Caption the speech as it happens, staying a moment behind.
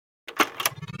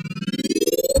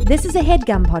This is a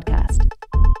HeadGum podcast.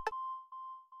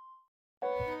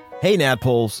 Hey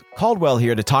Nadpoles, Caldwell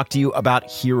here to talk to you about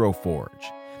Hero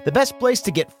Forge, the best place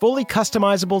to get fully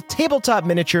customizable tabletop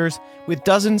miniatures with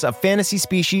dozens of fantasy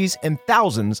species and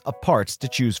thousands of parts to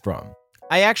choose from.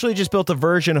 I actually just built a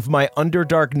version of my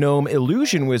Underdark Gnome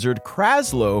illusion wizard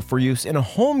Kraslow for use in a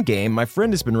home game my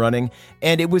friend has been running,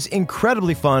 and it was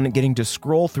incredibly fun getting to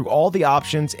scroll through all the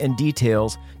options and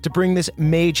details to bring this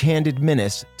mage-handed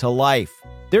menace to life.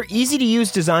 Their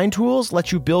easy-to-use design tools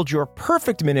let you build your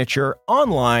perfect miniature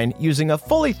online using a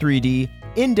fully 3D,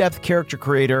 in-depth character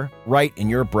creator right in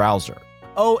your browser.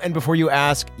 Oh, and before you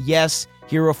ask, yes,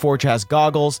 Hero Forge has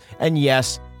goggles, and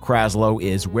yes, Kraslow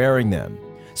is wearing them.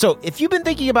 So if you've been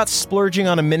thinking about splurging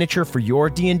on a miniature for your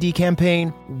D&D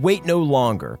campaign, wait no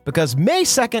longer, because May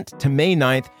 2nd to May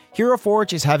 9th, Hero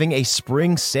Forge is having a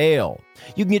spring sale.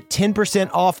 You can get 10%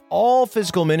 off all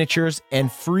physical miniatures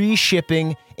and free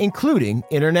shipping, including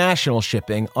international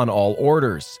shipping on all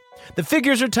orders. The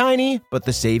figures are tiny, but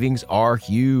the savings are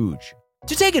huge.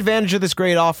 To take advantage of this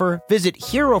great offer, visit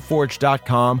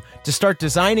HeroForge.com to start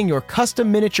designing your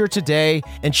custom miniature today,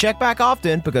 and check back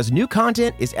often because new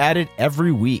content is added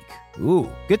every week.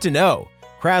 Ooh, good to know.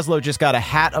 Kraslow just got a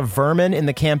hat of vermin in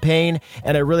the campaign,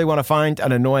 and I really want to find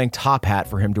an annoying top hat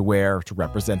for him to wear to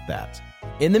represent that.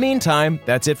 In the meantime,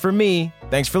 that's it for me.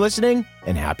 Thanks for listening,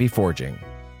 and happy forging.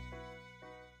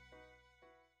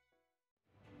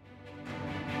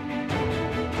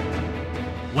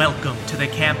 Welcome to the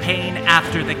campaign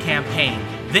after the campaign.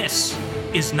 This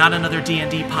is not another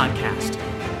D&D podcast.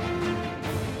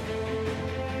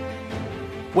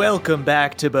 Welcome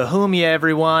back to Bohemia,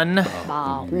 everyone.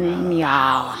 I'm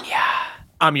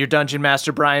your Dungeon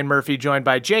Master, Brian Murphy, joined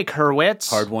by Jake Hurwitz.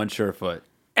 Hard one, Surefoot.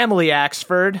 Emily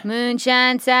Axford.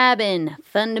 Moonshine Sabin,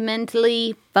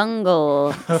 fundamentally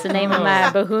fungal. That's the name of my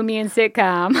Bohemian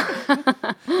sitcom.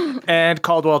 And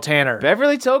Caldwell Tanner.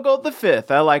 Beverly Togold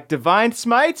V. I like divine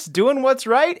smites, doing what's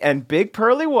right, and big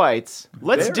pearly whites.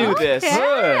 Let's do this.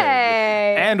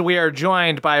 Hey. And we are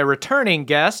joined by a returning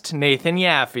guest, Nathan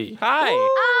Yaffe. Hi.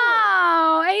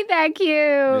 Oh, ain't that cute?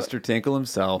 Mr. Tinkle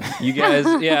himself. You guys,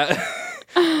 yeah.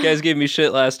 You guys gave me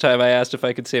shit last time I asked if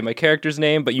I could say my character's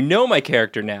name, but you know my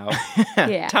character now.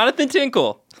 Yeah. Jonathan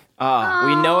Tinkle. We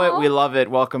know it. We love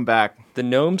it. Welcome back. The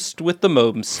gnomest with the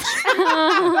mobest.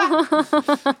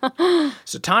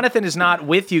 So Tonathan is not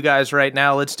with you guys right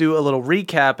now. Let's do a little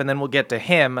recap, and then we'll get to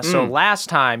him. So last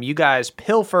time, you guys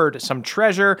pilfered some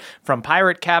treasure from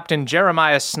pirate captain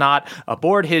Jeremiah Snot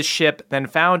aboard his ship, then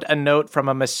found a note from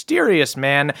a mysterious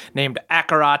man named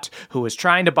Akarat, who was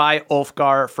trying to buy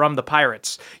Ulfgar from the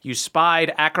pirates. You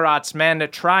spied Akarat's men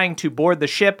trying to board the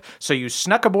ship, so you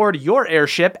snuck aboard your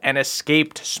airship and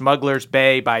escaped Smuggler's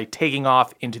Bay by taking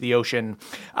off into the ocean.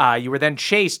 You were then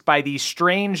chased by these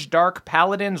strange dark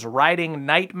paladins riding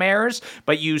nightmares,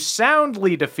 but you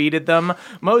soundly defeated them,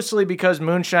 mostly because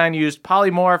Moonshine used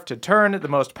polymorph to turn the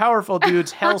most powerful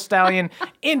dude's Hell Stallion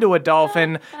into a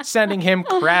dolphin, sending him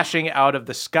crashing out of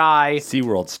the sky.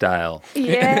 SeaWorld style.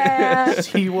 Yeah.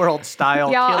 SeaWorld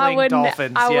style, Y'all, killing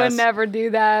dolphins. I yes. would never do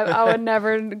that. I would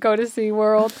never go to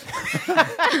SeaWorld.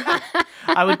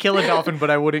 I would kill a dolphin,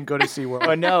 but I wouldn't go to SeaWorld.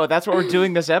 Oh, no, that's what we're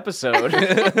doing this episode.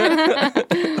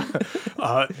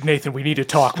 Nathan, we need to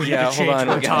talk. We need to change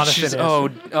where Tonathan is.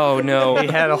 Oh no. We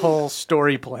had a whole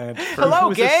story planned.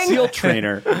 Hello, gang. SEAL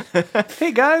trainer.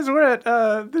 Hey, guys, we're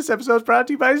at, this episode's brought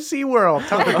to you by SeaWorld.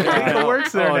 Tonathan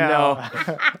works there now.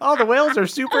 All the whales are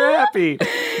super happy.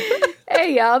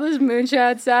 Hey, y'all, this is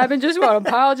Moonshine Sabin. Just want to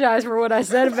apologize for what I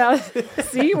said about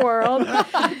SeaWorld.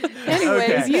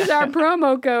 Anyways, use our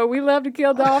promo code. We love to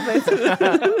kill dolphins.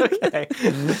 Okay.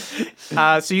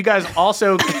 So you guys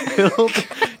also killed...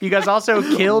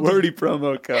 Wordy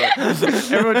promo code.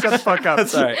 Everyone shut the fuck up.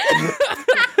 Sorry.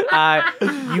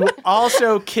 You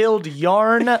also killed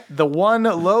Yarn, the one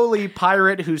lowly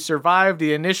pirate who survived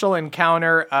the initial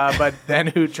encounter, but then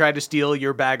who tried to steal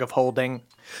your bag of holding.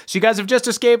 So you guys have just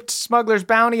escaped Smuggler's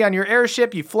Bounty on your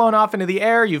airship. You've flown off into the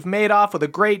air. You've made off with a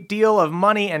great deal of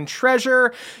money and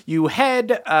treasure. You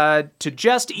head to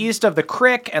just east of the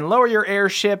Crick and lower your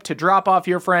airship to drop off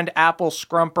your friend Apple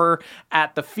Scrumper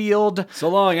at the field. So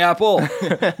long, Apple.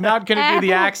 Not going to do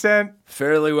the accent.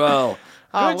 Fairly well.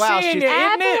 Oh, wow. seeing She's you,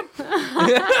 in it.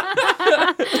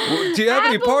 Do you have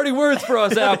any party words for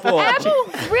us, Apple? Apple,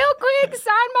 real quick,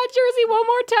 sign my jersey one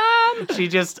more time. She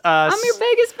just... I'm your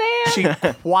biggest fan. She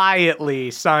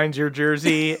quietly signs your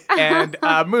jersey, and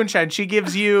Moonshine, she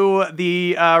gives you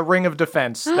the ring of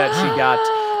defense that she got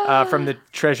from the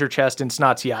treasure chest in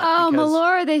Snot's yacht. Oh, my because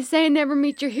lord, they say never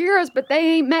meet your heroes, but they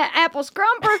ain't met Apple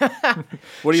Scrumper.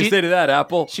 What do you She- say to that,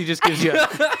 Apple? She just gives you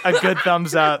a good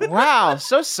thumbs up. Wow,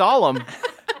 so solemn.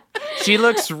 She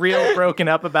looks real broken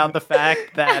up about the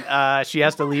fact that she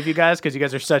has to leave you guys because you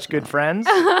guys are such good friends.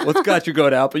 What's got you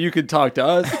going, Apple? You can talk to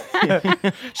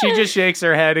us. She just shakes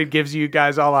her head and gives you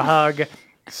guys all a hug.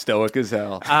 Stoic as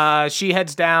hell. She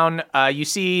heads down. You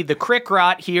see the crick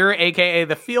rot here, aka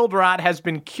the field rot, has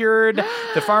been cured.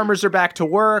 The farmers are back to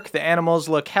work. The animals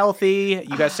look healthy.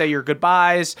 You guys say your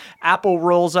goodbyes. Apple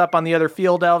rolls up on the other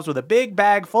field elves with a big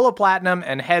bag full of platinum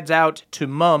and heads out to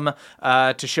Mum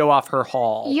to show off her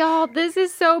haul. Y'all, this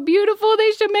is so beautiful.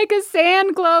 They should make a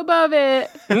sand globe of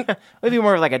it. Maybe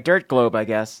more like a dirt globe, I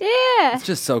guess. Yeah. It's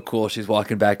just so cool. She's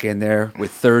walking back in there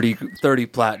with 30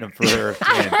 platinum for her.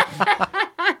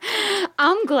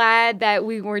 I'm glad that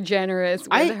we were generous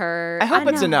with her. I hope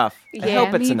it's know. enough. I Yeah,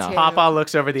 hope it's me enough. too. Papa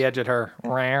looks over the edge at her.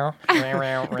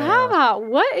 Papa,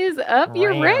 what is up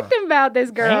your rectum about this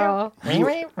girl?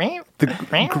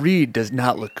 The greed does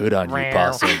not look good on you,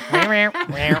 Possum.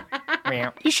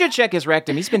 You should check his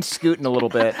rectum. He's been scooting a little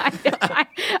bit.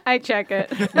 I check it.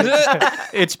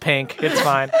 It's pink. It's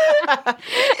fine.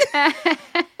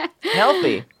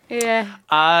 Healthy. Yeah.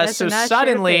 So not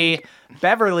suddenly, sure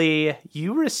Beverly,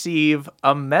 you receive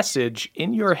a message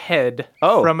in your head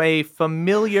from a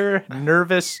familiar,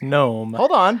 nervous gnome.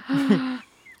 Hold on.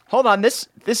 Hold on. This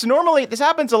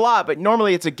happens a lot, but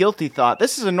normally it's a guilty thought.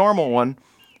 This is a normal one.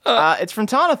 It's from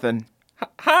Tonathan.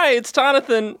 Hi, it's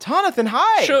Tonathan. Tonathan,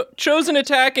 hi. Chosen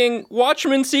attacking.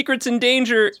 Watchman secrets in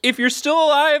danger. If you're still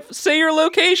alive, say your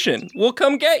location. We'll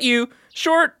come get you.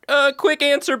 Short, quick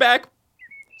answer back.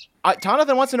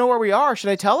 Tonathan wants to know where we are.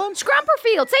 Should I tell him?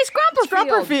 Scrumperfield. Say Scrumperfield.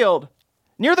 Scrumperfield.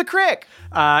 Near the crick.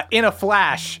 In a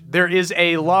flash, there is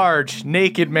a large,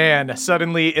 naked man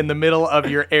suddenly in the middle of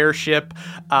your airship,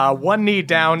 one knee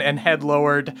down and head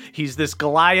lowered. He's this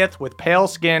Goliath with pale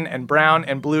skin and brown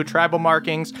and blue tribal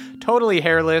markings, totally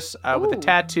hairless, with a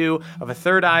tattoo of a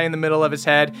third eye in the middle of his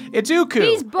head. It's Uku.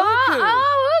 He's bald.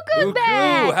 Oh, Uku's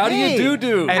back. Ooh, how do you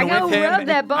do? And I go with him, rub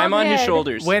that bald I'm on his head.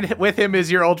 shoulders. with him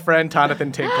is your old friend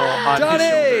Tonathan Tinkle on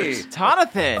his shoulders.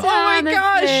 Tonathan. Oh my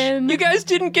gosh! Jonathan. You guys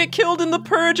didn't get killed in the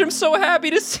purge. I'm so happy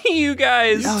to see you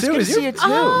guys. It's good to see you too.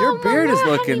 Your beard is my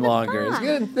Lord, looking how longer. It's fun.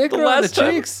 getting thicker on the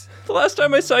cheeks. The last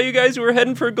time I saw you guys, you were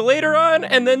heading for Galateron,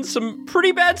 and then some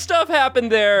pretty bad stuff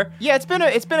happened there. Yeah, it's been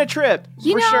a trip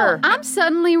You for know, sure. I'm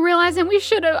suddenly realizing we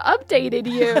should have updated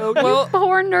you. Well, you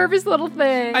poor nervous little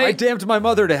thing. I damned my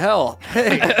mother to hell.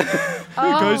 Hey,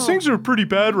 Guys, things are pretty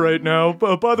bad right now.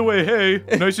 By the way, hey,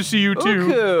 nice to see you too.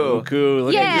 Uku. cool.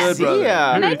 Looking Yeah. good, brother.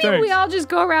 Yeah. Maybe thanks. we all just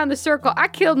go around the circle. I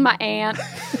killed my aunt.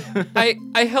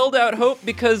 I held out hope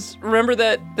because remember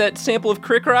that sample of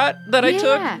crick rot that I Yeah.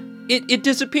 took? It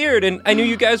disappeared, and I knew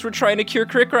you guys were trying to cure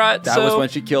crick rot. That so was when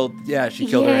she killed. Yeah, she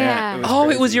killed her Yeah.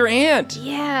 aunt. it was your aunt.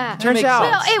 Yeah. Turns makes out.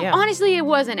 Well, yeah. honestly, it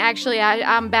wasn't. Actually,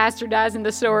 I'm bastardizing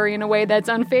the story in a way that's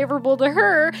unfavorable to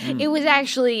her. It was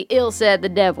actually Ilse the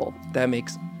devil. That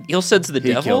makes Ilsed's the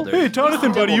devil. killed her. Hey,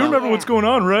 Tonathan, buddy, you remember what's going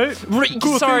on, right? Right,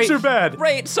 Cool, sorry. things are bad.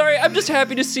 Right, sorry. I'm just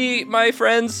happy to see my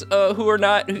friends who are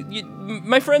not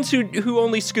my friends who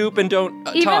only scoop and don't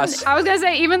toss. I was gonna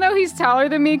say, even though he's taller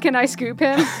than me, can I scoop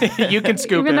him? You can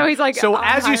scoop Even him. though he's like so on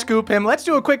as you higher- scoop him, let's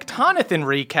do a quick Tonathan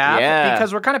recap Yeah.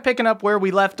 because we're kind of picking up where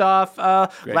we left off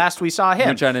last we saw him.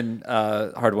 Moonshine and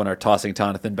Hard One are tossing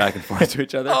Tonathan back and forth to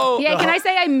each other. Oh, Yeah, can I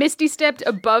say I Misty stepped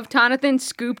above Tonathan,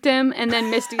 scooped him, and then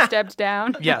Misty stepped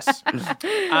down? Yes.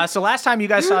 So last time you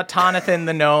guys saw Tonathan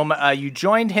the gnome, you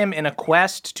joined him in a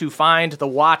quest to find the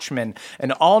Watchman,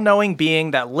 an all-knowing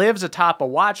being that lives atop a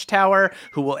watchtower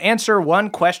who will answer one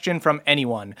question from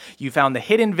anyone. You found the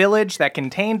hidden village that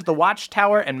contained the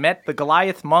watchtower and met the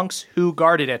Goliath monks who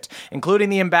guarded it, including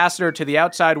the ambassador to the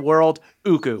outside world,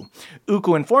 Uku.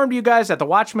 Uku informed you guys that the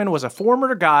Watchman was a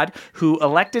former god who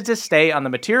elected to stay on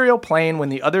the material plane when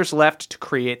the others left to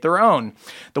create their own.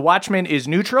 The Watchman is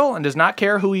neutral and does not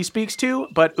care who he speaks to,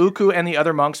 but Uku and the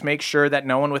other monks make sure that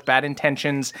no one with bad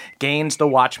intentions gains the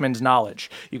Watchman's knowledge.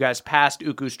 You guys passed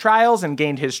Uku's trials and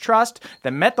gained his trust,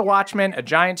 then met the Watchman, a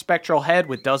giant spectral head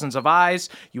with dozens of eyes.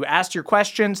 You asked your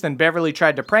questions, then Beverly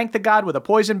tried to prank the god with a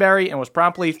poison berry and was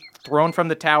promptly thrown from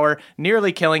the tower,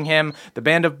 nearly killing him. The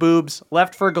band of boobs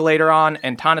left for Galateron,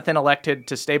 and Tonathan elected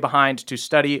to stay behind to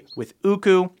study with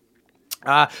Uku.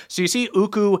 So you see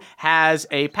Uku has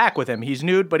a pack with him. He's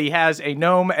nude, but he has a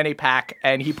gnome and a pack,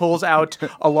 and he pulls out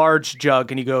a large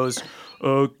jug, and he goes,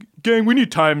 gang, we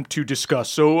need time to discuss.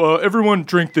 So everyone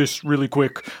drink this really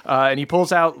quick. And he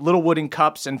pulls out little wooden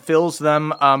cups and fills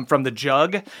them from the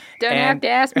jug. Don't have to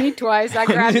ask me twice. I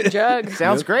grabbed the jug.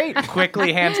 Sounds great.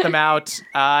 Quickly hands them out.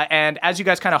 And as you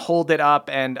guys kind of hold it up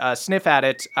and sniff at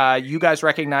it, you guys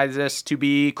recognize this to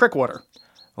be crick water.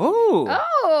 Ooh.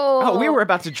 Oh, We were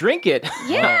about to drink it.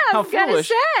 yeah. I How was gonna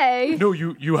foolish. say. No,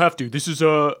 you have to. This is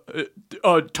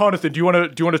Tonathan, do you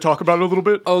want to talk about it a little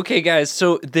bit? Okay, guys.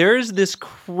 So there's this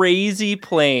crazy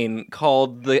plane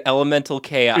called the Elemental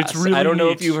Chaos. It's really I don't know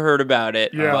neat. if you've heard about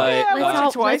it. Yeah.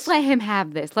 But, Let's let him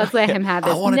have this. Let's let him have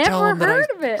this. I want to Never tell him that heard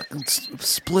I of it. fucking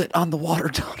split on the water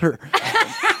daughter.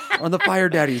 On the fire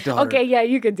daddy's daughter. Okay, yeah,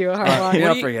 you could do it, Harlan.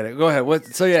 Yeah, forget it. Go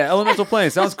ahead. So yeah, elemental plane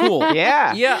sounds cool.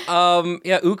 Yeah.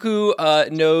 Uku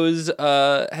knows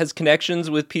has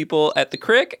connections with people at the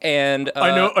crick, and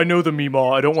I know the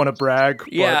Meemaw. I don't want to brag,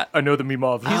 Yeah. but I know the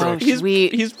Meemaw of the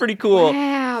crick. he's pretty cool.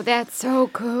 Wow, that's so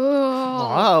cool.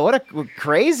 Oh, what a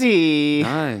crazy.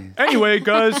 Nice. Anyway,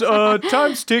 guys,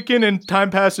 time's ticking and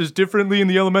time passes differently in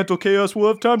the Elemental Chaos. We'll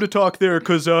have time to talk there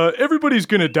because everybody's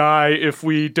going to die if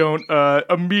we don't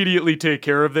immediately take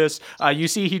care of this. You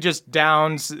see he just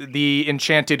downs the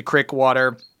enchanted crick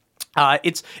water.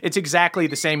 It's exactly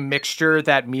the same mixture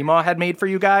that Meemaw had made for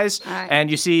you guys. All right.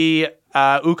 And you see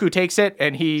Uku takes it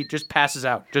and he just passes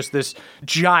out. Just this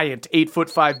giant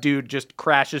 8'5" dude just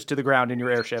crashes to the ground in your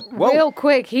airship. Real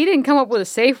quick, he didn't come up with a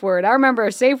safe word. I remember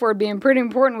a safe word being pretty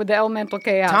important with the elemental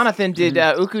chaos. Jonathan, did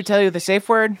Uku tell you the safe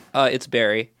word? It's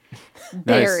Barry.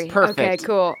 Barry. Perfect. Okay,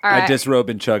 cool. All right. I disrobe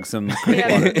and chug some.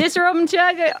 Yeah, disrobe and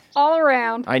chug it all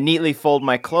around. I neatly fold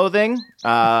my clothing.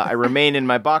 I remain in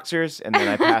my boxers, and then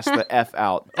I pass the F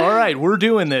out. All right, we're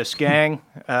doing this, gang.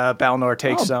 Balnor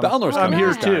takes some. Balnor's I'm coming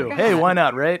here this too. time. Hey, why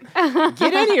not, right?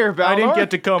 Get in here, Balnor. I didn't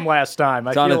get to come last time.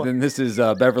 I Jonathan, this is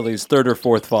Beverly's third or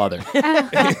fourth father.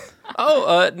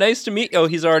 Nice to meet. Oh,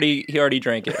 he already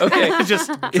drank it. Okay. feel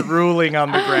just drooling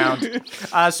on the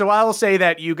ground. So I will say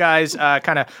that you guys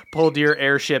kind of pulled your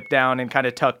airship down and kind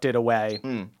of tucked it away.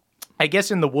 I guess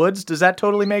in the woods. Does that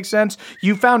totally make sense?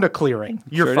 You found a clearing.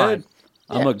 You're Sure fine. did.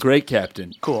 I'm a great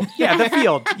captain. Cool. Yeah, the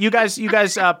field. You guys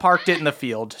parked it in the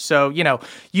field. So, you know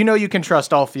you can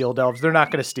trust all field elves. They're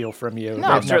not going to steal from you.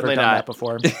 No, They've certainly never done not. that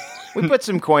before. We put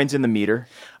some coins in the meter.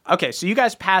 Okay, so you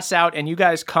guys pass out and you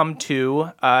guys come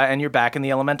to, and you're back in the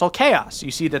elemental chaos.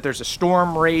 You see that there's a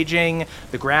storm raging.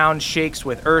 The ground shakes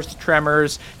with earth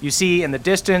tremors. You see in the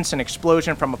distance an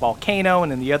explosion from a volcano,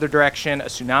 and in the other direction, a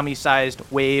tsunami-sized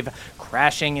wave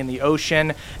crashing in the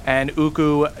ocean. And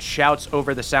Uku shouts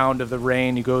over the sound of the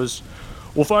rain. He goes,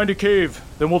 "We'll find a cave,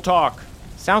 then we'll talk."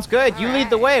 Sounds good. You lead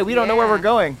the way. We don't know where we're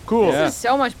going. Cool. This is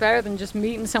so much better than just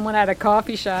meeting someone at a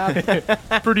coffee shop.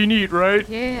 Pretty neat, right?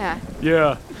 Yeah.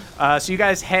 Yeah. So you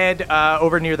guys head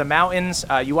over near the mountains.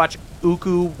 You watch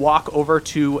Uku walk over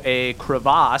to a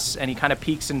crevasse, and he kind of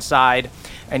peeks inside,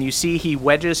 and you see he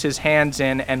wedges his hands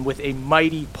in, and with a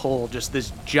mighty pull, just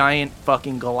this giant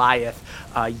fucking Goliath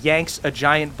yanks a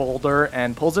giant boulder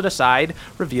and pulls it aside,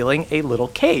 revealing a little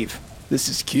cave. This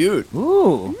is cute.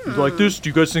 Ooh. You like this? Do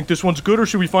you guys think this one's good, or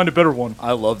should we find a better one?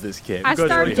 I love this kid. I guys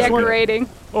start like this one? decorating.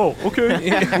 Oh,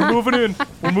 okay. We're moving in.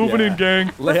 We're moving in,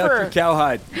 gang. Lay out your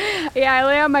cowhide. Yeah, I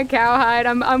lay out my cowhide.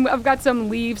 I've got some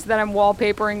leaves that I'm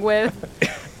wallpapering with.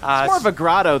 It's more of a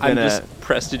grotto I'm than a... just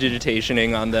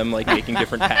prestidigitationing on them, like making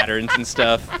different patterns and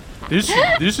stuff. This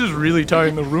is really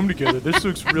tying the room together. This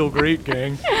looks real great,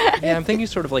 gang. Yeah, I'm thinking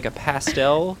sort of like a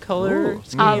pastel color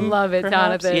scheme. I love it,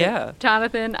 perhaps. Jonathan. Yeah.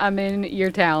 Jonathan, I'm in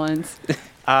your talons.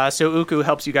 So Uku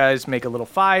helps you guys make a little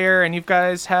fire, and you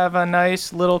guys have a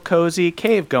nice little cozy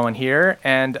cave going here.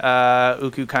 And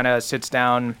Uku kind of sits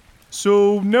down.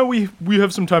 So now we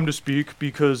have some time to speak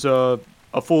because a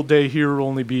full day here will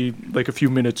only be like a few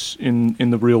minutes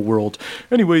in the real world.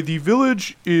 Anyway, the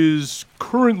village is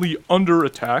currently under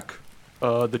attack.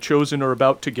 The Chosen are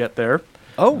about to get there.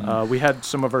 Oh. We had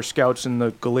some of our scouts in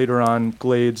the Galateron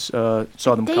Glades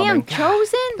saw them Damn, coming.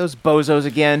 chosen? Those bozos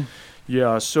again.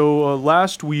 Yeah, so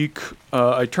last week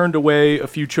I turned away a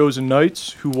few chosen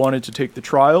knights who wanted to take the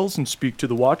trials and speak to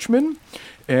the watchmen,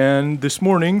 and this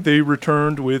morning they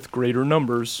returned with greater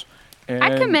numbers. And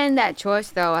I commend that choice,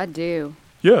 though. I do.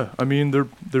 Yeah, I mean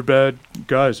they're bad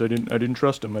guys. I didn't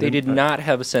trust them. They did not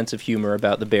have a sense of humor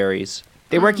about the berries.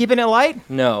 They weren't keeping it light?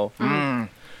 No.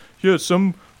 Yeah,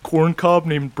 some corn cob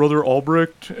named Brother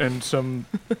Albrecht and some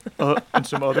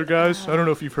other guys. I don't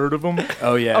know if you've heard of them.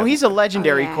 Oh yeah. Oh, he's a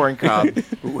legendary yeah. corn cob.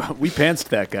 We pantsed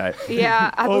that guy. Yeah,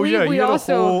 I Oh believe yeah, we he had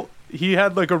also. he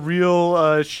had like a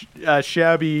real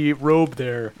shabby robe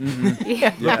there.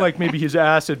 Looked like maybe his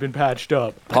ass had been patched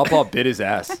up. Pawpaw bit his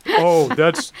ass. Oh,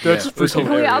 that's it was freaking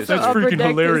We also That's freaking upper-decked his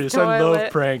hilarious. I love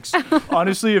toilet. pranks.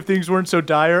 Honestly, if things weren't so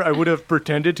dire, I would have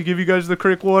pretended to give you guys the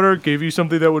crick water, gave you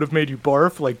something that would have made you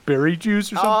barf, like berry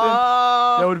juice or something.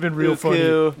 That would have been real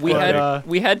funny.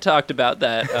 We had talked about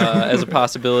that as a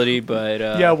possibility, but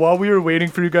Yeah, while we were waiting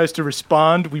for you guys to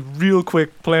respond, we real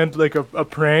quick planned like a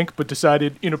prank, but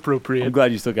decided inappropriate. I'm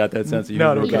glad you still got that sense of humor.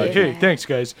 Not okay. Yeah. Hey, thanks,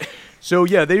 guys. So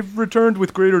yeah, they've returned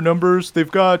with greater numbers.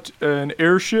 They've got an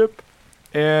airship,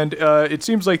 and it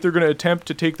seems like they're going to attempt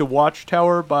to take the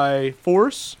watchtower by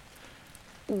force.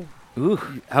 Ooh,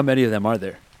 how many of them are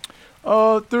there?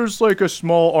 There's like a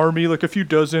small army, like a few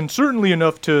dozen, certainly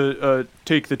enough to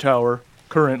take the tower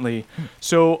currently.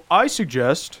 So I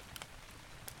suggest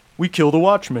we kill the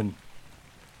watchman.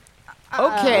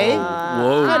 Okay.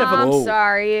 Whoa, I'm whoa.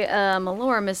 sorry.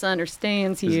 Melora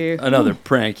misunderstands you. Another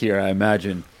prank here, I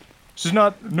imagine. This is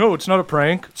not. No, it's not a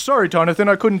prank. Sorry, Jonathan,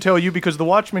 I couldn't tell you because the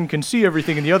watchman can see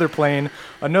everything in the other plane.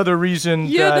 Another reason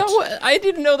I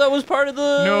didn't know that was part of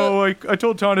the. No, I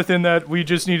told Jonathan that we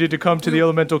just needed to come to the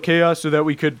elemental chaos so that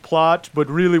we could plot, but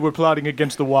really we're plotting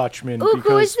against the watchman. Uku,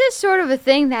 because is this sort of a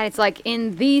thing that it's like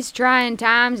in these trying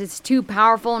times it's too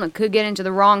powerful and it could get into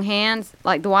the wrong hands?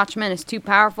 Like the Watchman is too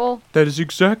powerful? that is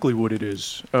exactly what it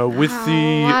is. With Oh,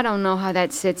 I the don't know how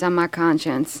that sits on my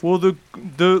conscience. well, the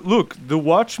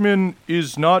watchman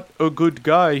is not a good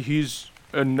guy. He's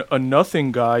a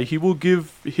nothing guy. He will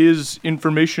give his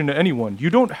information to anyone. You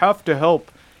don't have to help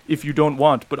if you don't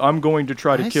want, but I'm going to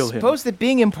try to kill him. I suppose that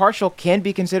being impartial can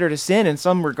be considered a sin in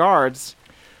some regards.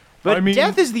 But I mean-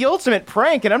 death is the ultimate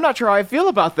prank, and I'm not sure how I feel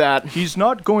about that. He's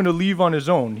not going to leave on his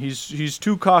own. He's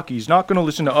too cocky. He's not going to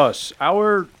listen to us.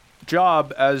 Our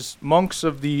job as monks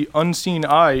of the unseen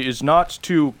eye is not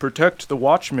to protect the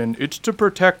watchman. It's to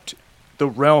protect the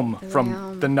realm from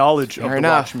realm. the knowledge of Fair the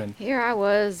enough. watchman. Here I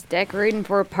was decorating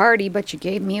for a party, but you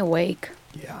gave me a wake.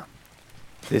 Yeah.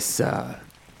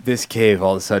 This cave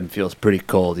all of a sudden feels pretty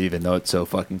cold, even though it's so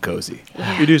fucking cozy.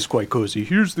 It is quite cozy.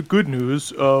 Here's the good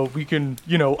news. We can,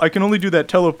 I can only do that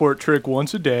teleport trick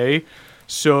once a day.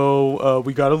 So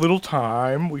we got a little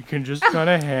time. We can just kind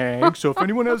of hang. So if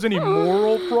anyone has any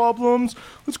moral problems,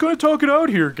 let's kind of talk it out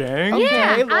here, gang.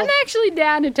 Yeah, well- I'm actually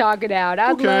down to talk it out.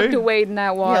 I'd Okay. love to wade in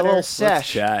that Yeah, water. a little Let's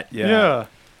sesh. chat. Yeah. Yeah.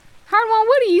 Hardwon,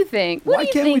 what do you think? What Why do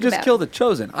you can't think we just about kill the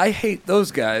Chosen? I hate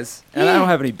those guys, and I don't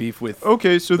have any beef with.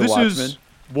 Okay, so The this is Watchmen.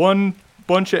 one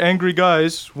bunch of angry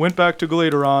guys went back to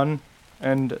Galateron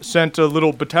and sent a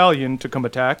little battalion to come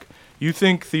attack. You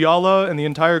think Theala and the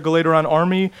entire Galateron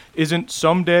army isn't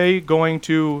someday going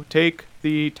to take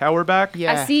the tower back?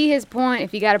 Yeah. I see his point.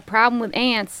 If you got a problem with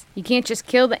ants, you can't just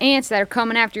kill the ants that are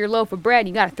coming after your loaf of bread.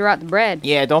 You got to throw out the bread.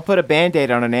 Yeah, don't put a Band-Aid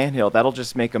on an anthill. That'll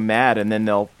just make them mad, and then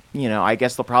they'll, I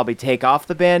guess they'll probably take off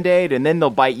the Band-Aid, and then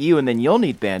they'll bite you, and then you'll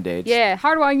need Band-Aids. Yeah,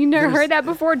 Hardwon, you never heard that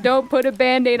before? Don't put a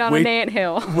Band-Aid on an Wait.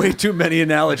 anthill. Way too many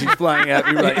analogies flying at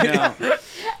me right now.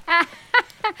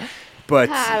 But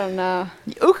I don't know.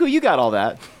 Uku, you got all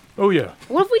that. Oh, yeah.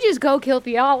 What if we just go kill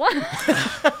Theala?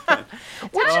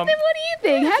 Jonathan, what do you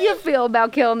think? How do you feel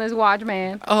about killing this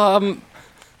Watchman?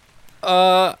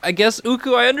 I guess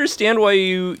Uku, I understand why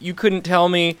you couldn't tell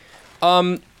me.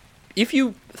 If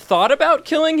you thought about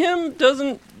killing him,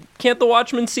 can't the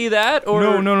Watchman see that?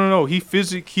 Or No. He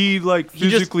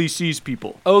physically sees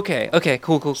people. Okay,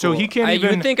 cool. So he can't You even-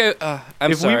 would think I'm if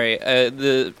we- sorry.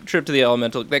 The trip to the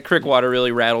elemental, that crick water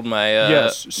really rattled my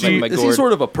Yes, see- my is he gourd.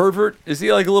 sort of a pervert? Is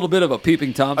he like a little bit of a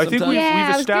peeping Tom I think sometimes? Yeah, I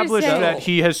we've was gonna established say. that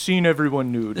he has seen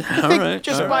everyone nude. I think right,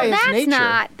 just all by his That's nature.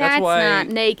 not why- not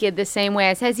naked the same way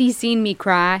as has he seen me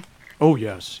cry? Oh,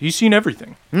 yes. He's seen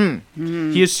everything.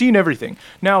 He has seen everything.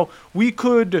 Now, we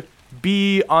could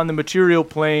be on the material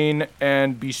plane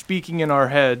and be speaking in our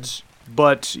heads,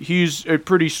 but he's a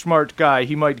pretty smart guy.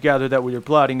 He might gather that we are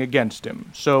plotting against him.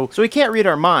 So So he can't read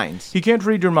our minds. he can't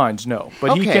read your minds, no.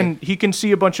 But Okay. he can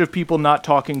see a bunch of people not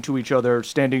talking to each other,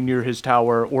 standing near his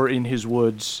tower or in his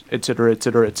woods, etc.,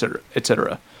 etc., etc.,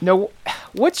 etc. Now,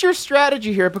 what's your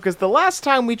strategy here? Because the last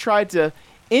time we tried to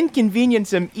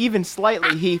inconvenience him even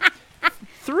slightly, he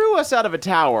threw us out of a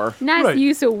tower. Nice Right.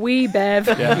 use of we, Bev.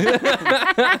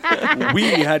 We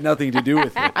had nothing to do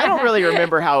with it. I don't really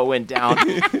remember how it went down.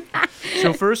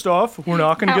 So first off, we're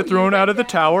not going to get thrown out of the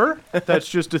tower. That's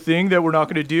just a thing that we're not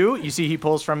going to do. You see, he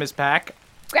pulls from his pack.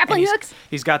 Grappling hooks.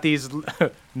 He's got these.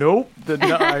 Nope.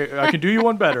 I can do you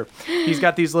one better. He's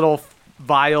got these little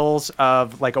vials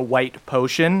of like a white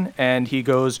potion, and he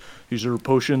goes, "These are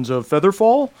potions of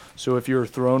featherfall. So if you're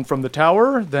thrown from the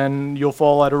tower, then you'll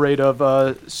fall at a rate of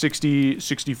 60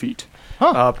 feet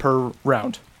per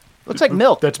round." Looks like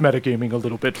milk. That's metagaming a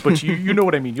little bit, but you know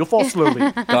what I mean. You'll fall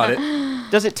slowly. Got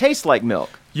it. Does it taste like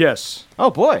milk? Yes. Oh,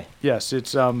 boy. Yes,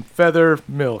 it's feather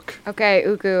milk. Okay,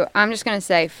 Uku, I'm just going to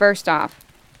say, first off,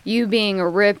 you being a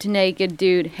ripped, naked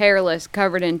dude, hairless,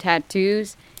 covered in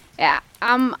tattoos, yeah,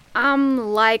 I'm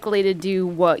likely to do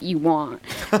what you want.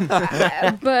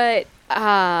 But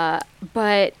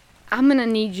I'm going to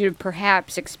need you to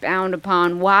perhaps expound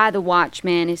upon why the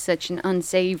Watchman is such an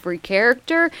unsavory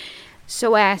character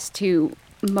so as to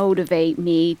motivate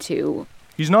me to...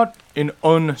 He's not an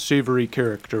unsavory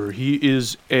character. He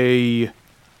is a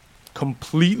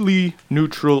completely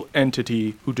neutral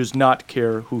entity who does not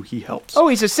care who he helps. Oh,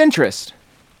 he's a centrist.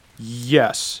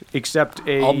 Yes, except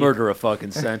a... I'll murder a fucking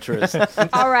centrist.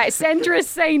 All right, centrists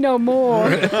say no more.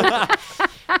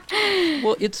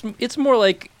 Well, it's more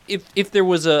like if there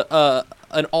was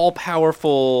an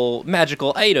all-powerful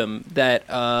magical item that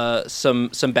some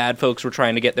bad folks were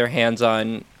trying to get their hands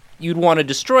on, you'd want to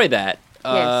destroy that.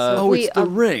 Yes. Oh, it's the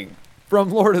ring from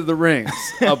Lord of the Rings,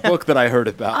 a book that I heard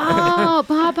about. Oh,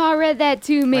 Papa read that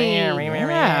to me.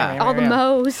 Yeah. All the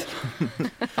mo's.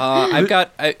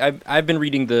 I've been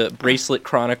reading the Bracelet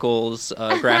Chronicles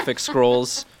graphic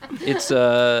scrolls. It's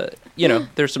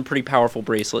there's some pretty powerful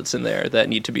bracelets in there that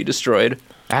need to be destroyed.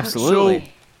 Absolutely.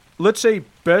 So, let's say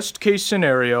best case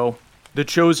scenario, the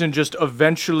Chosen just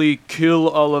eventually kill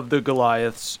all of the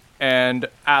Goliaths and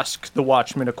ask the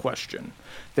Watchmen a question.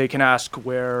 They can ask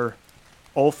where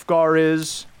Ulfgar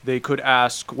is. They could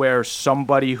ask where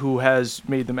somebody who has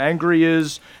made them angry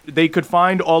is. They could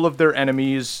find all of their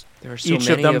enemies. There are so each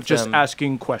many of them of just them.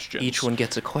 asking questions. Each one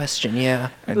gets a question, yeah.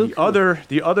 And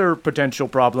the other potential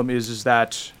problem is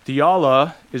that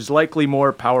Theala is likely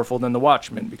more powerful than the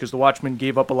Watchman, because the Watchman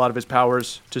gave up a lot of his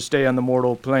powers to stay on the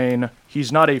mortal plane.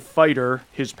 He's not a fighter.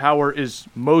 His power is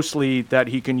mostly that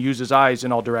he can use his eyes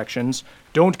in all directions.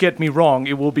 Don't get me wrong,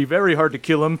 it will be very hard to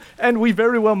kill him, and we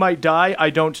very well might die, I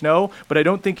don't know, but I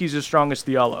don't think he's as strong as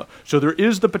Theala. So there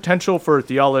is the potential for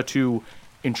Theala to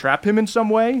entrap him in some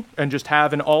way and just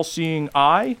have an all-seeing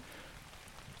eye.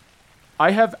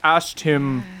 I have asked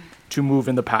him to move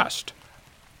in the past.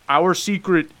 Our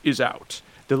secret is out.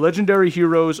 The legendary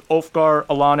heroes Ulfgar,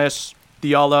 Alanis,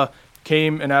 Theala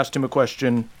came and asked him a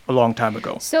question a long time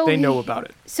ago. So they know about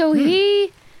it. So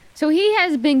he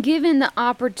has been given the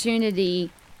opportunity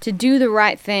to do the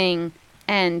right thing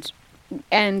and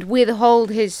withhold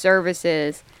his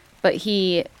services, but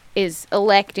he is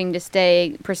electing to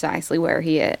stay precisely where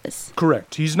he is.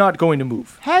 Correct. He's not going to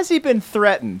move. Has he been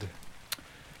threatened?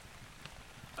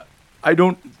 I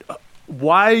don't...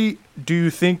 why do you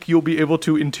think you'll be able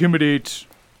to intimidate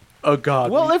a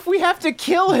god? Well, if we have to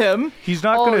kill him, He's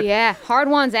not Oh, going to... yeah. Hard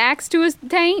one's axe to his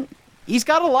taint. he's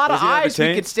got a lot of Does he have a eyes we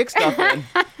taint? could stick stuff in.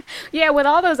 Yeah, with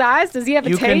all those eyes, does he have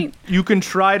a taint? You can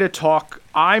try to talk.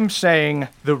 I'm saying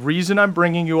the reason I'm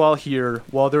bringing you all here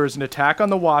while there is an attack on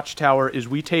the watchtower is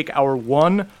we take our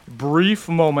one brief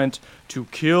moment to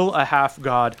kill a half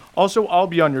god. Also, I'll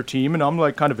be on your team, and I'm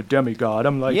like kind of a demigod.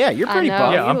 I'm like, Yeah, you're I pretty know.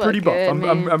 buff. yeah, you I'm look pretty buff. good,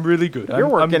 I'm man. really good. You're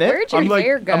working it. Where'd your I'm like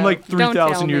hair go? I'm like Don't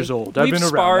 3,000 tell years me. old. I've We've been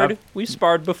sparred. around. We've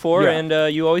sparred before, Yeah.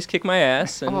 and you always kick my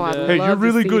ass. And, Oh, I'd Hey, love you're to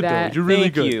really see good that. though. You're really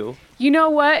thank good. you. You know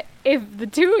what? If the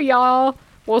two of y'all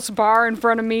will spar in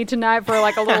front of me tonight for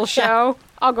like a little show,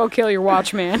 I'll go kill your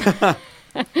Watchman.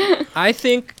 I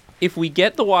think if we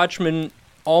get the Watchman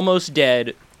almost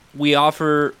dead, we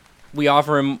offer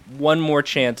him one more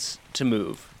chance to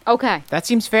move. Okay. That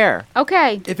seems fair.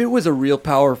 Okay. If it was a real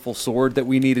powerful sword that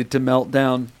we needed to melt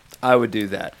down, I would do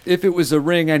that. If it was a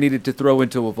ring I needed to throw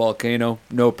into a volcano,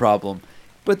 no problem.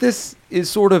 But this is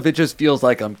sort of, it just feels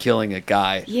like I'm killing a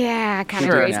guy. Yeah, kind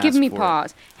of. Sure. It's giving me Ask for it.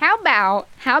 pause.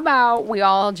 How about we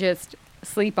all just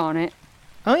sleep on it?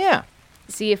 Oh, yeah.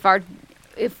 See if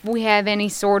we have any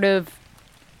sort of,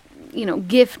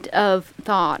 gift of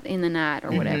thought in the night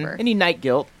or whatever. Any night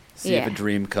guilt. See if Yeah. a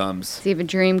dream comes. See if a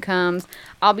dream comes.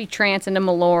 I'll be trancing to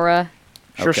Melora,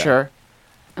 Sure, Okay. sure.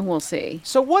 and we'll see.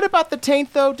 So what about the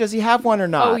taint, though? Does he have one or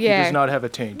not? Oh, He yeah. does not have a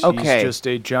taint. Okay. He's just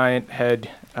a giant head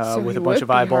So with he a bunch would of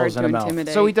be hard eyeballs and a to mouth.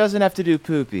 intimidate. So he doesn't have to do He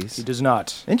poopies. does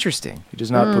not. Interesting. He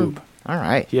does not poop. All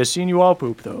right. He has seen you all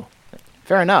poop, though.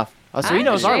 Fair enough. Oh, so he I'm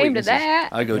knows our ashamed of weaknesses. that.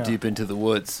 I go deep into the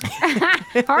woods.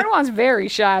 Hard One's very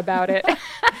shy about it.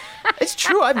 It's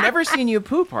true. I've never seen you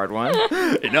poop, Hard One.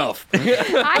 Enough.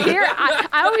 I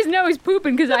always know he's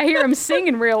pooping because I hear him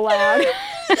singing real loud.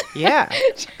 Yeah.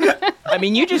 I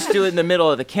mean, you just do it in the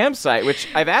middle of the campsite, which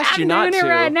I've asked you I'm not doing to.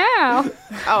 it right now.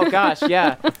 Oh gosh,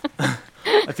 yeah.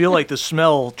 I feel like the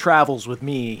smell travels with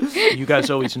me. You guys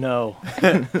always know.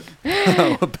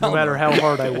 No matter how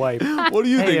hard I wipe. What do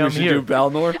you think I'm we should here. do,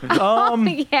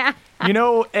 Balnor? Yeah. You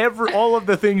know, all of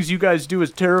the things you guys do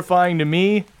is terrifying to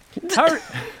me.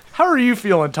 How are you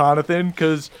feeling, Tonathan?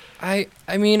 Because I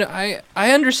mean, I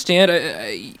understand.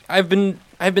 I've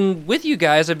been with you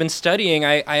guys. I've been studying.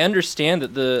 I understand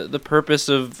that the purpose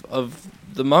of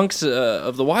the monks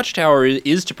of the Watchtower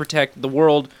is to protect the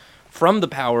world from the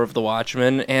power of the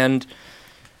Watchmen. And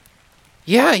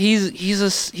yeah, he's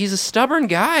a stubborn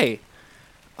guy.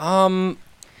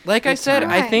 Like I said,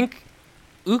 I think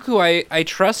Uku, I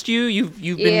trust you.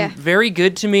 You've been very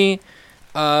good to me.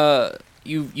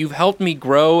 You've helped me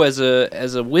grow as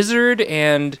a wizard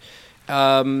and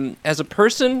as a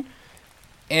person.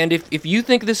 And if you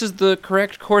think this is the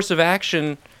correct course of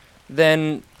action,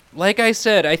 then, like I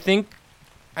said, I think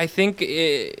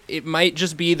it might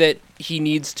just be that he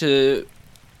needs to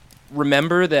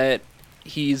remember that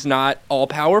he's not all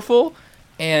powerful.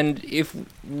 And if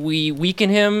we weaken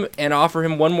him and offer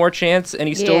him one more chance and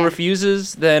he still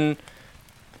refuses, then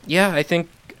yeah, I think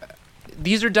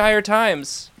these are dire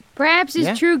times. Perhaps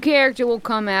his true character will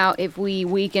come out if we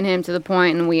weaken him to the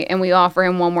point and we offer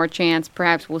him one more chance.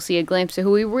 Perhaps we'll see a glimpse of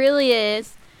who he really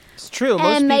is. It's true.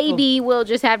 And maybe we'll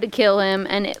just have to kill him,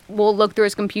 and we'll look through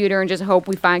his computer and just hope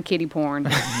we find kitty porn,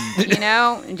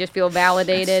 and just feel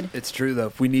validated. It's true, though.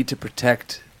 If we need to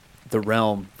protect the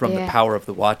realm from the power of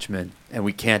the Watchmen, and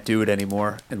we can't do it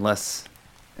anymore unless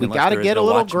we got to get a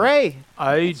little gray.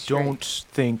 I don't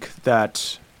think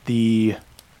that the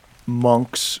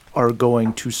monks are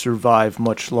going to survive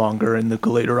much longer in the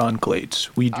Galateron Glades.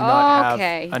 We do not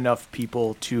have enough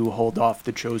people to hold off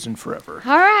the Chosen forever.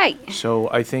 All right. So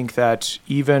I think that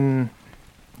even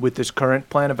with this current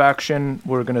plan of action,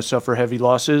 we're going to suffer heavy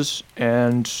losses,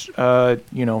 and I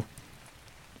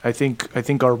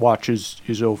think our watch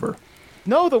is over.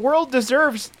 No, the world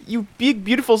deserves you big,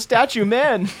 beautiful statue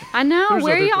man. I know. There's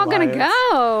Where are other y'all going to Goliaths.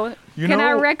 go? Can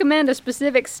I recommend a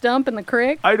specific stump in the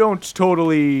creek? I don't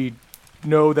totally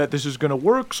know that this is going to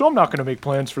work, so I'm not going to make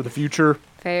plans for the future.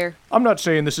 Fair. I'm not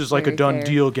saying this is like Very a done fair.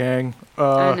 deal, gang.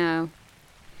 I know.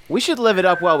 We should live it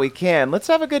up while we can. Let's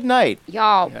have a good night.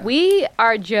 Y'all, we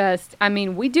are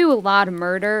we do a lot of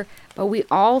murder, but we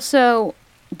also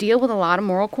deal with a lot of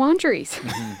moral quandaries.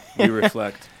 We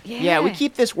reflect. Yeah, we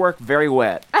keep this work very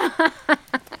wet.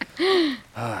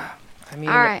 I mean,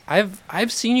 All right.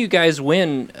 I've seen you guys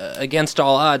win against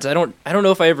all odds. I don't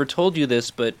know if I ever told you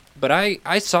this, but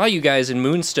I saw you guys in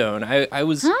Moonstone. I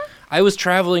was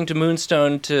traveling to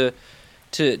Moonstone to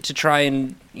try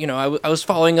and I was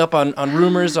following up on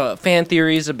rumors, fan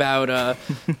theories about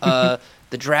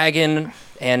the dragon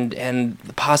and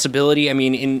the possibility. I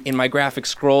mean, in my graphic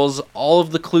scrolls, all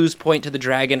of the clues point to the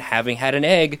dragon having had an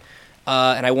egg.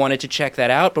 And I wanted to check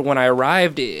that out, but when I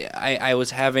arrived, I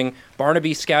was having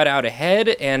Barnaby scout out ahead,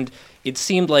 and it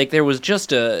seemed like there was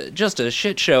just a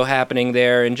shit show happening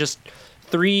there, and just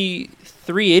three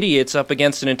idiots up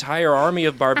against an entire army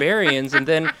of barbarians, and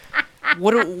then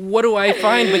what do I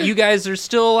find? But you guys are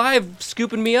still alive,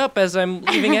 scooping me up as I'm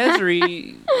leaving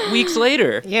Ezri weeks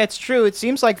later. Yeah, it's true. It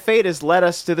seems like fate has led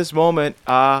us to this moment,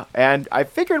 and I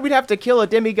figured we'd have to kill a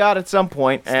demigod at some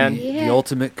point, and The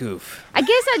ultimate goof. I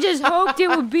guess I just hoped it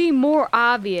would be more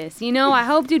obvious. I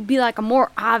hoped it'd be like a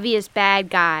more obvious bad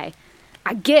guy.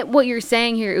 I get what you're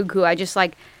saying here, Uku. I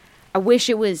wish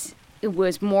it was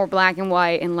more black and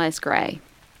white and less gray.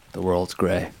 The world's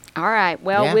gray. All right.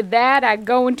 Well, with that, I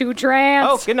go into a trance.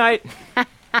 oh, good night.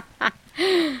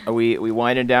 Are we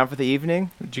winding down for the evening?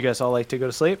 Would you guys all like to go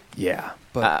to sleep? Yeah,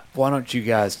 but why don't you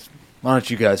guys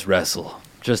wrestle?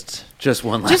 Just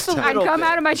one last Just a time. I little come bit.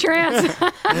 out of my trance.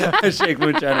 Shake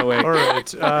Moonshine away. All right.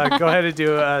 Go ahead and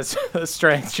do a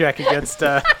strength check against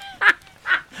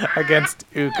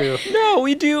Uku. No,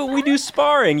 we do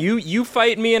sparring. You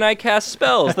fight me and I cast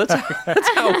spells. That's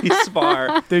how we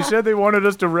spar. They said they wanted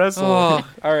us to wrestle. Oh,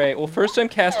 all right. Well, first I'm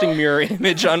casting mirror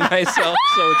image on myself,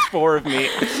 so it's 4 of me.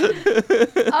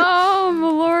 Oh,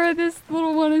 Melora, this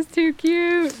little one is too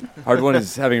cute. Hard One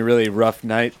is having a really rough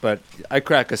night, but I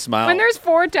crack a smile. When there's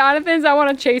 4 Jonathans, I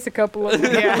want to chase a couple of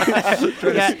them.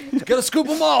 Gotta scoop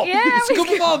them all. Yeah, we scoop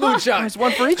them all, Moonshine. There's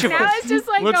one for each of Now us. it's just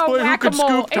like Let's a play who can whack-a-mole.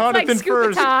 scoop It's like Jonathan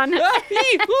first. Scoopathon.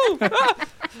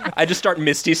 I just start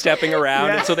misty stepping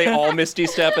around, and so they all misty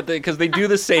step because they do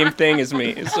the same thing as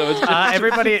me. So it's just,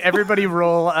 Everybody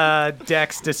roll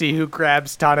dex to see who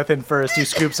grabs Tonathan first, who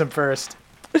scoops him first.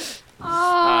 Oh,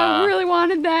 I really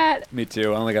wanted that. Me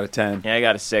too. I only got a 10. Yeah, I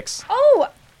got a 6. Oh,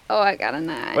 Oh, I got a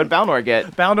 9. What did Balnor get?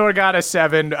 Balnor got a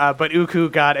 7, but Uku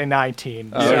got a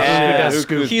 19. So yeah. Uku does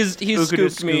scoop. He's Uku does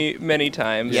scooped me many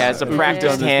times. Yeah, it's a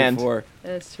practiced Done this hand. before.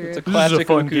 That's true. It's a This is a classic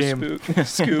fun Uku game.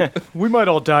 scoop. We might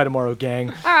all die tomorrow, gang.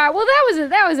 All right. Well,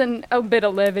 that was a bit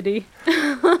of levity.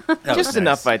 Just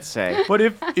enough, I'd say. But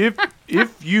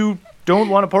if you don't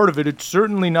want a part of it, it's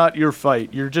certainly not your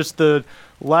fight. You're just the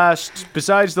last,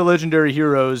 besides the legendary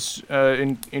heroes,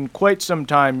 in quite some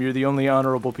time, you're the only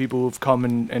honorable people who've come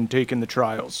and taken the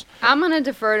trials. I'm gonna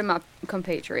defer to my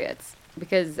compatriots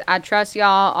because I trust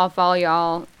y'all. I'll follow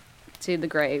y'all to the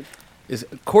grave.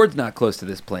 Cord's not close to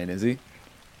this plane, is he?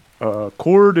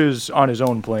 Cord is on his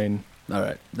own plane. All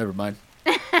right, never mind.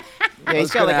 Yeah, I he's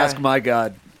was got gonna like ask my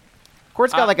god.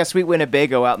 Cord's got like a sweet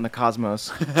Winnebago out in the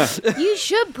cosmos. You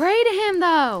should pray to him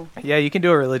though. Yeah, you can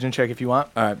do a religion check if you want.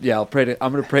 All right, yeah, I'm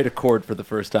gonna pray to Cord for the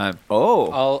first time.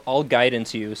 Oh, I'll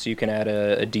guidance you so you can add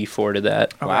a D4 to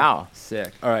that. wow.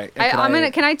 Sick. All right.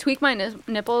 Can I tweak my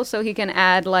nipples so he can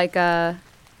add like a?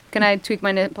 Can I tweak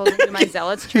my nipples into my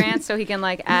zealot's trance so he can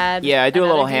like add? Yeah, I do a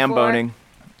little another ham D4? boning.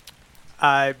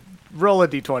 Roll a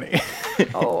d20.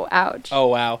 Oh, ouch. Oh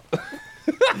wow.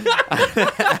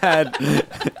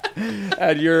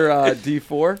 add your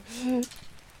D4.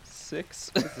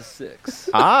 6. It's a 6.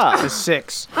 Ah, A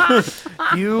 6.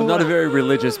 You I'm not a very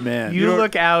religious man. You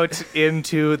look out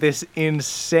into this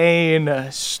insane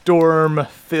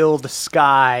storm-filled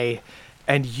sky,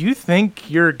 and you think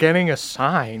you're getting a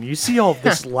sign. You see all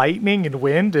this lightning and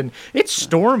wind, and it's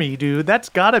stormy, dude. That's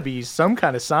gotta be some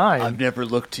kind of sign. I've never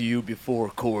looked to you before,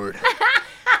 Cord.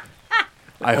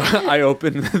 I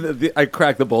open, I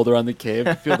crack the boulder on the cave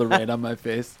to feel the rain on my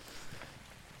face.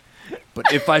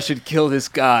 But if I should kill this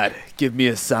god, give me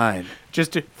a sign.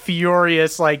 Just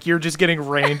furious, like you're just getting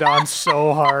rained on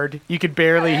so hard. You could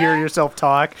barely hear yourself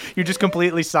talk. You're just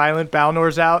completely silent.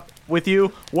 Balnor's out with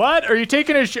you. What? Are you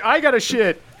taking a shit? I got a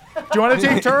shit. Do you want to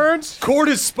take turns? Cord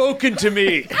has spoken to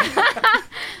me.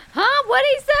 Huh? What'd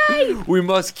he say? We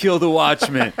must kill the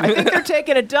watchman. I think they're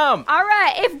taking a dump. All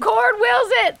right, if Cord wills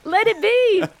it, let it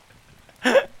be.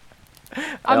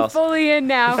 I'm fully in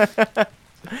now.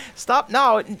 Stop.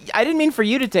 No, I didn't mean for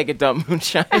you to take a dump,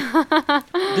 Moonshine.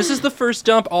 This is the first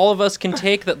dump all of us can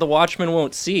take that the Watchman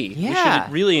won't see. We Yeah.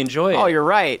 should really enjoy it. Oh, you're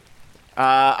right.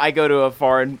 I go to a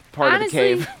foreign part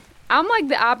Honestly, of the cave. I'm like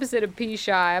the opposite of pea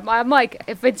shy. I'm like,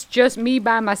 if it's just me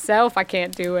by myself, I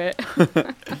can't do it.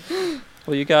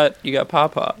 Well, you got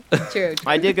Papa. True.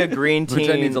 I dig a green teen.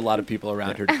 Which needs a lot of people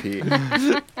around her to pee.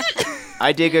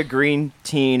 I dig a green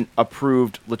teen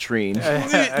approved latrine.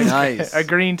 Nice. A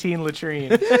green teen latrine.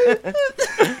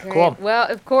 Great. Well,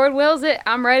 if Cord wills it,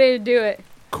 I'm ready to do it.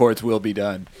 Cords will be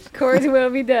done. Cords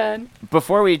will be done.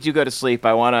 Before we do go to sleep,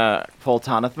 I want to pull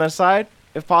Tonathan aside,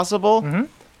 if possible.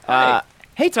 Hi.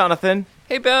 Hey, Tonathan.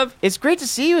 Hey, Bev. It's great to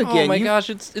see you again. Oh my gosh,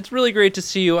 it's really great to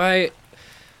see you.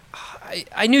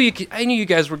 I knew you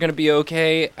guys were gonna be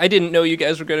okay. I didn't know you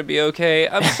guys were gonna be okay.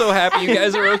 I'm so happy you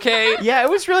guys are okay. Yeah, it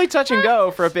was really touch and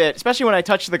go for a bit, especially when I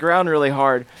touched the ground really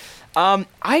hard. I'm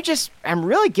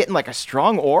really getting like a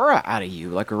strong aura out of you,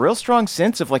 like a real strong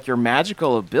sense of like your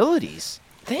magical abilities.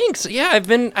 Thanks. Yeah, I've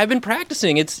been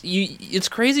practicing. It's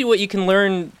crazy what you can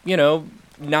learn.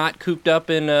 Not cooped up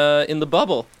in the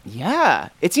bubble. Yeah,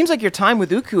 it seems like your time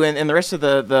with Uku and the rest of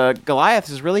the Goliaths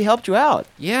has really helped you out.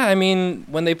 Yeah, I mean,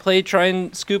 when they try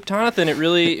and scoop Tonathan, it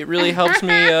really helps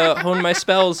me hone my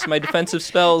spells, my defensive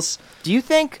spells. Do you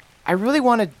think I really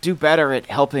want to do better at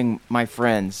helping my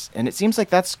friends? And it seems like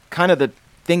that's kind of the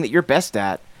thing that you're best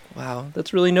at. Wow,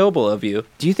 that's really noble of you.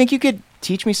 Do you think you could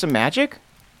teach me some magic?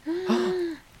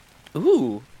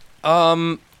 Ooh,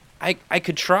 I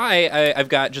could try. I've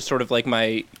got just sort of like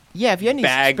my Yeah, if you had any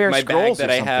bag, spare my scrolls bag that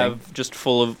or I something. have just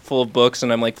full of books,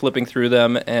 and I'm like flipping through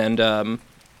them, and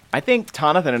I think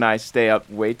Tonathan and I stay up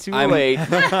way too I'm- late.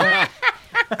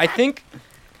 I think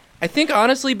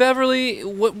honestly, Beverly,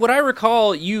 what I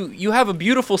recall, you have a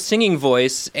beautiful singing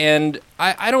voice, and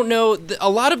I don't know, a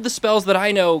lot of the spells that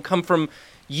I know come from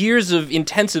years of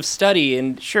intensive study,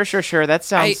 and Sure. That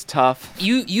sounds tough.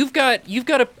 you've got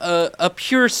a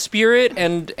pure spirit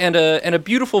and a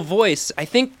beautiful voice. I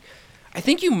think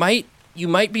you might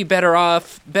be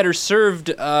better served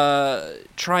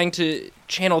trying to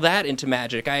channel that into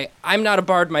magic. I'm not a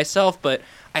bard myself, but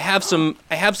I have some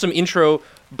intro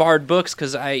bard books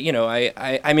because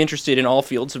I'm interested in all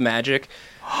fields of magic.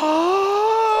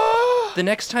 The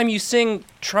next time you sing,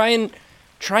 try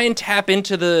and tap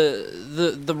into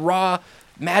the raw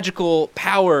magical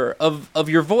power of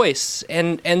your voice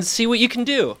and see what you can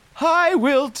do. I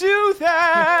will do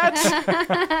that.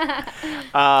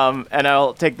 And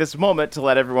I'll take this moment to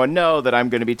let everyone know that I'm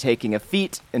going to be taking a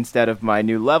feat instead of my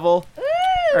new level.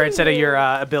 Or instead of your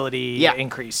ability Yeah.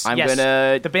 increase. I'm yes.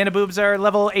 gonna- The Band of Boobs are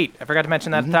level 8. I forgot to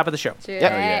mention that at the top of the show.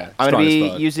 Yeah. I'm Strong gonna as be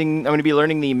fuck. I'm gonna be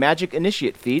learning the Magic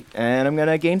Initiate feat, and I'm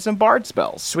gonna gain some Bard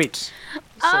spells. Sweet.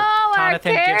 Oh, our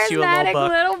Jonathan gives you a little charismatic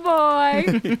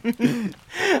book. little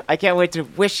boy. I can't wait to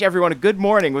wish everyone a good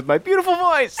morning with my beautiful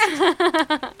voice.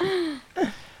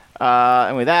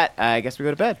 And with that, I guess we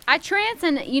go to bed. I trance,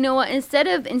 and you know what? Instead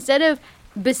of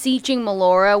beseeching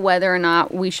Melora whether or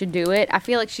not we should do it, I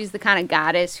feel like she's the kind of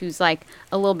goddess who's like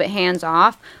a little bit hands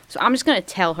off. So I'm just gonna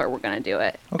tell her we're gonna do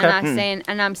it. Okay.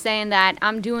 And I'm saying that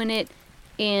I'm doing it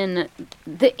in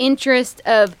the interest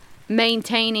of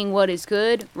maintaining what is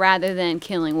good rather than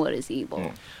killing what is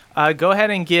evil. Go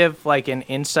ahead and give like an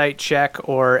insight check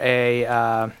or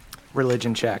a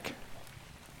religion check.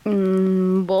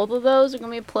 Both of those are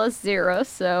gonna be +0,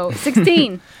 so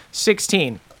 16.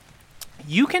 16.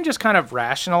 You can just kind of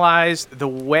rationalize the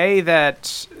way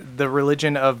that the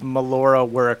religion of Melora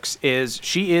works is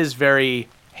she is very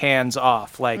hands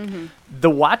off. Like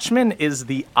the Watchman is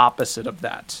the opposite of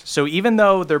that. So even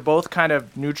though they're both kind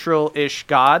of neutral-ish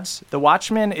gods, the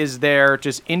Watchman is there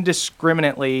just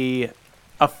indiscriminately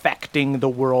affecting the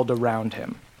world around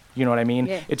him. You know what I mean?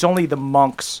 Yeah. It's only the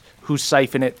monks who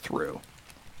siphon it through.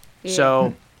 Yeah.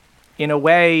 So in a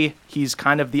way, he's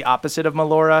kind of the opposite of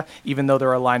Melora, even though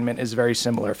their alignment is very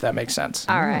similar, if that makes sense.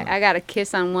 All right, I got a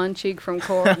kiss on one cheek from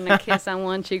Cord and a kiss on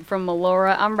one cheek from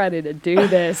Melora. I'm ready to do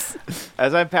this.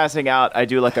 As I'm passing out, I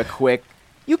do like a quick,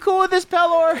 "You cool with this,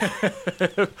 Pelor?"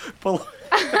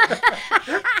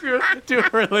 Do a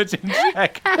religion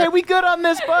check. Hey, we good on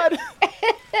this, bud?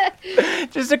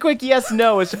 Just a quick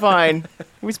yes/no is fine.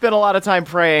 We spent a lot of time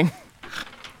praying.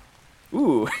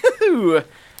 Ooh,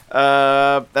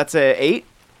 that's a 8.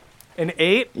 An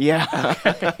 8. Yeah.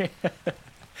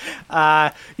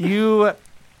 You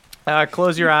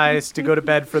close your eyes to go to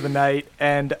bed for the night,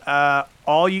 and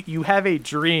all you have a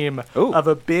dream Ooh. of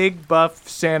a big buff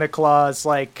Santa Claus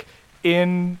like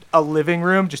in a living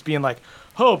room, just being like,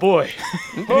 "Oh boy,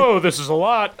 oh this is a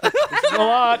lot, this is a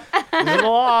lot, this is a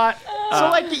lot." So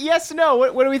like yes/no.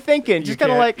 What are we thinking? Just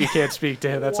kind of like, you can't speak to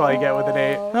him. That's all you get with an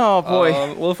 8. oh boy.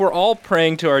 Well, if we're all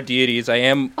praying to our deities,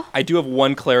 I do have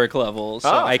one cleric level,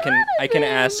 so Oh. I can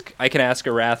ask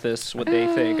Arathis what they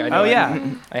think. I know Oh yeah.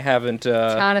 I haven't.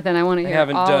 Jonathan, I want to hear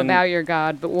haven't all done- about your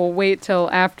god, but we'll wait till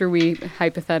after we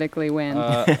hypothetically win.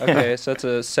 Okay, so that's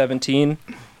a 17.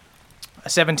 A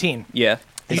 17. Yeah.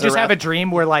 You Is just there have a dream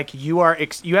where like you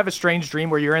have a strange dream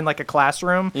where you're in like a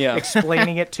classroom Yeah.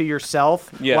 explaining it to yourself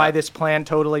Yeah. why this plan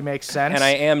totally makes sense. And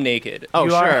I am naked. Oh, you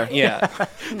sure. are- Yeah.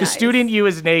 The Nice. student you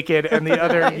is naked and the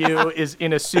other you is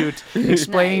in a suit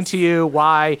explaining Nice. to you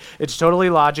why it's totally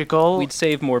logical. We'd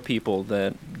save more people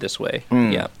than this way.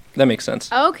 Yeah. That makes sense.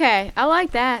 Okay, I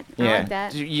like that. I Yeah. like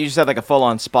that. You just had like a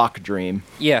full-on Spock dream.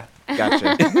 Yeah.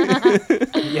 Gotcha.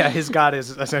 Yeah, his god is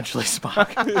essentially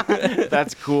Spock.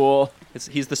 That's cool.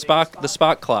 He's the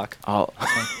Spock clock. Oh,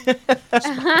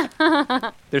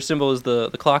 Their symbol is the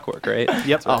clockwork, right?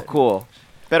 Yep. oh, cool.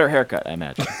 Better haircut, I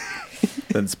imagine.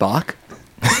 Then Spock?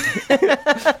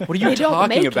 What are you They don't talking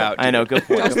make it. about? I know. Good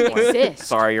point. Good Doesn't point. exist.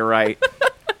 Sorry, you're right.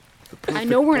 I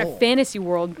know we're in a fantasy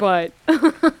world, but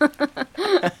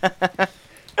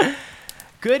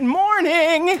Good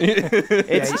morning.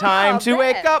 It's time to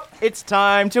wake up. It's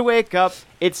time to wake up.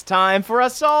 It's time for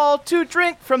us all to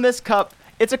drink from this cup.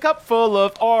 It's a cup full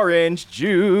of orange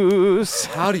juice.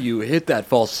 How do you hit that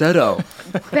falsetto?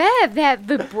 Bev, that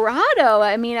vibrato,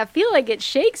 I mean, I feel like it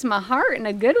shakes my heart in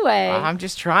a good way. I'm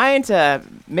just trying to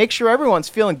make sure everyone's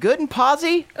feeling good and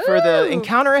posy for the Ooh.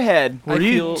 encounter ahead. Were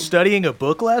you studying a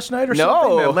book last night or No.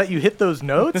 something that let you hit those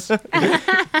notes?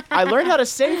 I learned how to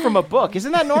sing from a book.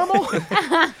 Isn't that normal?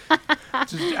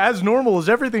 Just as normal as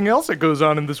everything else that goes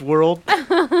on in this world.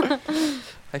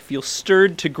 I feel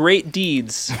stirred to great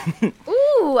deeds.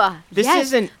 Ooh, This yes,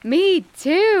 isn't- me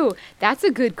too. That's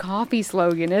a good coffee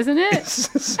slogan, isn't it?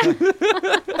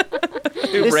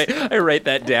 I write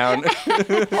that down.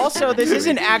 Also, this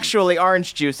isn't actually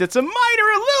orange juice. It's a minor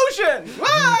illusion.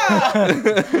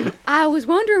 Ah! I was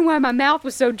wondering why my mouth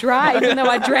was so dry, even though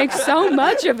I drank so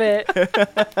much of it.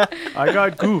 I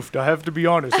got goofed. I have to be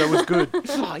honest. That was good.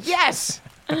 Oh, yes.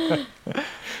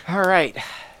 All right.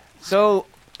 So,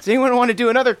 does anyone want to do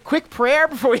another quick prayer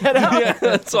before we head out? Yeah,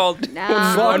 that's all.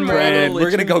 Nah, One I'm more Brandon, religion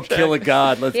we're gonna go check. kill a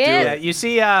god. Let's Yeah. do Yeah, it. you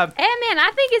see, Hey man,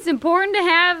 I think it's important to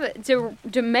have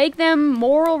to make them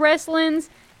moral wrestlings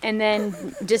and then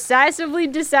decisively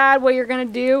decide what you're gonna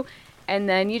do, and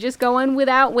then you just go in with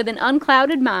an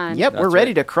unclouded mind. Yep, we're That's ready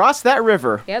right. to cross that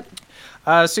river. Yep.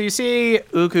 so you see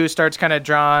Uku starts kind of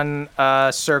drawing a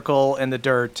circle in the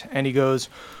dirt, and he goes,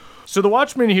 So the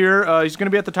watchman here, he's going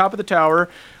to be at the top of the tower.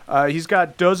 He's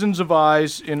got dozens of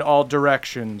eyes in all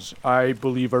directions. I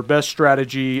believe our best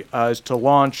strategy is to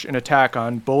launch an attack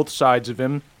on both sides of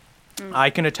him. I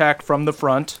can attack from the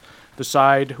front, the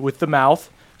side with the mouth,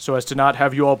 so as to not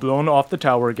have you all blown off the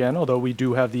tower again, although we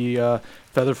do have the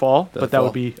feather fall, but that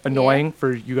would be annoying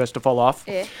for you guys to fall off.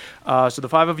 So the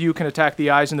 5 of you can attack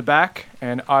the eyes in the back,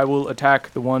 and I will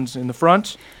attack the ones in the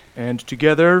front. And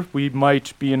together, we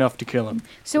might be enough to kill him.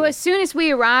 So as soon as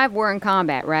we arrive, we're in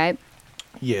combat, right?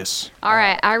 Yes. All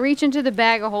right. I reach into the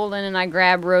bag of holding and I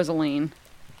grab Rosaline.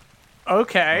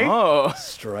 Okay. Oh.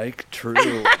 Strike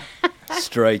true.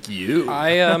 Strike you.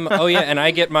 I Oh yeah, and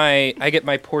I get my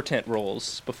portent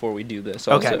rolls before we do this.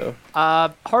 Also.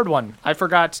 Okay. Hard one. I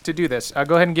forgot to do this.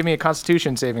 Go ahead and give me a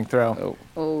Constitution saving throw.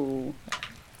 Oh.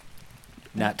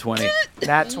 Nat 20.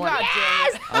 Nat 20.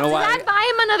 Yes! I don't know Did why. I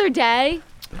buy him another day?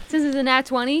 Since it's a nat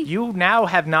 20? You now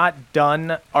have not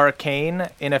done Arcane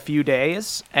in a few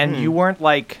days, and you weren't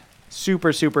like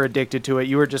super, super addicted to it.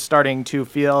 You were just starting to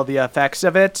feel the effects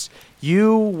of it.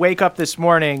 You wake up this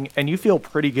morning and you feel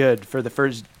pretty good for the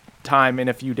first time in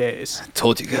a few days.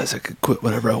 Told you guys I could quit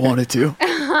whenever I wanted to.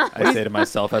 I say to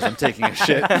myself as I'm taking a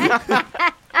shit. Do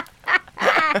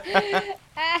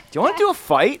you want to do a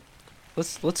fight?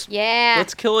 Let's Yeah.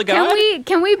 let's kill a god.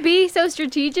 Can we be so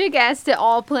strategic as to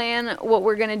all plan what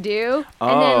we're gonna do,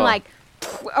 and then like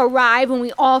arrive when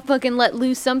we all fucking let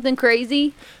loose something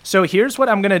crazy? So here's what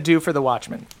I'm going to do for the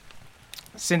Watchman.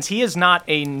 Since he is not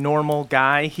a normal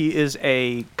guy, he is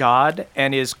a god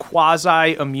and is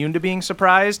quasi-immune to being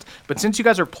surprised. But since you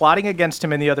guys are plotting against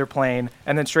him in the other plane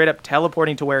and then straight up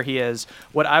teleporting to where he is,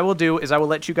 what I will do is I will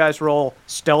let you guys roll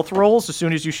stealth rolls as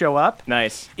soon as you show up.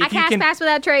 Nice. I cast Pass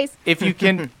Without Trace. If you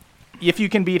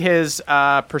can beat his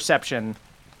perception,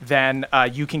 then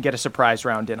you can get a surprise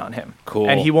round in on him. Cool.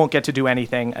 And he won't get to do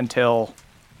anything until...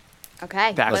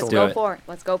 Okay, Let's let's do go it. for it.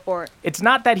 Let's go for it. It's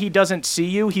not that he doesn't see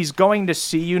you. He's going to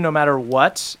see you no matter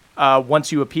what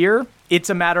once you appear. It's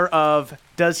a matter of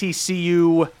does he see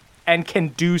you and can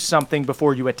do something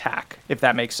before you attack, if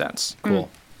that makes sense. Cool.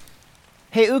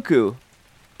 Hey, Uku,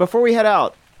 before we head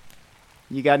out,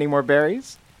 you got any more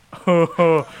berries?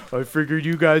 I figured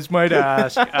you guys might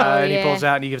ask. And he yeah. pulls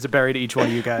out and he gives a berry to each one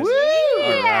of you guys.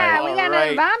 Yeah, we got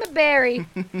another vomit berry.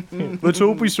 Let's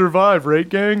hope we survive, right,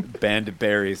 gang? Band of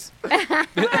berries.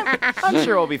 I'm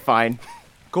sure we'll be fine.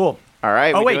 Cool. All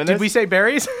right. Oh, wait, doing did this? we say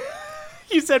berries?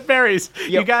 You said berries.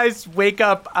 You Yep. guys wake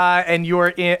up and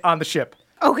you're on the ship.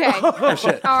 Okay.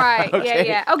 All right.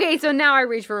 Yeah. Okay, so now I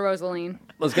reach for Rosaline.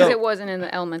 Let's go. Because it wasn't in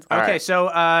the elements. Okay,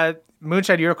 so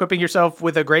Moonshine, you're equipping yourself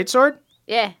with a greatsword?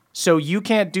 Yeah. So you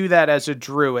can't do that as a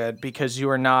druid because you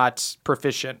are not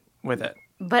proficient with it.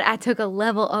 But I took a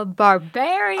level of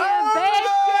barbarian, bitch.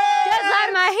 Just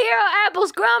like my hero, Apple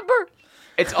Scrumper.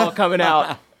 It's all coming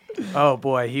out. Oh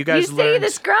boy, you You guys see learned. the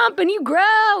scrump and you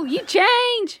grow. You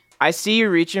change. I see you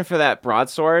reaching for that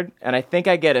broadsword, and I think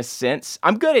I get a sense.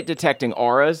 I'm good at detecting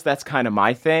auras. That's kind of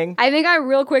my thing. I think I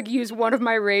real quick used one of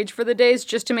my rage for the days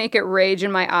just to make it rage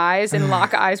in my eyes and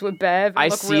lock eyes with Bev. And I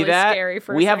look see really that. Scary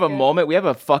for We a have a second. moment. We have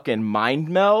a fucking mind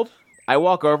meld. I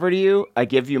walk over to you. I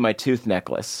give you my tooth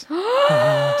necklace.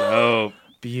 Dope.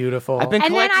 Beautiful. I've been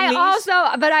And then collecting these.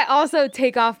 I also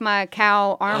take off my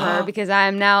cow armor because I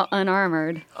am now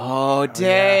unarmored. Oh,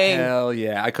 dang. Hell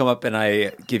yeah. I come up and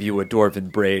I give you a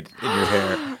dwarven braid in your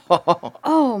hair.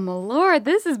 Oh my lord,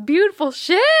 this is beautiful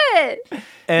shit.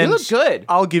 and You look good.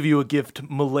 I'll give you a gift,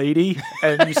 milady.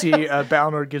 And you see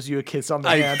Balnor gives you a kiss on the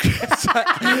hand.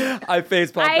 I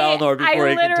face palm Balnor before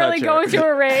he can literally touch go her. into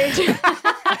a rage.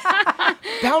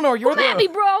 Balnor, you're Come at me,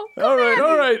 the... bro. all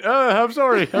right. I'm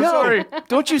sorry. I'm sorry.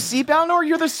 Don't you see, Balnor?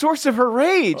 You're the source of her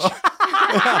rage.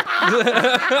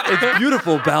 It's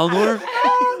beautiful, Balnor.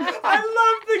 I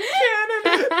love the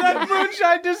canon that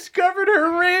Moonshine discovered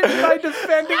her rage by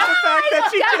defending the fact that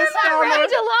she Discovered kissed my Balnor.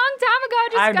 rage a long time ago.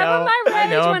 I Discovered know, my I rage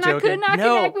know, I'm when I joking. could not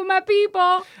No. connect with my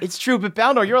people. It's true, but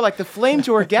Balnor, you're like the flame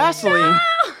to her gasoline.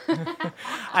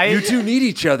 You two need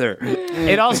each other.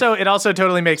 It also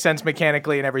totally makes sense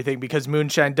mechanically and everything because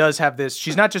Moonshine does have this.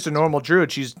 She's not just a normal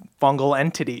druid; she's fungal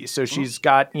entity. So she's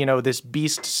got this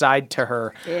beast side to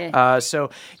her.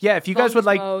 Yeah. If you guys would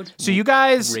like, mode. so you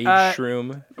guys Rage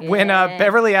shroom. when Yeah.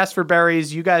 Beverly asked for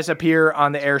berries, you guys appear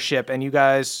on the airship and you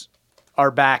guys are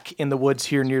back in the woods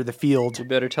here near the field. You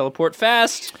better teleport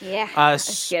fast. Yeah. Uh,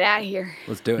 Let's get out of here.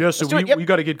 Let's do it. Yeah, so do it, yep. we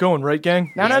got to get going, right,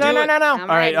 gang? No. I'm All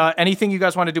right. ready. Anything you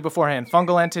guys want to do beforehand?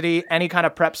 Fungal entity, any kind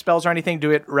of prep spells or anything?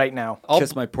 Do it right now.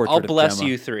 Kiss my portrait I'll of bless Gemma.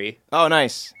 you 3. Oh,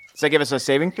 nice. Does that give us a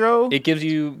saving throw? It gives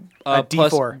you A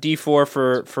plus D4.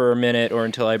 D4 for a minute or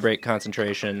until I break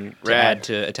concentration to Rad. add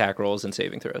to attack rolls and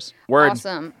saving throws. Word.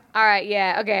 Awesome. All right,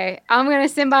 yeah, okay. I'm going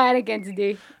to symbiote against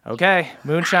D. Okay,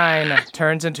 Moonshine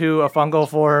turns into a fungal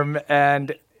form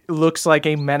and looks like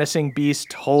a menacing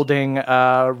beast holding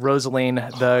Rosaline,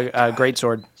 the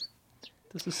greatsword.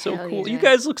 This is so Hell cool. yeah. You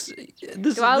guys look.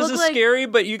 This I is look like- scary,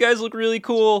 but you guys look really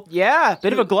cool. Yeah,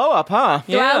 bit of a glow up, huh?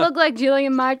 Do I look like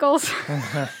Jillian Michaels?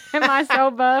 Am I so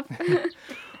buff?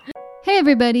 Hey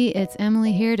everybody, it's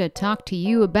Emily here to talk to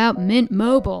you about Mint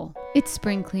Mobile. It's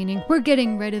spring cleaning. We're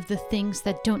getting rid of the things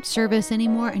that don't serve us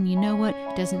anymore, and you know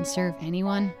what doesn't serve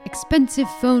anyone? Expensive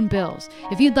phone bills.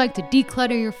 If you'd like to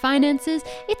declutter your finances,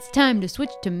 it's time to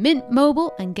switch to Mint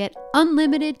Mobile and get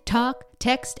unlimited talk,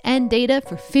 text, and data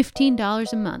for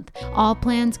 $15 a month. All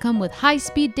plans come with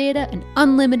high-speed data and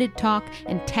unlimited talk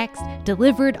and text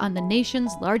delivered on the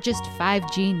nation's largest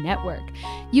 5G network.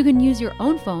 You can use your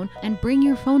own phone and bring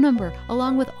your phone number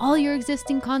along with all your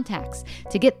existing contacts.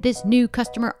 To get this new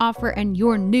customer offer and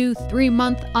your new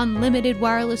 3-month unlimited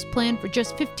wireless plan for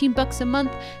just $15 a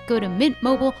month, go to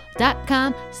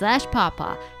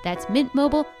mintmobile.com/pawpaw. That's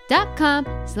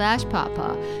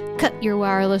mintmobile.com/pawpaw. Cut your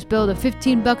wireless bill to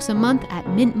 $15 a month at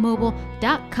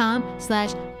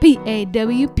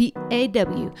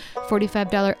mintmobile.com/PAWPAW.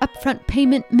 $45 upfront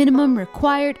payment minimum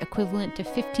required, equivalent to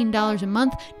 $15 a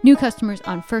month. New customers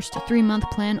on first 3-month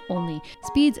plan only.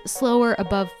 Speeds slower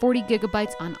above 40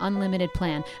 gigabytes on unlimited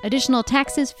plan. Additional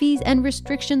taxes, fees, and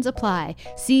restrictions apply.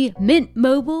 See Mint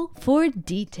Mobile for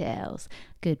details.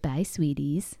 Goodbye,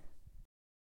 sweeties.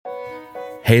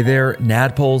 Hey there,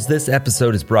 Nadpoles. This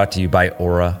episode is brought to you by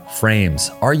Aura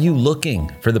Frames. Are you looking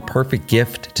for the perfect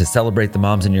gift to celebrate the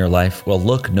moms in your life? Well,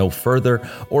 look no further.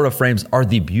 Aura Frames are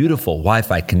the beautiful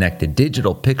Wi-Fi connected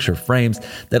digital picture frames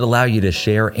that allow you to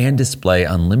share and display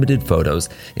unlimited photos.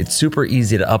 It's super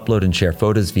easy to upload and share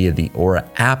photos via the Aura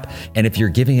app. And if you're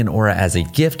giving an Aura as a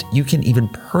gift, you can even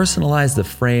personalize the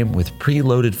frame with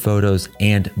preloaded photos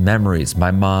and memories.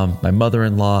 My mom, my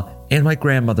mother-in-law, and my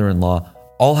grandmother-in-law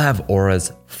all have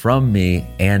Auras from me,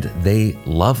 and they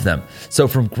love them. So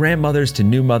from grandmothers to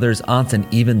new mothers, aunts, and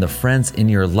even the friends in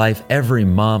your life, every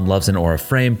mom loves an Aura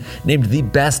frame. Named the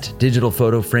best digital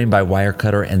photo frame by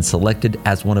Wirecutter and selected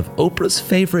as one of Oprah's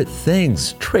favorite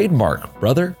things. Trademark,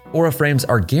 brother. Aura frames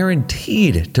are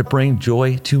guaranteed to bring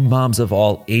joy to moms of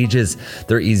all ages.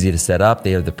 They're easy to set up,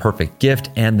 they are the perfect gift,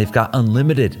 and they've got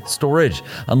unlimited storage,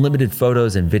 unlimited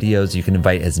photos and videos. You can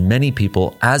invite as many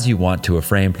people as you want to a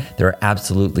frame. There are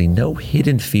absolutely no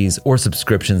hidden fees or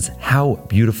subscriptions. How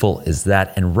beautiful is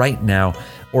that? And right now,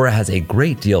 Aura has a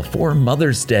great deal for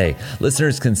Mother's Day.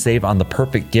 Listeners can save on the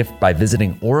perfect gift by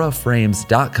visiting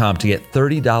auraframes.com to get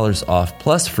 $30 off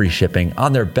plus free shipping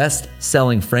on their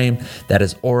best-selling frame. That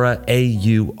is Aura,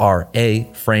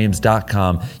 A-U-R-A,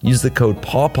 frames.com. Use the code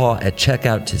PAWPAW at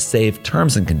checkout to save.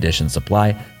 Terms and conditions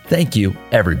apply. Thank you,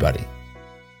 everybody.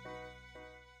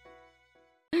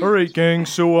 All right, gang.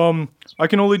 So, I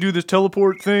can only do this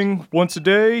teleport thing once a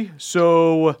day.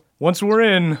 So, once we're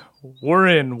in.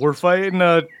 We're fighting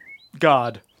a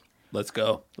god. Let's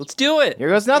go. Let's do it. Here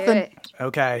goes nothing.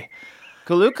 Okay.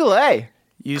 Kalukale.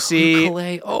 You see,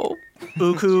 Oh,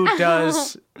 Uku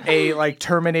does a like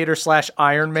Terminator /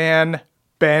 Iron Man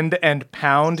bend and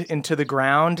pound into the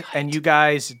ground, and you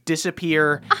guys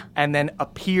disappear and then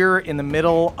appear in the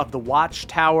middle of the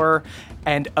watchtower,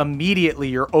 and immediately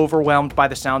you're overwhelmed by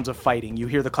the sounds of fighting. You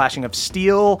hear the clashing of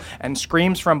steel and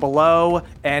screams from below,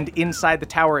 and inside the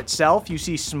tower itself, you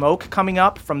see smoke coming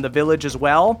up from the village as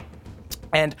well.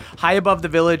 And high above the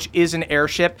village is an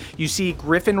airship. You see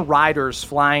Griffin riders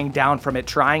flying down from it,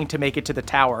 trying to make it to the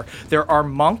tower. There are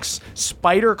monks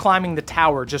spider climbing the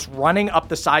tower, just running up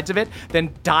the sides of it,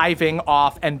 then diving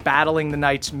off and battling the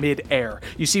knights mid-air.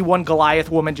 You see one Goliath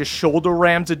woman just shoulder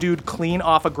rams a dude clean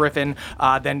off a Griffin,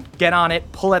 then get on it,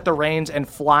 pull at the reins, and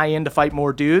fly in to fight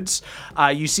more dudes.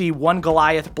 You see one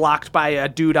Goliath blocked by a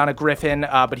dude on a Griffin,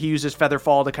 but he uses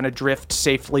Featherfall to kind of drift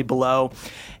safely below.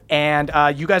 And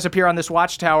you guys appear on this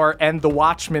watchtower, and the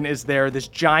Watchman is there, this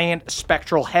giant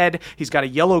spectral head. He's got a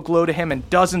yellow glow to him and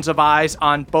dozens of eyes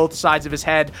on both sides of his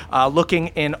head, looking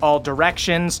in all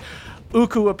directions.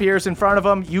 Uku appears in front of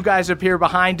him. You guys appear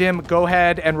behind him. Go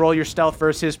ahead and roll your stealth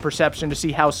versus his perception to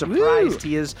see how surprised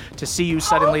he is to see you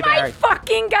suddenly Oh my there.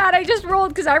 fucking god, I just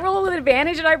rolled, because I rolled with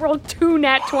advantage and I rolled 2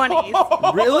 nat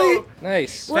 20s. Really?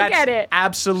 nice. Look at it.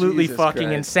 Absolutely Jesus fucking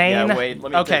Christ. insane. Yeah, wait,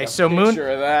 let me okay, take a so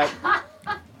picture of that.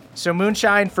 So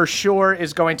Moonshine for sure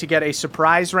is going to get a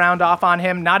surprise round off on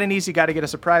him. Not an easy guy to get a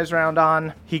surprise round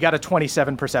on. He got a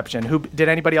 27 perception. Did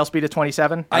anybody else beat a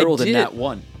 27? I rolled did. a nat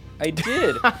 1. I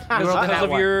did. Because that of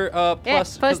one. your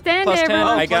plus 10 plus to 10. everyone.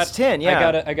 I got plus 10,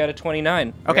 yeah. I got a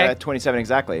 29. Okay. Yeah, 27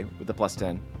 exactly with the plus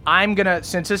 10. I'm gonna,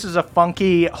 since this is a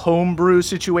funky homebrew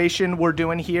situation we're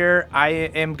doing here, I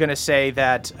am gonna say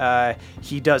that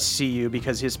he does see you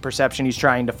because his perception, he's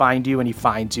trying to find you, and he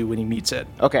finds you when he meets it.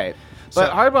 Okay. But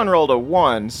So- hard one rolled a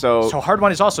 1, so So hard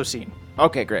one is also seen.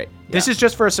 okay, great. This is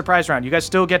just for a surprise round. You guys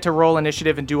still get to roll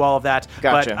initiative and do all of that.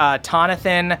 Gotcha. But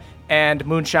Tonathan and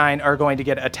Moonshine are going to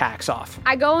get attacks off.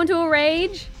 I go into a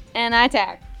rage and I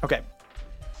attack. Okay.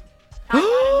 I got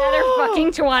another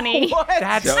fucking 20.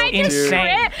 That's Don't I just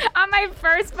insane. crit on my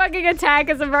first fucking attack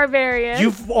as a barbarian.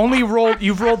 You've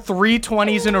rolled 3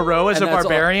 20s in a row as And a that's all-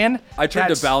 barbarian. I turned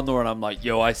That's- to Balnor and I'm like,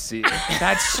 yo, I see it.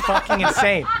 That's fucking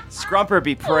insane. Scrumper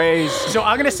be praised. So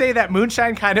I'm gonna say that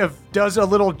Moonshine kind of does a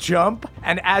little jump,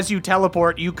 and as you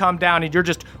teleport, you come down, and you're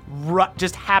just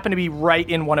happen to be right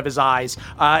in one of his eyes,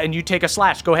 and you take a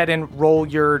slash. Go ahead and roll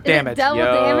your Is damage. it double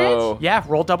damage? Yeah,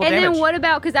 roll double And damage. then what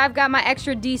about, because I've got my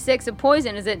extra D6 of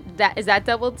poison, is that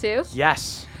double too?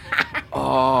 Yes.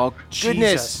 Oh,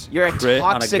 goodness. Jesus. You're a Crit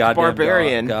on a toxic goddamn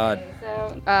barbarian. God.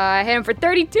 So I hit him for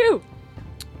 32.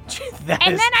 That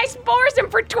And is- then I spores him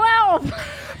for 12.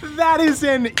 that is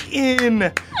an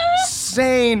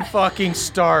insane fucking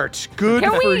start. Good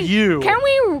for you. Can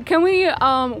we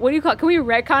what do you call it? Can we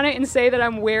retcon it and say that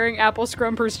I'm wearing Apple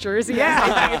Scrumper's jersey?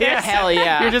 Yeah. Hell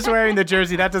yeah. You're just wearing the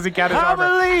jersey. That doesn't count as I armor.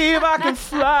 believe I can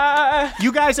fly.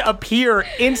 You guys appear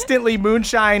instantly.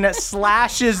 Moonshine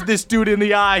slashes this dude in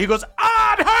the eye. He goes,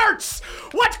 "Ah, it hurts!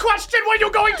 What question were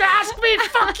you going to ask me?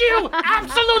 Fuck you!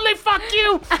 Absolutely fuck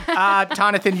you!"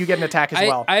 Tonathan, you get an attack as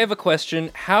well. I have a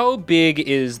question. How big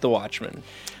is the Watchman?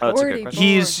 Oh, that's a 40 good question.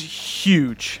 He's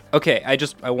huge. Okay,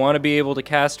 I want to be able to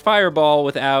cast Fireball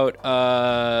without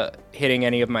hitting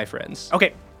any of my friends.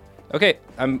 Okay, Okay,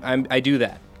 I do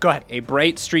that. go ahead. A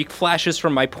bright streak flashes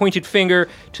from my pointed finger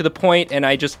to the point, and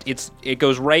it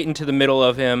goes right into the middle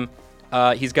of him.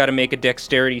 He's got to make a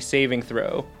dexterity saving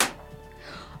throw.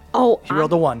 Oh, He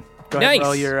rolled a 1. Go ahead and Nice.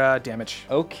 roll your damage.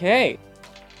 Okay.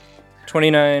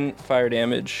 29 fire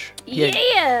damage.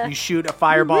 yeah. You shoot a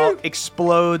fireball,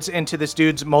 explodes into this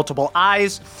dude's multiple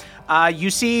eyes. You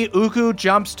see Uku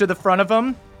jumps to the front of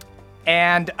him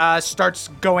and starts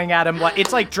going at him.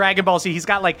 It's like Dragon Ball Z. He's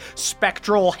got like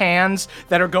spectral hands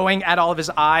that are going at all of his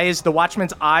eyes. The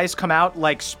Watchman's eyes come out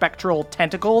like spectral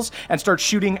tentacles and start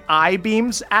shooting eye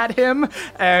beams at him.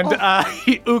 And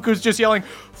Uku's just yelling,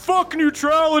 "Fuck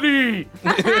neutrality!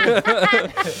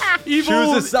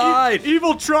 Evil, Choose a side."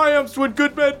 evil triumphs when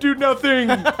good men do nothing."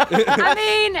 I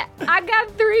mean, I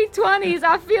got 3 20s.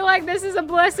 I feel like this is a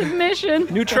blessed mission.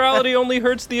 Neutrality only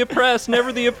hurts the oppressed,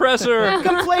 never the oppressor.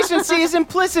 Complacency is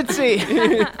implicity.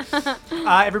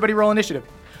 Everybody roll initiative.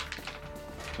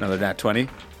 Another nat 20?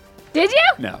 Did you?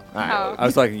 No. Oh. I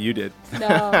was like, you did. No,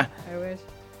 I wish.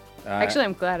 Actually,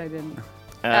 I'm glad I didn't.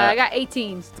 I got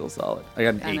 18. Still solid. I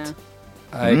got an I 8. know.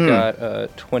 I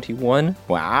got 21.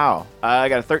 Wow. I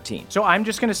got a 13. So I'm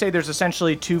just going to say there's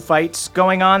essentially 2 fights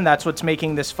going on. That's what's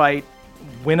making this fight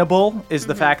winnable, is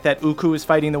the fact that Uku is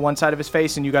fighting the one side of his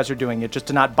face and you guys are doing it just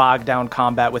to not bog down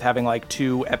combat with having like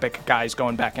 2 epic guys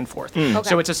going back and forth.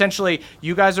 So it's essentially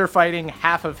you guys are fighting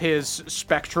half of his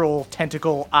spectral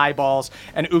tentacle eyeballs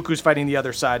and Uku's fighting the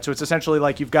other side. So it's essentially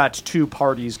like you've got 2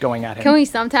 parties going at him. Can we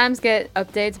sometimes get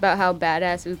updates about how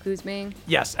badass Uku's being?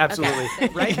 Yes, absolutely.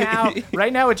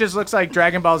 Right now it just looks like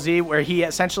Dragon Ball Z, where he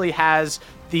essentially has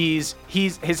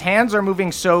his hands are moving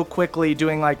so quickly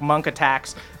doing like monk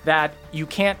attacks that you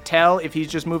can't tell if he's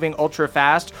just moving ultra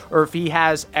fast or if he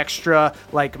has extra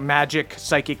like magic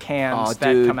psychic hands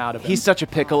that dude, come out of him. he's such a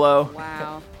piccolo.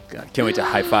 Wow. God, can't wait to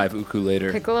high five Uku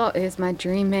later. Piccolo is my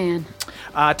dream man.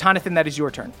 Tonathan, that is your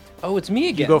turn. Oh, it's me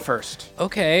again. You go first.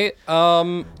 Okay.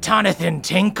 Tonathan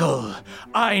Tinkle,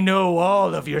 I know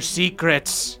all of your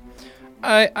secrets.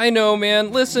 I know, man.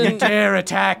 You Listen. dare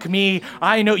attack me?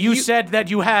 I know you said that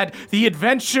you had the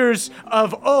Adventures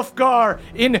of Ulfgar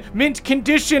in mint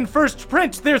condition first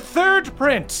print, their third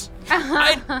print.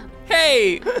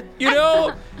 Hey, you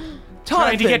know,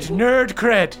 Trying to get nerd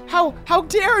cred. How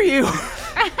dare you?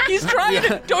 he's trying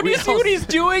to. Don't you see what he's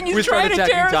doing? we He's start trying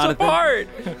to tear us attacking Jonathan. apart.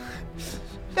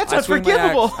 That's I swing my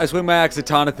unforgivable. axe- I swing my axe at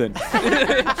Tonathan.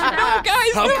 No,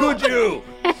 guys. How no. could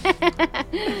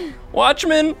you?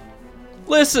 Watchman,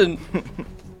 listen.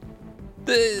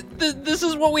 This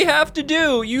is what we have to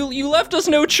do. You left us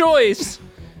no choice.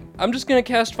 I'm just gonna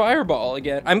cast Fireball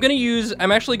again. I'm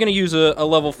actually gonna use a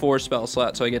level 4 spell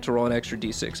slot, so I get to roll an extra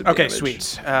d6 of Okay, damage.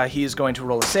 sweet. He is going to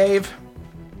roll a save,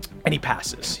 and he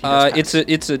passes. He does pass.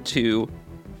 It's a 2.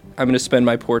 I'm gonna spend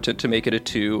my portent to make it a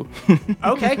 2.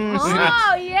 Okay.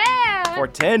 Oh, yeah.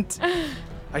 Portent.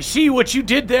 I see what you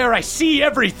did there. I see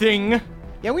everything.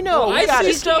 Yeah, we know. I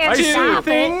see stuff I too. see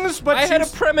things, but I had a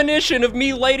she's- premonition of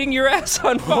me lighting your ass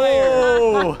on fire.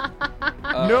 Oh,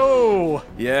 no.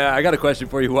 Yeah, I got a question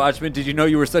for you, Watchman. Did you know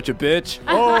you were such a bitch?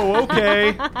 Oh,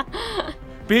 okay.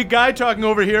 Big guy talking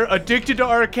over here, addicted to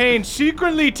arcane,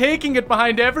 secretly taking it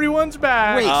behind everyone's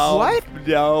back. Wait, what?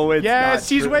 No, it's Yes, not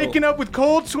he's true. waking up with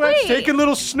cold sweats, Wait. taking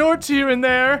little snorts here and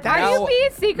there. Are you being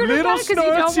secretive Little about it because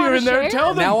you snorts don't here want and to there. share?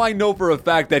 Tell them. Now I know for a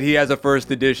fact that he has a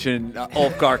first edition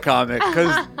Ulfgar comic,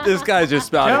 because this guy's just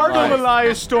spouting Tell them, lies.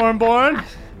 Elias Stormborn.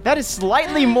 That is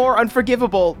slightly more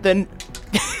unforgivable than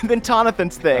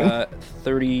Tonathan's thing.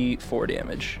 34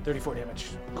 damage. 34 damage.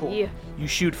 Cool. Yeah. You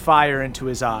shoot fire into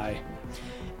his eye,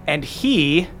 and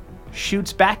he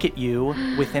shoots back at you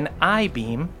with an eye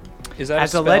beam Is that as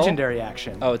a spell? legendary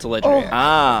action. Oh, it's a legendary.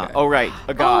 action. Oh, right.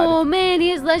 A god. Oh man, he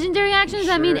has legendary actions.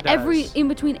 I Sure mean, does. in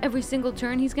between every single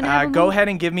turn, he's gonna have a Go move. ahead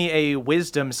and give me a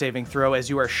wisdom saving throw as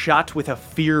you are shot with a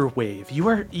fear wave.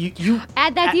 You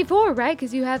Add that D4, right?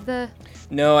 Because you have the.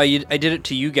 No, I did it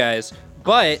to you guys.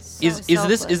 But So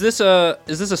is this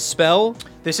a spell?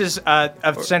 This is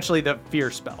essentially the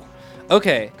fear spell.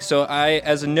 Okay, so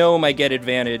as a gnome, I get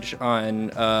advantage on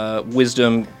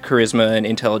wisdom, charisma, and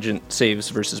intelligent saves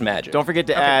versus magic. Don't forget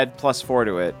to add +4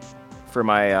 to it for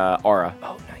my aura.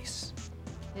 Oh, nice.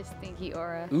 His stinky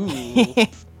aura. Ooh.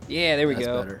 Yeah, there we That's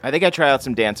go. better. I think I try out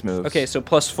some dance moves. Okay, so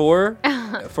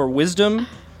 +4 for wisdom,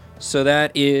 so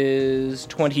that is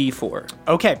 24.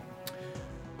 Okay.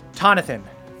 Tonathan,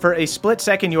 for a split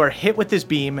second, you are hit with this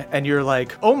beam, and you're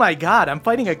like, oh my god, I'm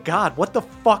fighting a god. What the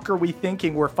fuck are we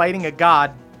thinking? We're fighting a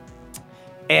god.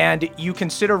 And you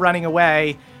consider running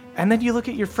away, and then you look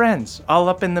at your friends all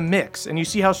up in the mix, and you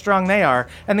see how strong they are,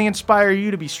 and they inspire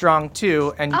you to be strong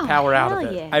too, and you power out of hell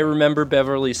it. yeah. I remember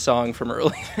Beverly's song from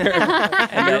earlier.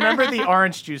 And you remember the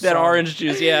orange juice That song. orange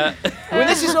juice, yeah. When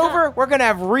this is over, we're gonna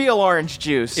have real orange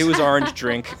juice. It was orange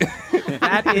drink.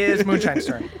 That is Moonshine's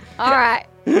turn. All right,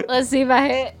 let's see if I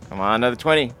hit. Come on, another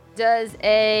 20. Does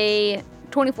a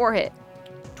 24 hit?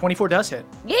 24 does hit.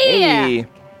 Yeah. Hey.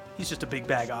 He's just a big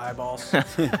bag of eyeballs.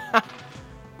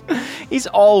 He's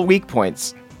all weak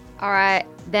points. All right,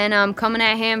 then I'm coming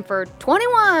at him for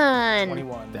 21.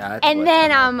 21. That's And what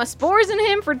then I'm I'm sporsing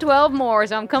him for 12 more,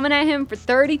 so I'm coming at him for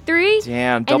 33.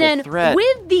 Damn, double and then threat.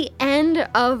 with the end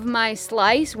of my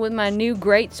slice with my new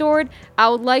greatsword, I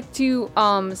would like to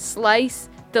slice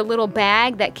the little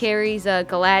bag that carries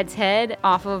Galad's head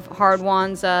off of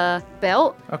Hardwan's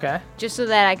belt, Okay. just so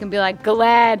that I can be like,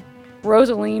 Galad,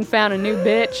 Rosaline found a new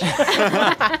bitch.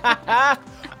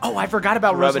 Oh, I forgot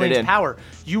about Rubbing it Rosaline's in. power.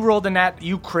 You rolled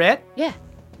you crit? Yeah.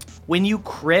 When you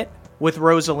crit with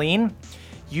Rosaline,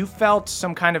 you felt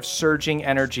some kind of surging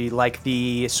energy, like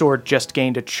the sword just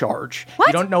gained a charge. What?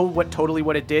 You don't know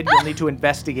what it did. You'll need to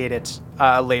investigate it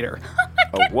later.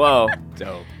 Oh, whoa.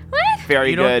 dope.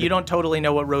 Very You good. don't totally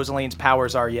know what Rosaline's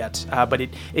powers are yet, but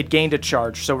it gained a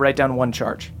charge. So write down 1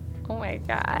 charge. Oh my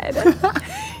god.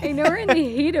 I know we're in the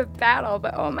heat of battle,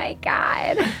 but oh my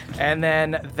god. And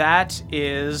then that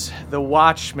is the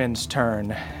Watchman's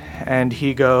turn, and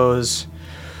he goes,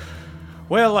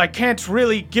 "Well, I can't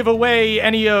really give away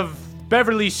any of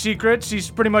Beverly's secrets. He's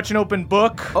pretty much an open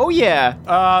book. Oh, yeah.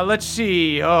 Let's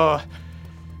see. I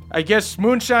guess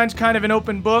Moonshine's kind of an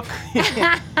open book.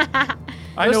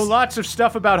 I know lots of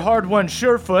stuff about Hard-Won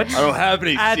Surefoot. I don't have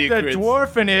any At secrets. the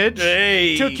dwarfenage.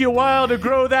 Hey. Took you a while to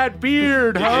grow that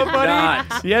beard, huh, buddy?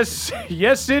 not.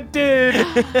 Yes, it did.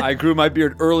 I grew my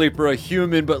beard early for a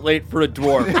human, but late for a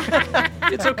dwarf.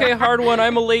 It's okay, hard one.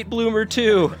 I'm a late bloomer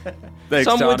too. Thanks,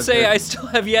 Some would say Jonathan. I still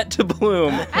have yet to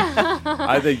bloom.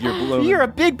 I think you're blooming. You're a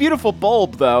big, beautiful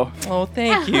bulb, though. Oh,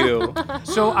 thank you.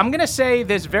 So I'm gonna say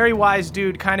this very wise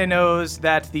dude kind of knows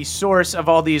that the source of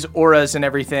all these auras and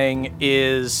everything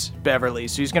is Beverly.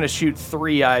 So he's gonna shoot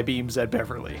 3 eye beams at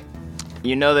Beverly.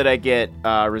 You know that I get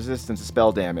resistance to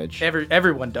spell damage.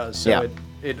 Everyone does. So Yeah.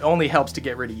 it only helps to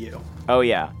get rid of you. Oh,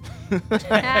 yeah. You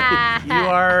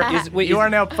are wait, you is- are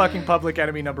now fucking public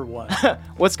enemy number 1.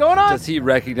 What's going on? Does he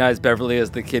recognize Beverly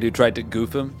as the kid who tried to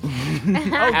goof him? Oh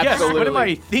yes. What am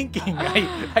I thinking?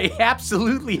 I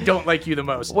absolutely don't like you the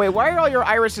most. Wait, why are all your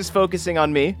irises focusing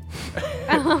on me?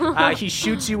 He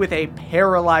shoots you with a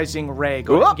paralyzing ray.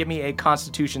 Go ahead and give me a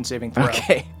Constitution saving throw.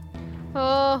 Okay.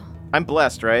 Oh. I'm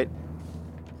blessed, right?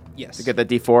 Yes. To get that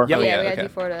D4? Yep. Yeah, yeah, we got okay.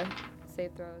 D4 to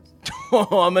save throws.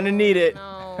 Oh, I'm gonna need it.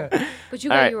 No. But you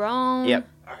All got right. your own. Yep.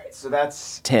 All right, so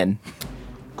that's 10.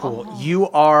 Cool. You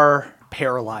are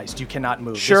paralyzed. You cannot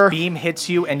move. Sure. This beam hits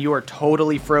you, and you are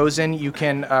totally frozen. You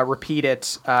can repeat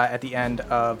it at the end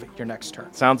of your next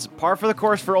turn. Sounds par for the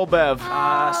course for old Bev.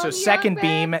 So second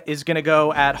beam is going to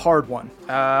go at Hard One.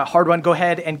 Hard One, go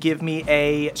ahead and give me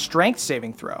a strength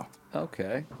saving throw.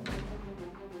 Okay.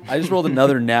 I just rolled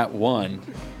another nat 1.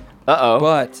 Uh-oh.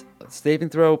 But saving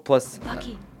throw plus...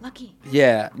 Lucky.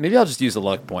 Yeah, maybe I'll just use a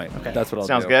luck point. Okay. That's what I'll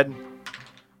Sounds do. good.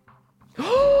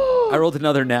 I rolled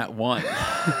another nat 1.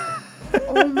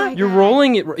 Oh my You're God.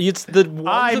 rolling it. It's the ones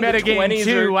I in the metagame 20s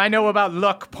too. are- I know about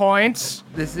luck points.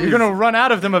 This You're is- going to run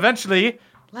out of them eventually.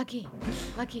 Lucky.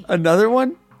 Another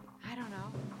one? I don't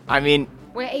know. I mean,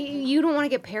 Wait, you don't want to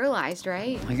get paralyzed,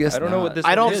 right? I guess I don't know what this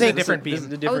I one don't is. think- This is Different This is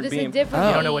beam. a different this beam. is different.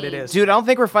 I don't know what it is. dude, I don't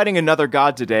think we're fighting another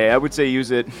god today. I would say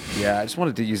use it. Yeah, I just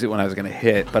wanted to use it when I was going to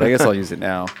hit, but I guess I'll use it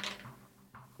now.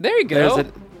 There you go.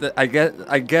 There's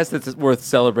I guess it's worth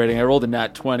celebrating. I rolled a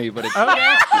nat 20, but it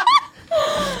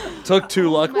took 2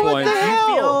 luck points.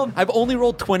 I've only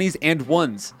rolled 20s and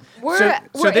 1s. We're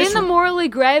this- in the morally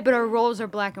gray, but our rolls are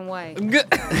black and white.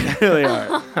 They really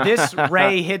are. This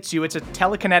ray hits you. It's a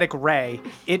telekinetic ray.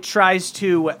 It tries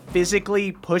to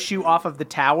physically push you off of the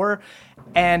tower,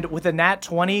 and with a nat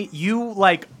 20, you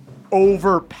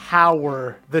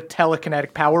overpower the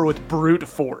telekinetic power with brute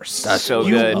force. That's so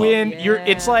you good. win. Yeah.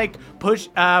 It's like push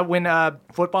when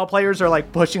football players are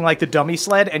pushing the dummy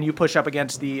sled, and you push up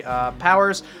against the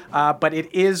powers. But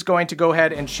it is going to go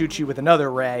ahead and shoot you with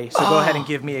another ray. So go ahead and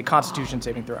give me a Constitution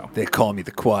saving throw. They call me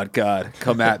the quad god.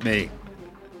 Come at me.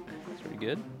 That's pretty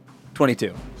good.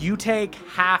 22. You take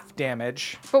half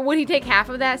damage But would he take half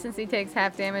of that since he takes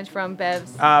half damage from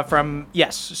Bev's? from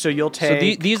yes. So you'll So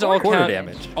take. these all quarter count.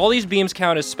 damage. All these beams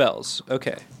count as spells.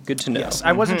 Okay, good to know. Yes,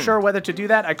 I wasn't sure whether to do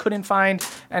that. I couldn't find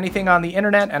anything on the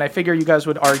internet, and I figure you guys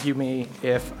would argue me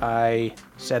if I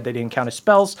said they didn't count as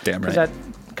spells. Damn right. Because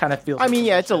that kind of feels. I mean,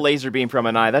 yeah, it's a laser beam from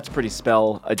an eye. That's pretty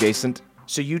spell adjacent.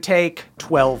 So you take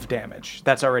 12 damage.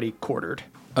 That's already quartered.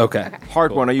 Okay.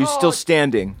 Hard one. Are you still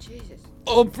standing? Jesus.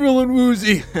 I'm feeling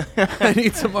woozy. I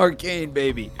need some arcane,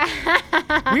 baby.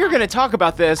 We are going to talk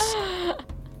about this.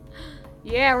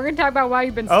 Yeah, we're gonna talk about why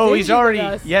you've been. Oh, stingy he's already. with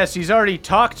us. Yes, he's already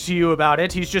talked to you about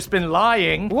it. He's just been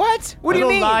lying. What? What do you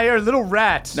Little mean? liar, little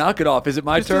rat. Knock it off. Is it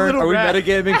my Just a turn? little Are we rat.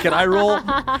 metagaming? Can I roll?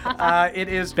 It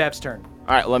is Bev's turn.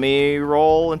 All right, let me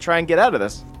roll and try and get out of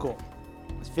this. Cool.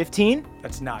 It's 15.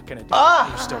 That's not gonna do it.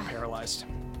 You're still paralyzed.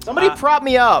 Somebody prop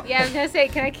me up. Yeah, I was gonna say,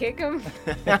 can I kick him?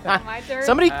 My turn.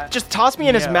 Somebody just toss me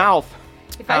in his yeah. mouth.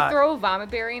 If I throw a vomit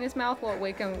berry in his mouth, will it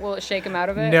wake him? Will it shake him out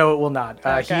of it? No, it will not. He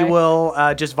Okay. will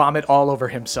just vomit all over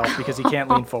himself because he can't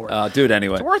lean forward. Do it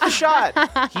anyway. Worth a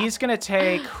shot. He's gonna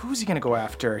take. Who's he gonna go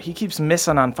after? He keeps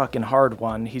missing on fucking hard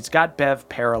one. He's got Bev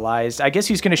paralyzed. I guess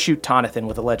he's gonna shoot Tonathan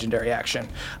with a legendary action.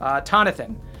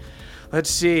 Tonathan. Let's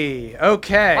see.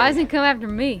 Okay. Why doesn't he come after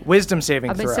me? Wisdom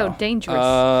saving I've been throw. so dangerous.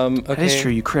 Okay. That is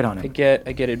true. You crit on I him. get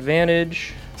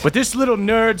advantage. But this little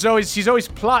nerd's he's always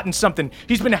plotting something.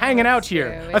 He's been hanging out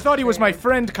here. true, I thought he was it's my true.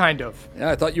 friend, kind of. Yeah,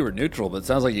 I thought you were neutral, but it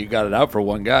sounds like you got it out for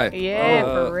one guy. yeah,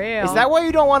 for real. Is that why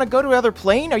you don't want to go to another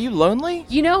plane? Are you lonely?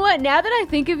 You know what? Now that I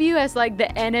think of you as like the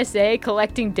NSA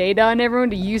collecting data on everyone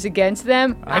to use against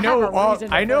them, I know have a reason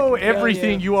to I know fucking kill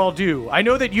everything you all do. I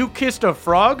know that you kissed a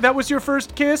frog. That was your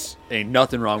first kiss. Ain't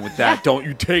nothing wrong with that. Don't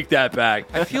you take that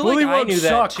back. I feel like I knew that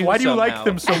suck. too. Why do you like somehow.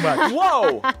 them so much?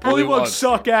 Whoa. Bullywugs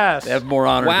suck ass. They have more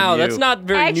honor Wow, than you. that's not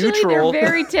very Actually, neutral. they're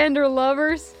very tender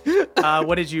lovers.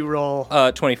 What did you roll?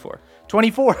 24.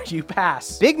 24. You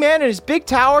pass. Big man in his big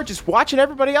tower just watching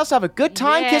everybody else have a good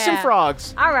time Yeah. kissing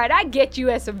frogs. All right, I get you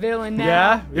as a villain now.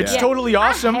 Yeah, it's totally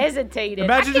awesome. I hesitated.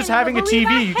 Imagine I just can't having a even believe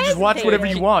TV. I You can just watch whatever you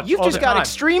hesitated. want. You've all just the got time.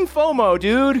 extreme FOMO,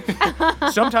 dude.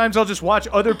 Sometimes I'll just watch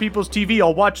other people's TV.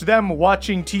 I'll watch them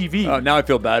watching TV. Oh, now I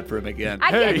feel bad for him again. I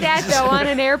Hey. get that though. On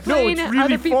an airplane, it's really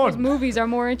other people's fun. movies are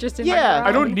more interesting. Yeah,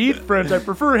 I don't need friends. I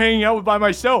prefer hanging out by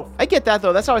myself. I get that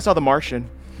though. That's how I saw The Martian.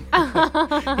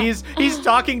 He's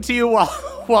talking to you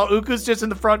while Uku's just in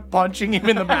the front punching him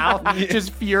in the mouth,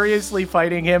 just furiously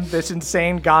fighting him. This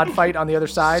insane god fight on the other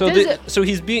side. So, Does it- so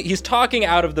he's talking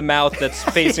out of the mouth that's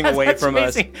facing away That's from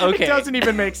amazing. us. Okay. It doesn't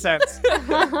even make sense.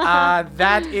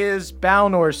 That is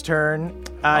Balnor's turn.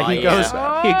 He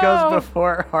goes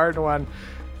before Hard One.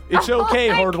 It's okay,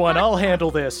 Hard One. I'll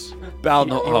handle this.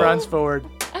 Balno. He runs forward.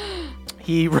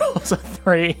 He rolls a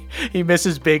 3. He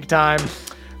misses big time.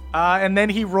 And then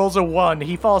he rolls a 1.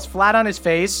 He falls flat on his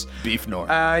face. Beef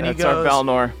Nor. And That's he goes, our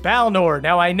Balnor. Balnor.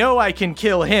 Now I know I can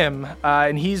kill him.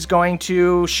 And he's going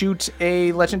to shoot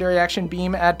a legendary action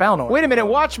beam at Balnor. Wait a minute,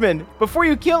 Watchman. Before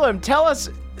you kill him, tell us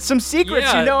some secrets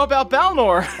Yeah. you know about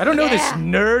Balnor. I don't know this Yeah.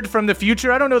 nerd from the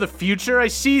future. I don't know the future. I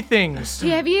see things.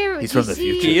 Yeah, have you? He's do you from the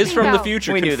see future. He is from the anything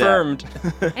future, We knew that. confirmed.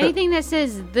 about Anything that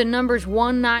says the numbers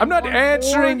 1914? I'm not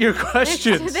answering your next to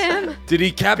questions. them. Did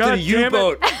he captain God a damn it.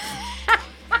 U-boat?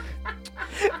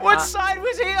 What side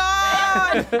was he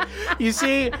on? You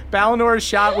see Balnor is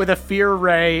shot with a fear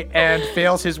ray and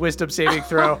fails his wisdom saving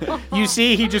throw. You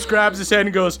see he just grabs his head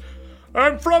and goes,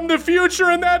 I'm from the future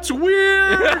and that's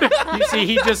weird. You see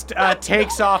he just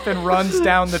takes off and runs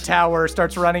down the tower,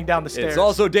 starts running down the stairs. It's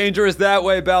also dangerous that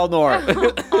way, Balnor.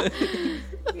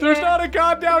 There's not a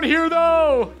god down here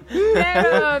though.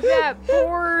 That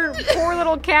poor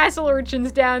little castle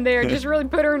urchins down there just really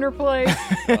put her in her place.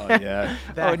 Oh, yeah.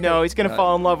 Oh no, he's gonna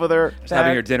fall in love with her. Just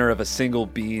having your dinner of a single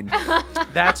bean.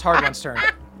 That's hard one's turn.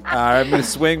 I'm going to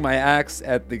swing my axe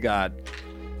at the god.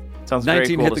 Sounds very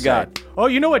 19 cool hit to the say. god. Oh,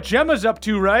 you know what Gemma's up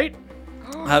to, right?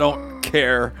 I don't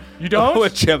care. You don't?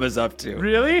 what Gemma's up to.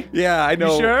 Really? Yeah, I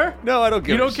know. sure? No, I don't give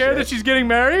You a don't care shit. that she's getting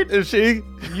married? Is she?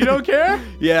 You don't care?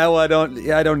 Yeah, well, I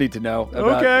don't need to know.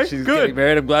 About Okay, she's good. getting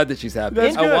married. I'm glad that she's happy.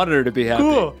 That's I good. wanted her to be happy.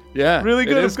 Cool. Yeah. Really it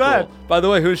good, is I'm glad. cool. By the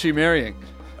way, who's she marrying?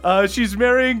 She's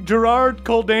marrying Gerard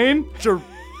Coldane.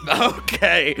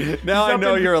 Okay. Now I He's up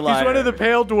know in- you're a liar. He's one of the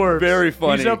Pale Dwarves. Very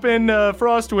funny. He's up in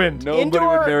Frostwind. Nobody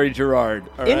Indoor- would marry Gerard.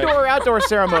 All right. Indoor or outdoor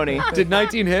ceremony? Did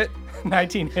 19 hit?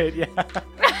 19 hit, yeah.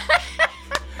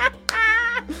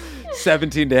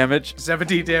 17 damage.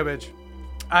 17 damage.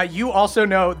 You also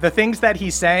know the things that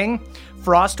he's saying.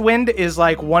 Frostwind is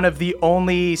like one of the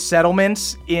only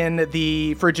settlements in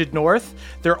the Frigid North.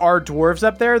 There are dwarves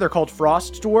up there. They're called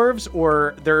frost dwarves,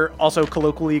 or they're also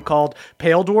colloquially called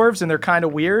pale dwarves, and they're kind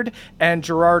of weird. And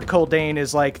Gerard Coldane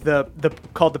is like the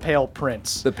called the Pale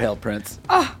Prince. The Pale Prince.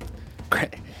 Oh.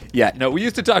 Great. Yeah, no, we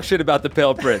used to talk shit about the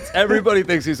Pale Prince. Everybody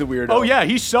thinks he's a weirdo. Oh yeah,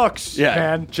 he sucks, Yeah.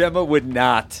 man. Gemma would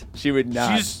not. She would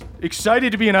not. She's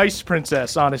excited to be an ice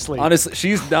princess, honestly. Honestly,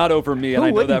 she's not over me, and Who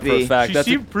I know that wouldn't for a be? fact. She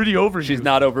seemed pretty over you. She's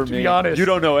not over to me. be honest. You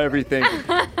don't know everything.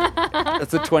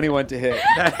 That's a 21 to hit.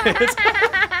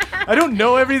 I don't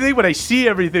know everything, but I see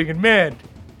everything, and man,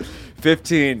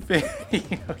 15.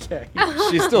 okay.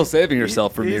 She's still saving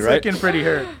herself from me, He's right? looking pretty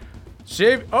hurt.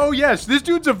 Shave. Oh yes, this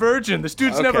dude's a virgin. This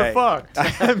dude's never Okay. fucked.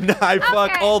 I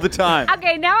fuck Okay. all the time.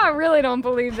 Okay, now I really don't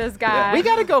believe this guy. We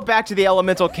gotta go back to the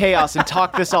elemental chaos and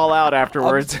talk this all out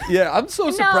afterwards. Yeah, I'm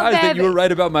so surprised that you baby. were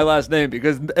right about my last name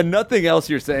because and nothing else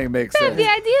you're saying makes The sense.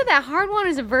 idea that Hard One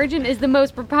is a virgin is the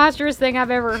most preposterous thing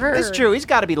I've ever heard. It's true. He's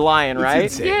got to be lying, right?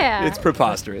 It's insane. Yeah. It's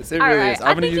preposterous. It All really right, is.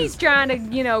 I I'm gonna think use he's trying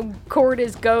to, court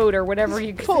his goat or whatever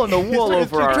you Pulling the wool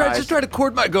over our eyes. just try to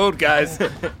cord my goat, guys.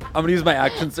 I'm gonna use my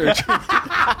action surge.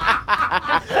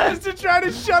 Just to try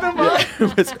to shut him up.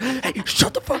 Hey,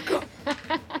 shut the fuck up.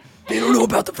 They don't know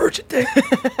about the virgin thing.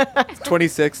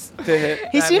 26 to hit.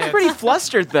 He seems hits. pretty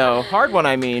flustered, though. Hard one,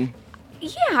 I mean.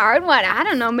 Yeah, Hard One. I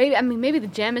don't know. Maybe the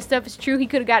Gemma stuff is true. He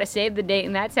could have got to save the date,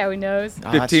 and that's how he knows.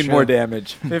 Oh, that's 15 more true.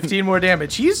 damage. 15 more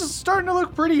damage. He's starting to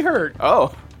look pretty hurt.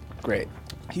 Oh. Great.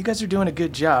 You guys are doing a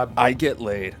good job. I get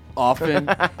laid often.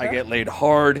 I get laid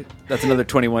hard. That's another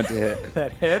 21 to hit.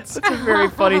 That hits. It's a very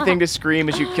funny thing to scream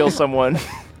as you kill someone.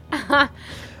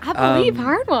 I believe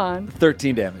Hard One.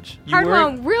 13 damage. Hard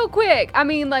One, real quick.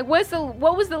 What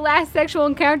was the last sexual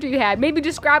encounter you had? Maybe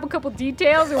describe a couple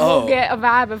details, and we'll Oh. get a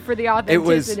vibe for the It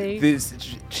was authenticity. this.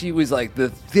 She was like the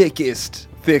thickest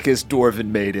dwarven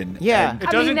maiden. Yeah. And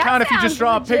It doesn't that count if you just sounds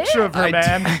draw a legit. picture of her, I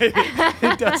man.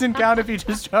 It doesn't count if you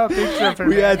just draw a picture of her.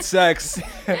 we man. had sex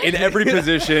in every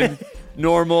position,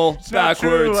 normal, It's not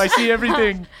backwards, true. I see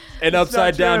everything. and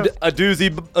upside down, true. a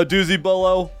doozy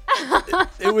below.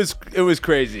 It was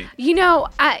crazy.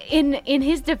 In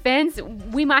his defense,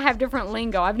 we might have different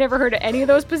lingo. I've never heard of any of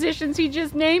those positions he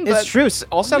just named. It's but true.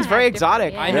 All sounds very have different-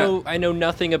 exotic. yeah. I know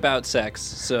nothing about sex,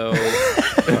 so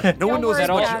No one knows worry as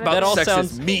much about it. about That all sex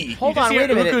sounds- as me. Hold You on, see wait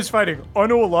a minute. Uruku's fighting. I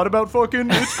know a lot about fucking.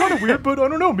 It's kind of weird, but I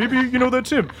don't know. Maybe that's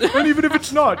him. And even if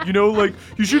it's not,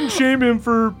 you shouldn't shame him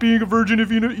for being a virgin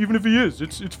even if he is.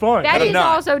 It's fine. That I'm is not.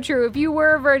 also true. If you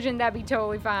were a virgin, that'd be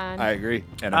totally fine. I agree,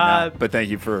 and I'm not. But thank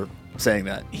you for saying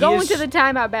that. Go is- into the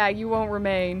timeout bag. You won't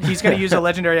remain. He's going to use a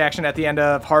legendary action at the end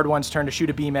of Hard One's turn to shoot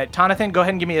a beam at Tonathan. Go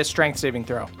ahead and give me a strength saving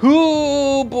throw.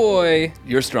 oh boy.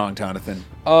 You're strong, Tonathan.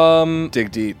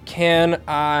 Dig deep. Can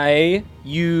I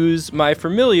use my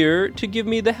familiar to give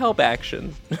me the help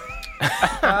action?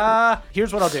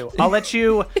 Here's what I'll do. I'll let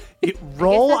you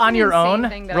roll that's on an your insane own.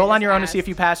 thing that I Roll on just your own to see asked. if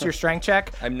you pass your strength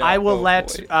check. I'm not- I will oh,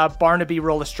 let boy. Barnaby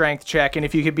roll a strength check, and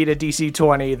if you could beat a DC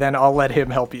 20, then I'll let him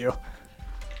help you.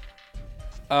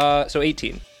 So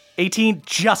 18. 18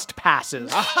 just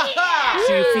passes.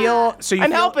 So you feel.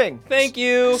 I'm helping. Thank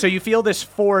you. So you feel this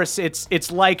force.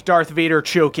 It's like Darth Vader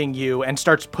choking you and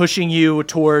starts pushing you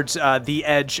towards the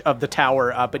edge of the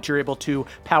tower. But you're able to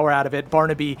power out of it.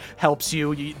 Barnaby helps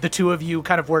you. The two of you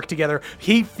kind of work together.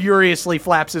 He furiously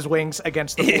flaps his wings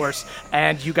against the force,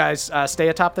 and you guys stay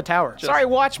atop the tower. Sorry,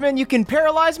 Watchman, you can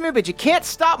paralyze me, but you can't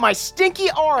stop my stinky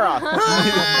aura.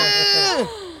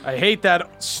 I hate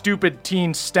that stupid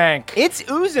teen stank. It's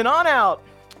oozing on out.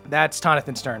 That's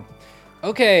Tonathan's turn.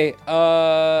 Okay,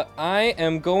 I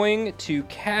am going to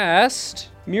cast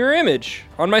Mirror Image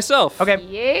on myself. Okay.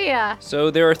 Yeah.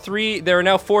 So there are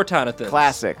now 4 Tonathans.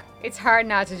 Classic. It's hard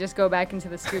not to just go back into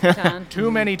the scoop-a-ton. Too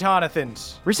many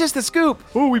Tonathans. Resist the scoop.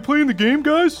 Oh, we playing the game,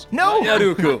 guys? No.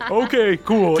 Yaduku. Okay,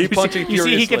 cool. Keep punching you see he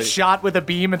furiously. gets shot with a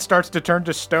beam and starts to turn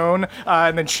to stone,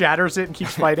 and then shatters it and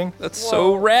keeps fighting. That's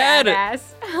so rad. Badass.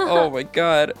 Oh my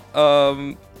god.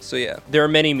 So yeah, there are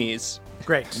many me's.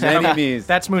 Great. Many me's.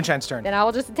 That's Moonshine's turn. Then I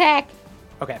will just attack.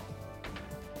 Okay.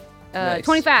 Nice.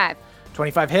 25.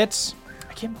 25 hits.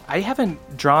 I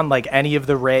haven't drawn like any of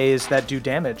the rays that do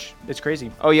damage. It's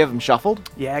crazy. Oh, you have them shuffled?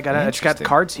 Yeah, I just got Interesting.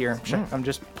 cards here. I'm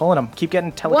just pulling them. Keep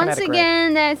getting telekinetic. Once ray.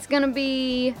 again, that's going to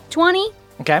be 20,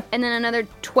 Okay. and then another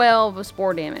 12 of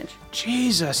spore damage.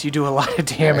 Jesus, you do a lot of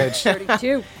damage.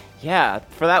 32. Yeah,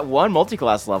 for that one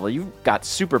multi-class level, you got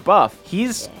super buff.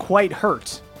 He's quite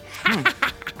hurt.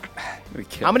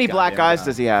 How many black eyes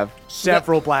does he have?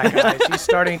 Several black eyes. He's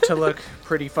starting to look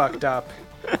pretty fucked up.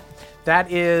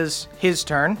 That is his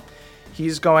turn.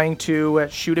 He's going to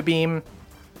shoot a beam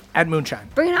at Moonshine.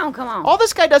 Bring it on, come on. All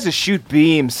this guy does is shoot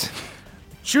beams.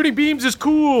 Shooting beams is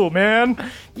cool, man.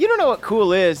 You don't know what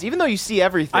cool is, even though you see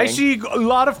everything. I see a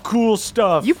lot of cool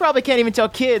stuff. You probably can't even tell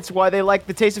kids why they like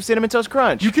the taste of Cinnamon Toast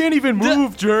Crunch. You can't even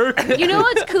move, jerk. You know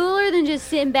what's cooler than just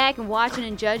sitting back and watching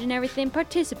and judging everything?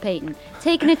 Participating,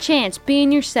 taking a chance,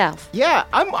 being yourself. Yeah,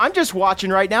 I'm just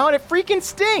watching right now, and it freaking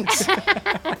stinks.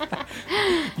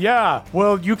 Yeah,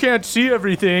 well, you can't see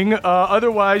everything.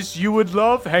 Otherwise, you would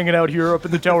love hanging out here up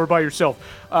in the tower by yourself.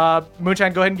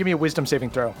 Moonshine, go ahead and give me a wisdom saving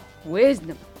throw.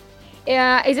 Wisdom.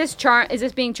 Is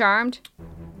this being charmed?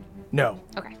 No.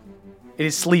 Okay. It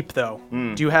is sleep, though.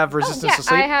 Do you have resistance to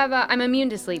sleep? I have. I'm immune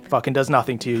to sleep. Fucking does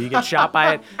nothing to you. You get shot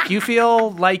by it. You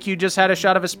feel like you just had a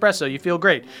shot of espresso. You feel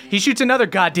great. He shoots another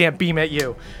goddamn beam at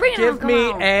you. Bring it on, Give come me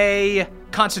on. a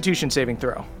Constitution saving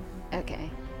throw.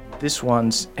 Okay. This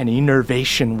one's an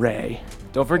Innervation Ray.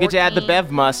 Don't forget to add the 14.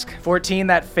 Bev Musk. 14,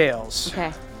 that fails.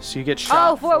 Okay. So you get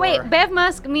shot. Wait. Bev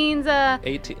Musk means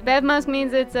 18. Bev Musk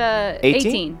means it's 18?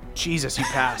 18. Jesus, you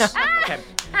pass. Okay.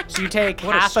 So you take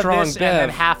What a half of strong this and then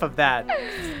Bev. half of that,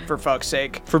 for fuck's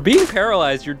sake. For being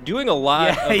paralyzed, you're doing a lot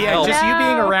of help. Just you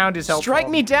being around is helpful. Strike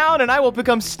me down, and I will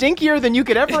become stinkier than you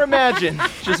could ever imagine.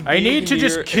 Just I need to being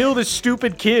just here. kill this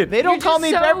stupid kid. They don't call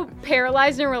me so Bev.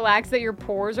 paralyzed and relaxed that your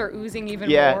pores are oozing even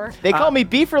Yeah, more. they call me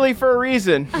Beeferly for a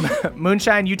reason.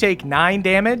 Moonshine, you take 9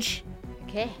 damage.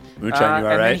 Okay. Moonshine, you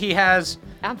all and right? then he has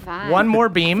I'm fine. one more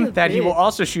beam that he good. will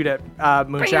also shoot at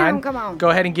Moonshine. come on. Go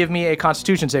ahead and give me a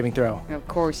Constitution saving throw. Of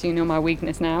course, you know my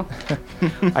weakness now.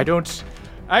 I don't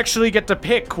actually get to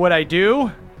pick what I do.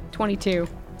 22.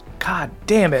 God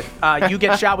damn it. You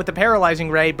get shot with the paralyzing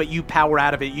ray, but you power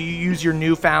out of it. You use your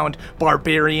newfound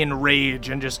barbarian rage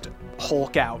and just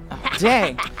Hulk out.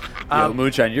 Dang. Yo,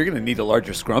 Moonshine, you're going to need a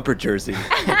larger Scrumper jersey.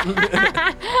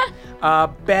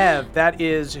 Bev, that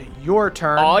is your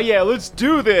turn. Oh yeah, let's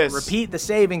do this. Repeat the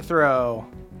saving throw.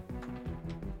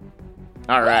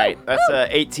 All right, that's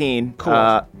 18.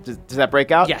 Cool. Does that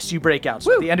break out? Yes, you break out.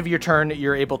 So at the end of your turn,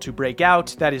 you're able to break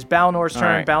out. That is Balnor's turn.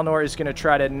 right. Balnor is going to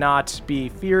try to not be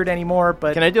feared anymore,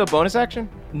 but Can I do a bonus action?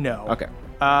 no. Okay.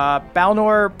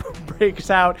 Balnor breaks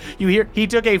out. You hear he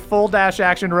took a full dash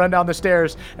action to run down the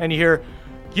stairs, and you hear,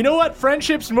 you know what?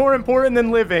 Friendship's more important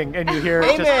than living. And you hear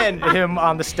just Amen. him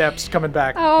on the steps coming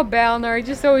back. Oh, Balnor, you're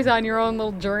just always on your own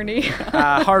little journey.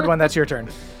 Hard one. That's your turn.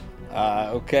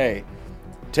 Okay.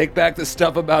 Take back the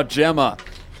stuff about Gemma.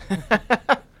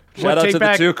 Shout out Take to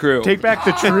back- the 2 crew. Take back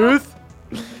the truth.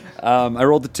 I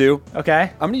rolled a 2.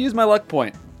 Okay. I'm going to use my luck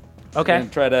point. Okay.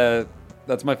 And try to...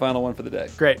 That's my final one for the day.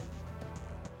 Great.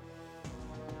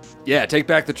 Yeah, take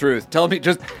back the truth. Tell me,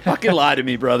 just fucking lie to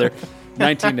me, brother.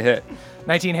 19 to hit.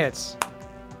 19 hits.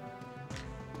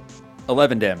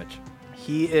 11 damage.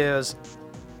 He is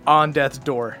on death's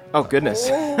door. Oh goodness.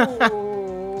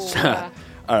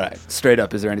 All right, straight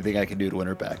up, is there anything I can do to win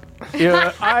her back?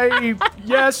 Yeah,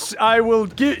 yes, I will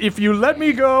get if you let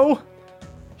me go.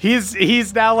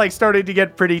 He's now like starting to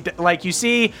get pretty like you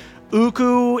see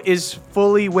Uku is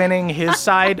fully winning his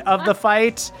side of the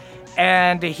fight,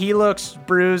 and he looks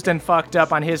bruised and fucked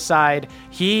up on his side.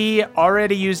 He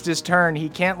already used his turn. He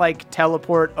can't, like,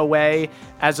 teleport away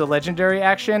as a legendary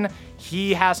action.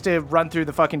 He has to run through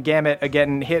the fucking gamut of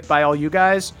getting hit by all you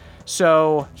guys.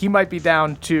 So he might be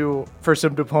down for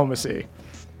some diplomacy.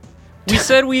 We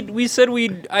said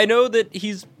we'd. I know that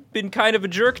he's been kind of a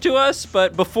jerk to us,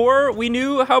 but before we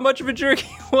knew how much of a jerk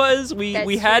he was, we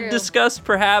had true. discussed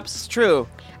perhaps. It's true.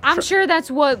 I'm sure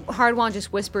that's what Hardwan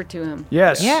just whispered to him.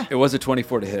 Yes. Yeah. It was a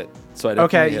 24 to hit, so I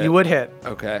definitely Okay, hit. you would hit.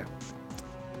 Okay.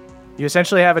 You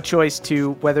essentially have a choice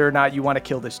to whether or not you want to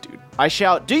kill this dude. I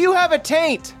shout, "Do you have a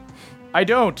taint?" I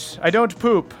don't. I don't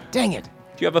poop. Dang it. Do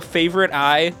you have a favorite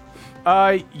eye?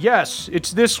 Yes,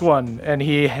 it's this one. And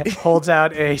he holds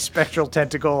out a spectral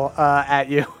tentacle at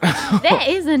you. That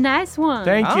is a nice one.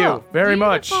 Thank you Oh. very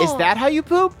much. Beautiful. Is that how you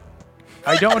poop?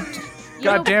 I don't.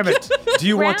 God damn it. Do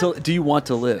you want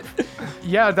to live?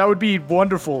 Yeah, that would be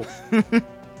wonderful.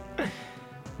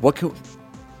 What can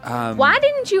Why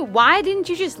didn't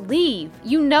you just leave?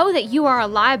 You know that you are a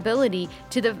liability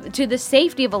to the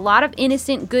safety of a lot of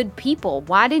innocent good people.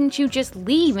 Why didn't you just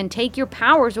leave and take your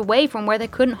powers away from where they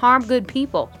couldn't harm good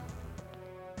people?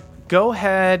 Go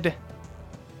ahead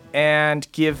and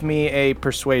give me a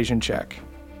persuasion check.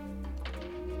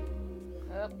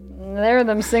 There are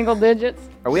them single digits.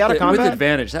 Are we out of with combat?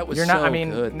 advantage? That was You're not. so I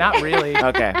mean, good. not really.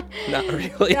 Okay. Not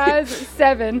really. Guys,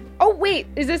 7. Oh wait,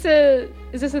 is this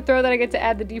a throw that I get to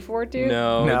add the D4 to?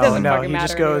 No. No, doesn't no. fucking He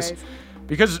just matter goes anyways.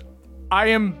 because I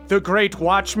am the great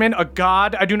watchman, a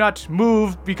god. I do not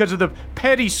move because of the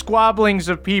petty squabblings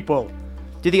of people.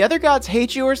 Do the other gods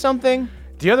hate you or something?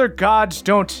 The other gods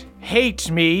don't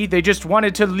hate me. They just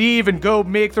wanted to leave and go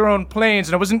make their own planes,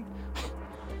 and I wasn't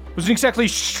exactly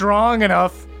strong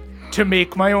enough to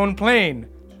make my own plane.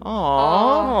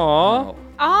 Aww.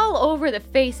 All over the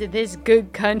face of this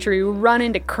good country, we run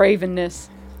into cravenness.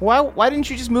 Why didn't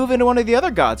you just move into one of the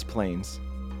other gods' planes?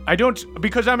 I don't,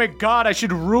 because I'm a god. I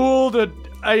should rule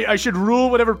I should rule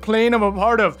whatever plane I'm a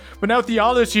part of. But now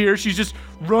Theala's here. She's just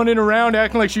running around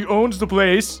acting like she owns the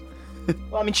place.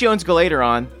 Well, I mean, she owns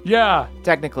Galateron. Yeah,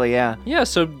 Technically, yeah. Yeah,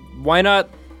 so why not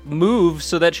move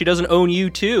so that she doesn't own you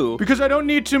too? because I don't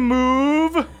need to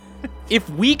move. If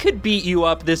we could beat you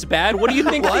up this bad, what do you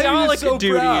think Why are you Theala so could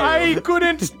do proud? to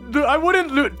you? I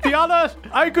wouldn't. Theala,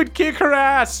 I could kick her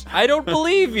ass. I don't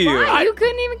believe you. You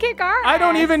couldn't even kick our I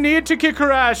don't ass. even need to kick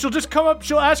her ass. She'll just come up,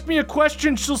 she'll ask me a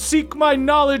question, she'll seek my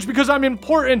knowledge because I'm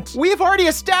important. We have already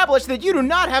established that you do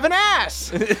not have an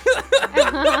ass.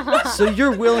 So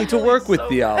you're willing to work with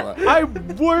Theala? I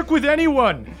work with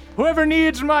anyone. Whoever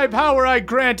needs my power, I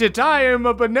grant it. I am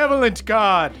a benevolent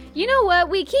god. You know what?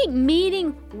 We keep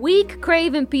meeting weak,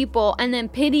 craven people and then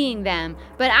pitying them.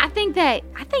 But I think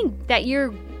that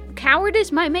your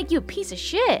cowardice might make you a piece of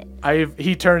shit.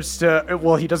 He turns to,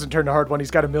 well, he doesn't turn to Hard One.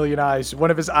 He's got a million eyes.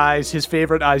 One of his eyes, his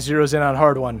favorite eye, zeroes in on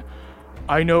Hard One.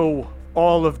 I know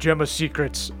all of Gemma's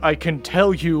secrets. I can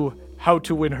tell you how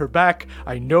to win her back.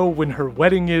 I know when her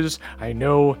wedding is. I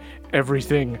know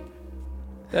everything.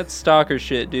 That's stalker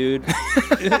shit, dude.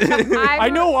 I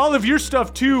know all of your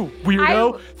stuff too,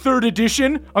 weirdo. Third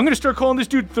edition. I'm gonna start calling this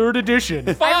dude Third Edition.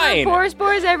 I Fine. run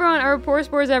spores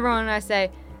everyone, and I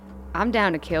say, I'm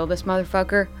down to kill this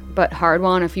motherfucker, but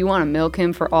Hardwan, if you want to milk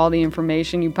him for all the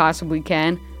information you possibly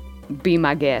can, be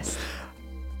my guest.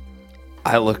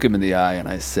 I look him in the eye and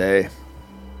I say,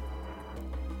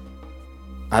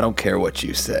 I don't care what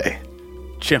you say.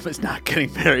 Gemma's not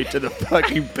getting married to the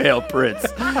fucking Pale Prince.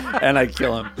 And I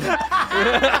kill him.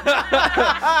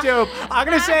 Dope. I'm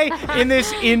gonna say in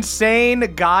this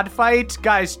insane god fight,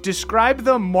 guys, describe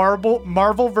the Marvel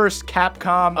vs.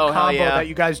 Capcom Oh, hell combo yeah. that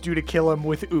you guys do to kill him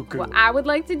with Uku. What I would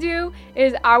like to do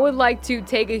is I would like to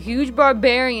take a huge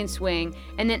barbarian swing,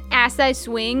 and then as I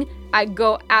swing, I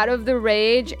go out of the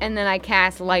rage, and then I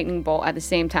cast lightning bolt at the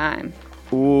same time.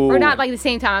 Ooh. Or not like the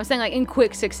same time, I'm saying like in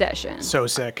quick succession. So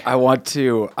sick. I'm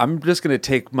just going to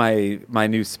take my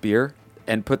new spear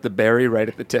and put the berry right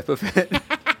at the tip of it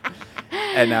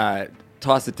and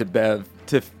toss it to Bev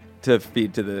to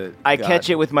feed to the I god. catch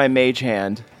it with my mage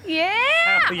hand, Yeah!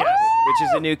 Yes. which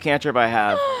is a new cantrip I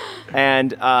have.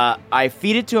 And I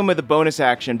feed it to him with a bonus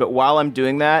action, but while I'm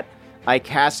doing that, I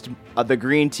cast the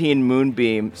Green Teen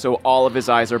Moonbeam, so all of his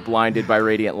eyes are blinded by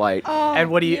radiant light. And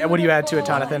what do you add to it,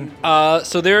 Tonathan?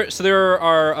 So there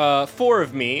are 4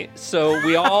 of me. So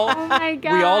we all Oh my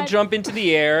god. we all jump into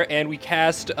the air and we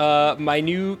cast my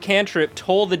new cantrip,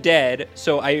 Toll the Dead.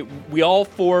 So we all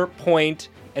 4 point,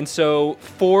 and so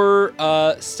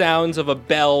 4 sounds of a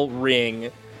bell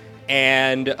ring,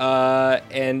 and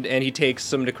he takes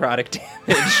some necrotic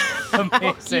damage.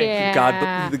 Amazing.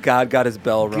 Yeah. The god got his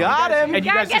bell rung. Got him. And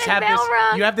you gotta guys just get have his this. bell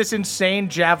rung. You have this insane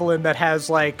javelin that has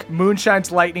like Moonshine's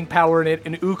lightning power in it,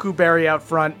 and Uku Berry out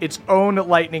front, its own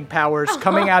lightning powers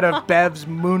coming out of Bev's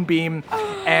moonbeam,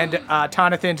 and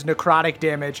Tonathan's necrotic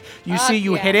damage. You see,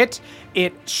 you hit it.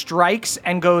 It strikes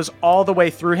and goes all the way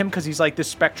through him because he's like this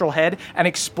spectral head, and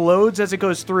explodes as it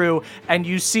goes through. And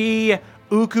you see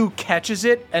Uku catches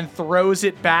it and throws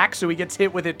it back, so he gets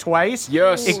hit with it twice.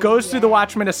 Yes. It goes through the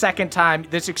Watchman a second time.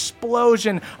 This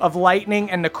explosion of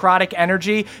lightning and necrotic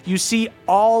energy. You see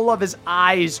all of his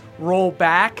eyes roll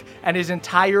back, and his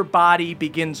entire body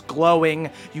begins glowing.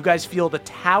 You guys feel the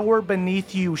tower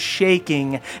beneath you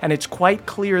shaking, and it's quite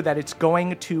clear that it's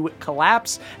going to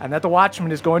collapse and that the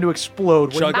Watchman is going to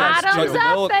explode. What do you guys Bottoms do?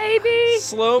 up, baby.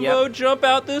 Slow-mo jump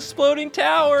out this floating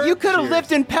tower. You could have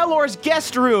lived in Pelor's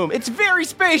guest room. It's very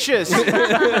spacious.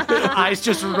 Eyes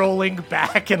just rolling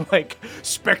back and like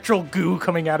spectral goo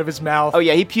coming out of his mouth. Oh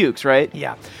yeah, he pukes, right?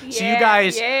 Yeah. So you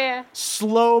guys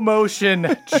slow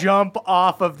motion jump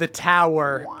off of the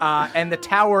tower, and the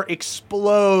tower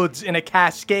explodes in a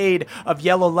cascade of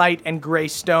yellow light and gray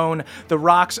stone. The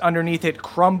rocks underneath it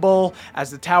crumble as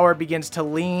the tower begins to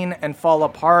lean and fall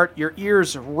apart. Your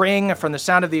ears ring from the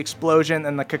sound of the explosion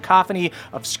and the cacophony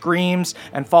of screams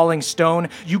and falling stone.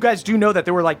 You guys do know that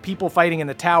there were like people fighting in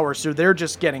the tower, so they're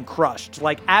just getting crushed.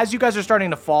 Like, as you guys are starting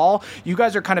to fall, you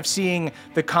guys are kind of seeing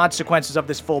the consequences of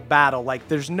this full battle. Like,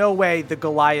 there's no way the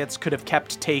Goliaths could have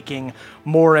kept taking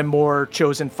more and more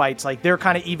chosen fights. Like, they're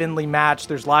kind of evenly matched.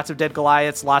 There's lots of dead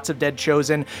Goliaths, lots of dead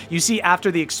chosen. You see, after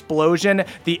the explosion,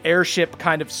 the airship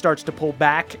kind of starts to pull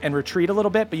back and retreat a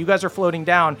little bit, but you guys are floating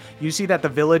down. You see that the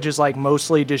village is like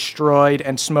mostly destroyed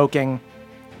and smoking.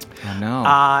 Oh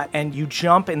no. And you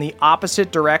jump in the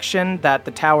opposite direction that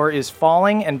the tower is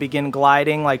falling and begin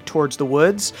gliding like towards the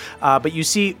woods. But you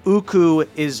see Uku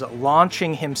is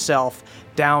launching himself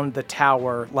down the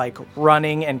tower, like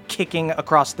running and kicking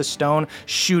across the stone,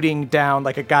 shooting down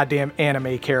like a goddamn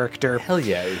anime character. Hell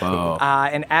yeah. Whoa.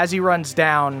 And as he runs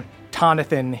down,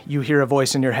 Tonathan, you hear a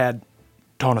voice in your head.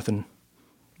 Tonathan,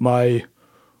 my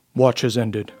watch has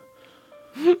ended.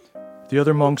 The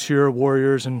other monks here are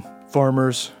warriors and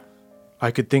farmers. I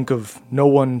could think of no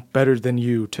one better than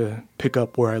you to pick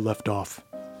up where I left off.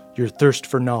 Your thirst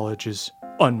for knowledge is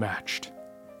unmatched.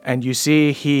 And you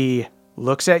see he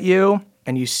looks at you,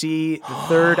 and you see the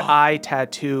third eye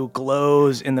tattoo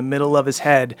glows in the middle of his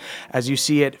head as you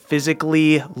see it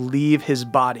physically leave his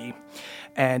body.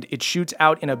 And it shoots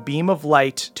out in a beam of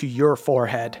light to your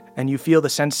forehead, and you feel the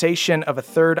sensation of a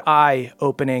third eye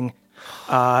opening,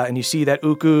 and you see that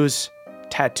Uku's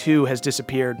tattoo has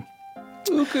disappeared.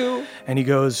 Uku. And he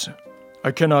goes,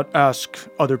 I cannot ask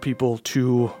other people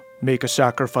to make a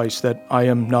sacrifice that I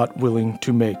am not willing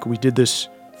to make. We did this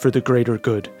for the greater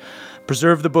good.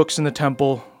 Preserve the books in the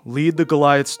temple, lead the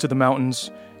Goliaths to the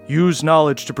mountains, use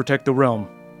knowledge to protect the realm.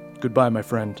 Goodbye, my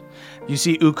friend. You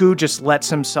see Uku just lets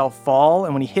himself fall,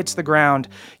 and when he hits the ground,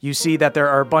 you see that there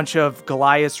are a bunch of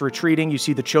Goliaths retreating. You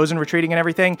see the Chosen retreating and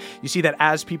everything. You see that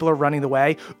as people are running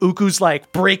away, Uku's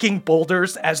like breaking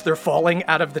boulders as they're falling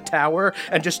out of the tower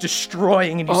and just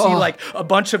destroying. And you see like a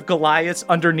bunch of Goliaths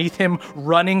underneath him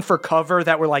running for cover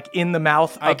that were like in the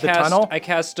mouth of the tunnel. I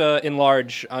cast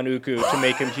Enlarge on Uku to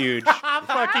make him huge.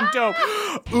 Fucking dope.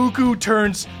 Uku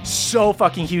turns so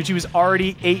fucking huge. He was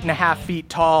already 8.5 feet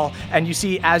tall. And you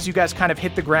see, as you guys kind of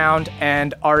hit the ground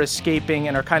and are escaping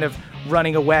and are kind of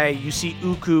running away, you see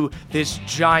Uku, this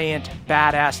giant,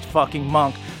 badass fucking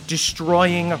monk,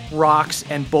 destroying rocks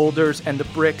and boulders and the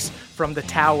bricks from the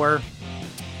tower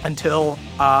until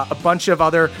a bunch of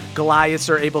other Goliaths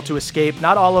are able to escape.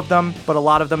 Not all of them, but a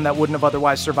lot of them that wouldn't have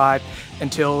otherwise survived,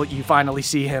 until you finally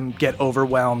see him get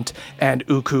overwhelmed and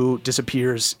Uku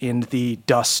disappears in the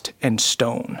dust and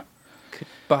stone.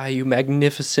 Goodbye, you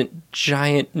magnificent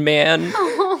giant man.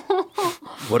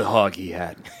 What a hog he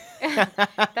had.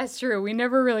 That's true. We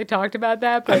never really talked about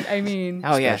that, but I mean,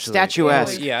 Oh yeah, Especially-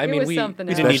 statuesque. Yeah, I It mean, was we something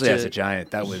didn't else. need Especially as to. a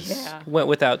giant. That was... yeah. Went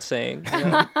without saying.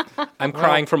 Yeah. I'm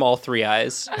crying from all three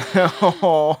eyes.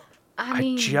 I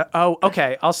mean,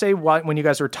 Okay. I'll say when you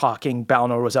guys were talking,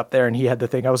 Balnor was up there and he had the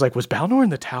thing. I was like, was Balnor in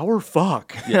the tower?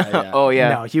 Fuck. Yeah. Oh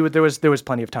yeah. No, there was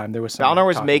plenty of time. There was some Balnor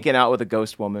was talking. making out with a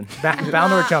ghost woman.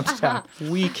 Balnor jumps down.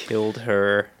 We killed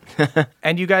her.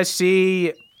 And you guys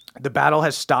see the battle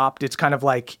has stopped. It's kind of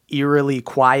like eerily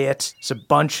quiet. It's a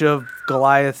bunch of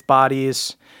Goliath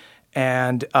bodies.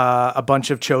 and a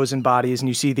bunch of chosen bodies, and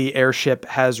you see the airship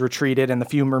has retreated and the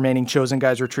few remaining chosen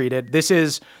guys retreated. This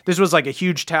was like a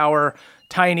huge tower,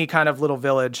 tiny kind of little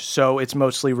village, so it's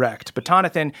mostly wrecked. But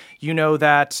Tonathan, you know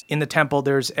that in the temple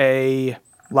there's a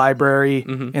library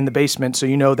in the basement, so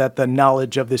you know that the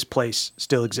knowledge of this place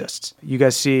still exists. You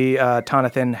guys see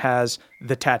Tonathan has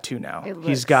the tattoo now.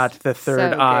 He's got the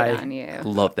third eye. On you.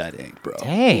 Love that ink, bro.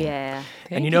 Hey. Yeah.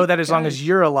 And you know that as long as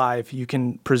you're alive, you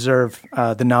can preserve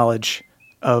the knowledge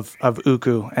of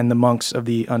Uku and the monks of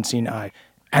the Unseen Eye.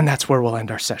 And that's where we'll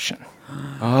end our session.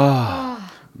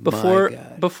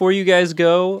 Before you guys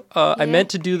go, I meant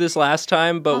to do this last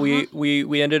time, but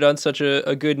we ended on such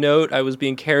a good note. I was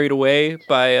being carried away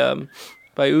by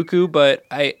Uku, but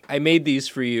I made these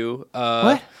for you.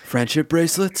 What? Friendship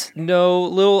bracelets?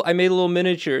 No, I made little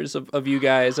miniatures of you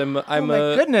guys. I'm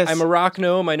goodness. I'm a rock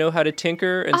gnome. I know how to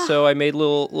tinker, and so I made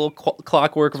little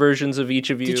clockwork versions of each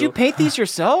of you. Did you paint these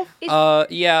yourself?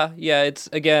 Yeah. It's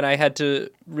again, I had to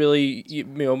really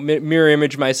mirror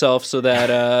image myself so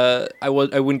that I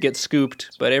wouldn't get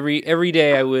scooped. But every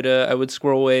day I would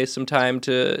squirrel away some time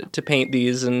to paint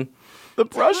these, and The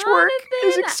brushwork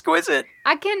is Jonathan, exquisite.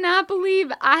 I cannot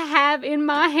believe I have in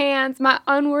my hands, my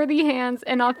unworthy hands,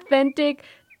 an authentic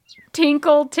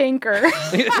Tinkle Tinker.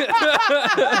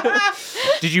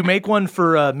 Did you make one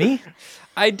for me?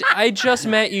 I just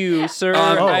met you, sir.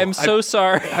 I'm so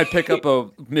sorry. I pick up a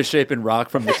misshapen rock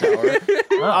from the tower.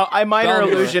 I minor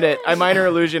illusion it.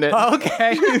 Okay.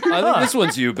 I think this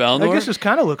one's you, I Balnor. guess this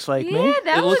kind of looks like me. Yeah,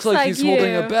 that It looks like he's you.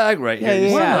 holding a bag right here. Yeah, You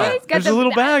see yeah. that? He's got There's a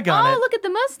little bag on it. Oh, look at the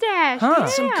mustache. Huh. Yeah.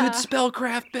 Some good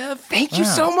spellcraft, Bev. Thank you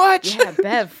so much. Yeah,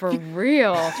 Bev, for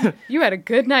real. You had a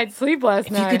good night's sleep last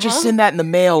If night. you could just huh? send that in the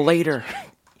mail later,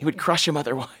 you would crush him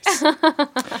otherwise.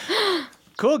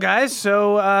 Cool, guys.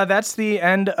 So that's the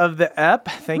end of the ep.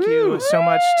 Thank you so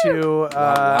much to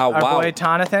our wow. boy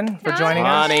Tonathan for joining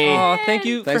us. Honey. Oh, thank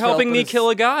you Thanks for helping for me helping us. kill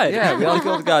a god. Yeah, we all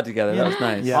killed a god together. That was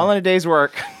nice. Yeah. All in a day's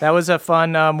work. That was a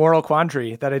fun moral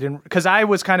quandary that I didn't, because I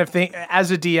was kind of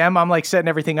as a DM, I'm like setting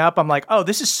everything up. I'm like, oh,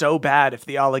 this is so bad if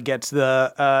the Allah gets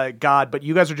the god, but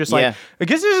you guys are just like, Yeah. I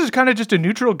guess this is kind of just a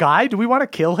neutral guy. Do we want to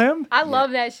kill him? I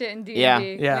love that shit in D&D. Yeah.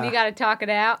 Yeah. When you got to talk it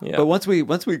out. Yeah. But once we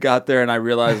got there and I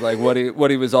realized like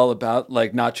what he was all about,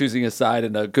 like not choosing a side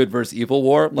in a good versus evil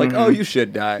war, I'm like, oh, you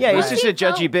should die. Yeah, he's Right. just a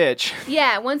judgy bitch.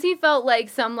 Yeah, once he felt like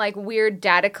some like weird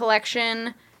data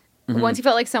collection. Once he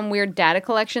felt like some weird data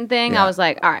collection thing, Yeah. I was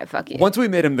like, all right, fuck you. Once we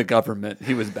made him the government,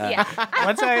 he was bad.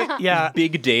 Yeah.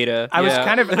 Big data. I was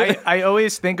kind of, I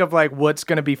always think of like what's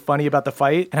going to be funny about the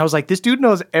fight. And I was like, this dude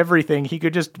knows everything. He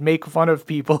could just make fun of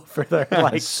people for their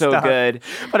like So stuff. good.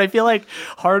 But I feel like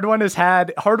Hard One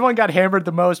got hammered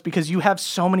the most because you have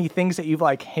so many things that you've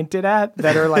like hinted at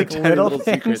that are like Tiny little little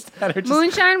things secrets. that are just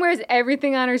Moonshine wears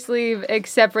everything on her sleeve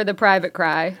except for the private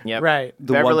cry. Yep. right.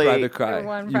 The Beverly- one private cry. The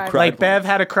one You private- cried Like once. Bev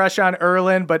had a crush on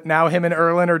Erlen, but now him and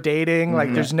Erlen are dating.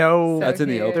 Like there's no, That's in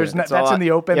the cute. open. there's no, It's all that's in the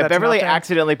open. Yeah, that's Beverly nothing.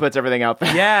 accidentally puts everything out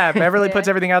there. Yeah, Beverly puts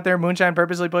everything out there. Moonshine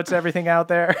purposely puts everything out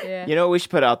there. Yeah. You know what we should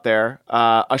put out there?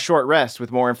 A short rest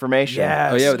with more information.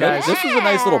 Yes, Oh yeah, guys. this was a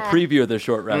nice little preview of the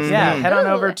short rest. Yeah, head on Ooh.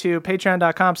 over to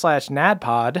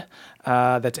patreon.com/nadpod.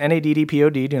 That's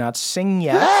NADDPOD. Do not sing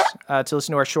yet to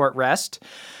listen to our short rest.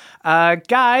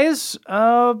 Guys,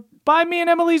 buy me and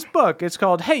Emily's book. It's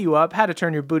called Hey You Up, How to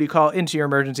Turn Your Booty Call into Your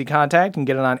Emergency Contact. You can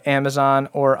get it on Amazon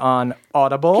or on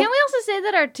Audible. Can we also say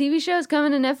that our TV show is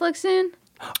coming to Netflix soon?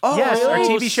 Yes, our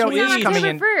TV show It's on is coming October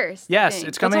in. 1st. I Yes, think.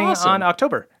 it's coming awesome. on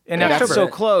October. In That's October. so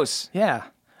close. Yeah.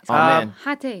 Oh, man.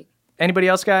 Hot take. Anybody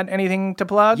else got anything to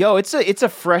plug? Yo, it's a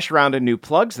fresh round of new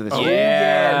plugs this week.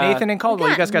 Yeah, Nathan and Caldwell,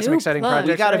 you got guys got some new exciting plugs.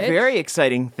 projects. We got a Rich. very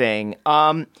exciting thing.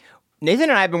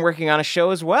 Nathan and I have been working on a show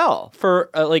as well. for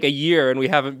like a year, and we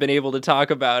haven't been able to talk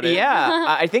about it. Yeah,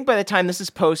 I think by the time this is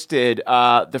posted,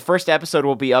 the first episode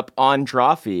will be up on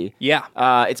Drawfee. Yeah.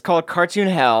 It's called Cartoon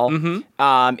Hell.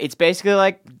 Mm-hmm. It's basically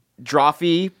like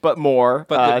Drawfee, but more.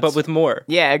 but with more.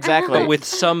 Yeah, exactly. But with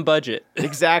some budget.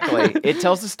 Exactly. It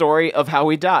tells the story of how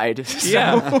we died. So,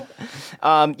 Yeah.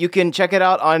 you can check it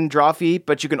out on Drawfee,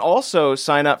 but you can also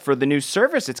sign up for the new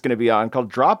service it's going to be on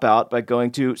called Dropout by going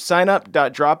to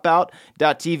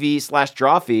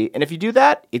signup.dropout.tv/Drawfee. And if you do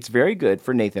that, it's very good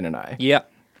for Nathan and I. Yeah.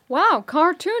 Wow,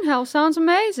 Cartoon Hell sounds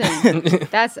amazing.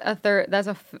 That's a third. That's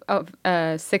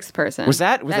a sixth person. Was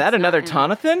that That's another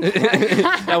not him.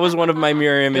 Tonathan? That was one of my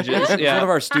mirror images. One of Yeah.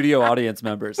 our studio audience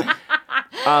members.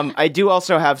 I do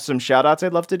also have some shout outs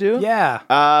I'd love to do.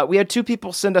 Yeah. We had two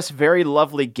people send us very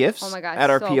lovely gifts Oh my God, at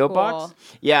our so P.O. cool. box.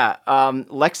 Yeah.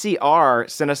 Lexi R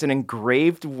sent us an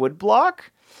engraved wood block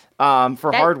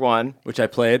for Hard One. Which I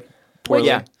played. Poorly.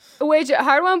 Yeah. Which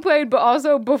Hard One played, but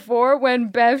also before when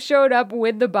Bev showed up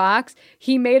with the box,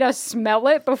 he made us smell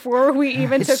it before we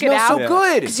even took it out. It smells so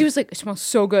good. Because he was like, it smells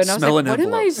so good. And I was Smell like, an what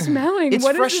am I envelope. smelling? It's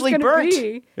what freshly is this gonna burnt.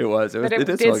 be? It was. But It it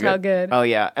did did smell good. Oh,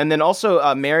 yeah. And then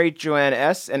also Mary Joanne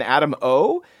S. and Adam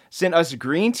O. sent us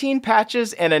green teen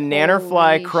patches and a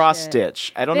Nannerfly Holy cross shit.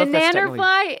 stitch. I don't The know if that's technically...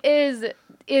 Nannerfly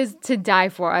is to die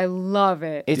for. I love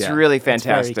it. It's Yeah. really Very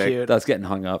fantastic. cute. That's getting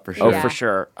hung up for Oh, sure. Yeah. for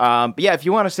sure. But yeah, if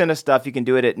you want to send us stuff, you can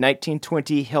do it at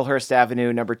 1920 Hillhurst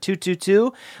Avenue, number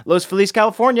 222, Los Feliz,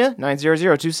 California,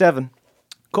 90027.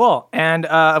 Cool. And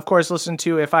of course, listen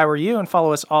to If I Were You and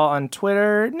follow us all on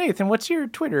Twitter. Nathan, what's your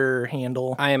Twitter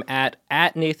handle? I am at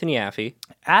Nathan Yaffe.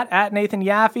 At Nathan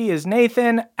Yaffe is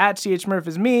Nathan. At CH Murph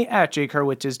is me. At Jake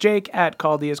Hurwitz is Jake. At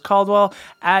Caldy is Caldwell.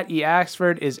 At E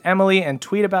Axford is Emily. And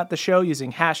tweet about the show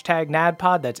using hashtag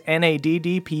NADPOD. That's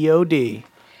NADDPOD.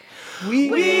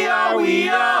 We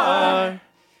are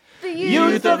the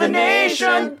youth of the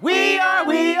nation. We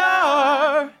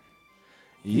are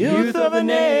youth of the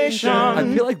nation.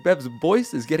 I feel like Bev's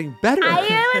voice is getting better. I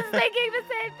was thinking the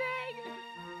same thing.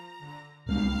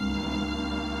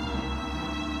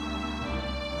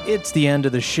 It's the end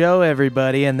of the show,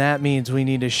 everybody, and that means we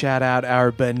need to shout out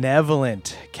our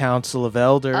benevolent Council of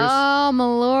Elders. Oh,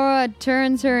 Melora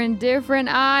turns her indifferent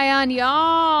eye on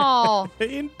y'all.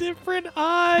 Indifferent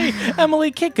eye.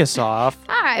 Emily, kick us off.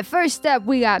 All right, first up,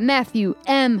 we got Matthew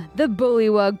M., the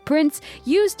Bullywug Prince.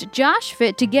 Used Josh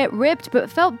Fit to get ripped, but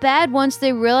felt bad once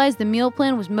they realized the meal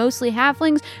plan was mostly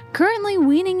halflings. Currently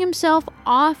weaning himself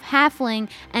off halfling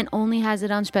and only has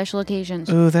it on special occasions.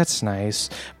 Ooh, that's nice.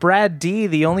 Brad D.,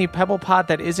 the only Pebble Pot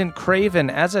that isn't Craven,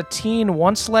 as a teen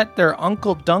once let their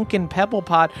Uncle Duncan Pebble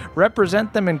Pot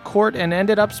represent them in court and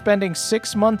ended up spending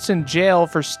 6 months in jail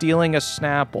for stealing a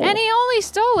Snapple. And he only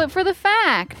stole it for the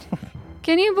fact.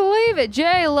 Can you believe it?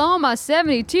 Jay Loma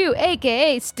 72,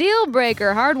 aka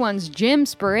Steelbreaker, Hard One's gym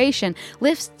inspiration,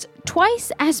 lifts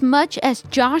twice as much as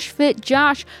Josh Fit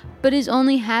Josh, but is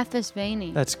only half as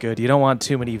veiny. That's good. You don't want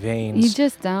too many veins. You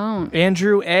just don't.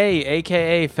 Andrew A.,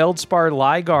 a.k.a. Feldspar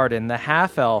Liegarden, the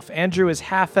half-elf. Andrew is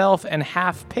half-elf and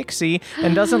half-pixie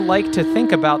and doesn't like to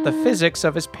think about the physics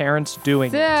of his parents doing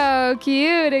it. So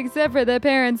cute, except for the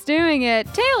parents doing it.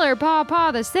 Taylor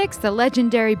Pawpaw VI, the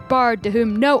legendary bard to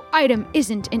whom no item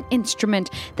isn't an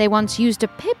instrument. They once used a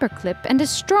paperclip and a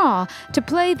straw to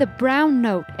play the brown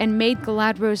note and made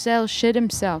Galadriel shit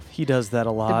himself. He does that a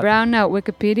The lot. brown note,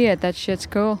 Wikipedia, that shit's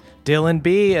cool. Dylan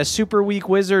B., a super weak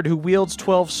wizard who wields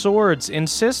 12 swords,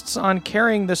 insists on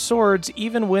carrying the swords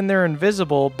even when they're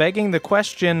invisible, begging the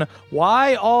question,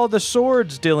 why all the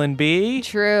swords, Dylan B.?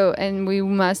 True, and we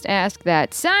must ask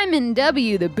that. Simon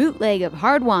W., the bootleg of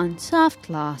Hard One,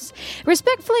 Soft Loss,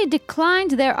 respectfully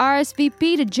declined their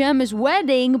RSVP to Gemma's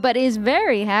wedding, but is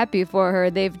very happy for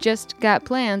her. They've just got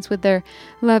plans with their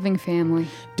loving family.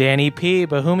 Danny P.,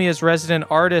 Bohemia's resident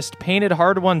artist, painted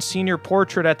Hard One's senior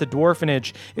portrait at the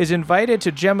Dwarfenage, is invited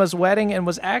to Gemma's wedding and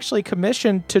was actually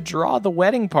commissioned to draw the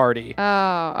wedding party.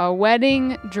 Oh, a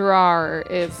wedding drawer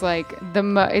is like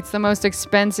it's the most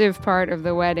expensive part of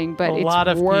the wedding, but it's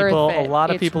worth it. A lot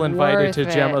of It's people invited to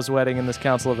worth it. Gemma's wedding in this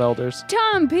Council of Elders.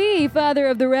 Tom P., father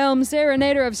of the realm,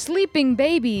 serenader of sleeping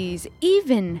babies,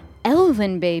 even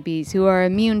elven babies who are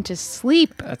immune to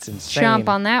sleep. That's insane. Chomp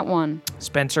on that one.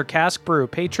 Spencer Caskbrew,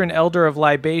 patron elder of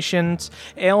libations,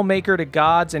 ale maker to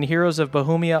gods and heroes of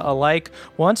Bohemia alike,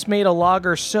 once made a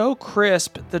lager so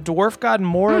crisp the dwarf god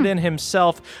Moradin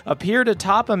himself appeared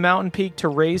atop a mountain peak to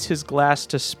raise his glass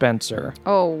to Spencer.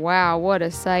 Oh, wow, what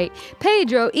a sight.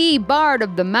 Pedro E., bard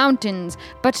of the mountains,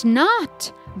 but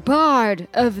not bard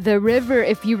of the river.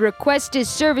 If you request his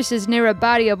services near a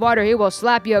body of water, he will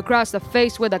slap you across the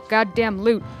face with a goddamn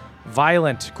lute.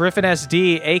 Violent, Griffin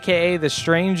SD, a.k.a. The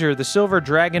Stranger, the silver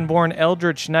dragonborn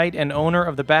eldritch knight and owner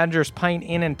of the Badger's Pint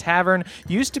Inn and Tavern,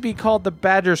 used to be called the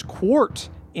Badger's Quart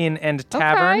Inn and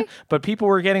Tavern, Okay. but people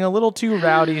were getting a little too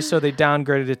rowdy, so they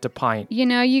downgraded it to Pint. You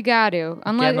know, you got to.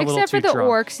 Getting a little Except for too the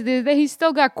drunk. orcs. He's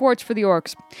still got quartz for the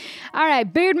orcs. All right,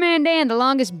 Beardman Dan, the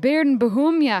longest beard in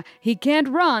Bohemia. He can't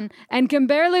run and can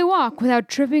barely walk without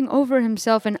tripping over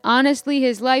himself, and honestly,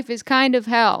 his life is kind of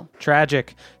hell.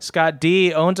 Tragic. Scott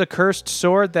D. owns a cursed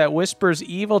sword that whispers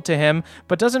evil to him,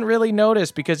 but doesn't really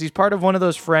notice because he's part of one of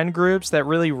those friend groups that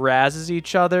really razzes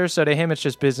each other, so to him it's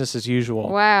just business as usual.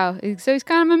 Wow, so he's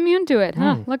kind of immune to it,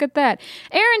 huh? Look at that.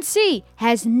 Aaron C.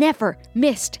 has never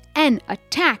missed an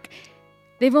attack.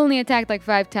 They've only attacked like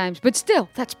 5 times, but still,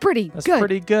 that's pretty That's good.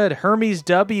 pretty good. Hermes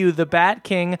W., the Bat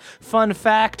King. Fun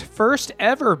fact, first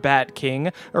ever Bat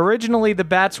King. Originally, the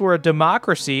bats were a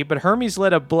democracy, but Hermes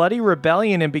led a bloody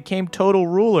rebellion and became total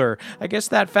ruler. I guess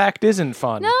that fact isn't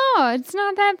fun. No, it's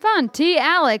not that fun. T.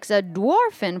 Alex, a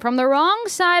dwarfin from the wrong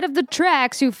side of the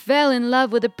tracks who fell in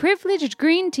love with a privileged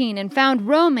green teen and found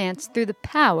romance through the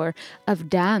power of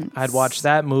dance. I'd watch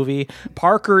that movie.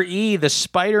 Parker E., the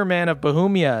Spider-Man of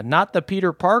Bohemia. Not the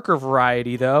Peter Parker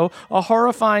variety, though. A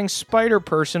horrifying spider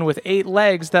person with 8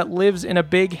 legs that lives in a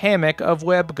big hammock of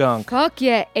web gunk. Fuck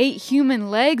yeah, 8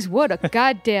 human legs? What a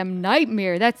goddamn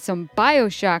nightmare. That's some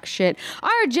Bioshock shit.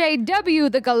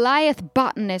 RJW, the Goliath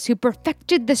botanist who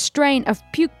perfected the strain of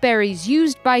puke berries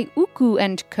used by Uku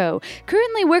 & Co.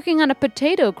 Currently working on a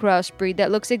potato crossbreed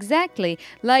that looks exactly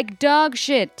like dog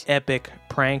shit. Epic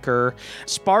pranker.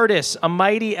 Spartus, a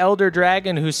mighty elder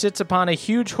dragon who sits upon a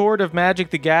huge hoard of Magic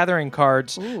the Gathering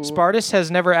cards. Spartus has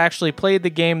never actually played the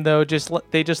game, though.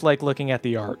 They just like looking at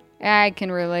the art. I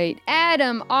can relate.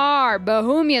 Adam R.,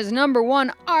 Bohemia's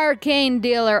 #1 arcane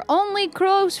dealer. Only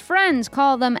close friends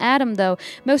call them Adam, though.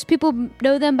 Most people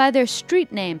know them by their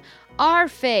street name,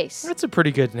 R-Face. That's a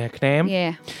pretty good nickname.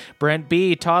 Yeah. Brent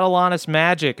B., taught Alanis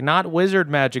magic. Not wizard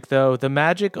magic, though. The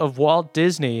magic of Walt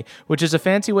Disney, which is a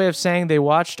fancy way of saying they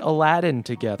watched Aladdin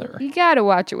together. You gotta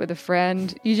watch it with a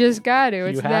friend. You just gotta.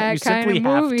 It's You that kind simply of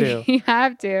have movie. to. You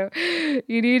have to.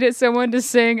 You needed someone to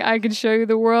sing I Can Show You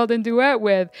the World and duet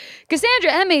with.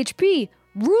 Cassandra MHP,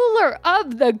 ruler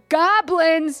of the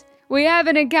goblins. We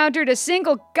haven't encountered a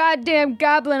single goddamn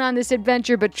goblin on this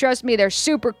adventure, but trust me, they're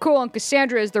super cool and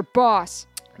Cassandra is their boss.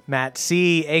 Matt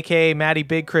C., a.k.a. Matty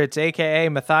Big Crits, a.k.a.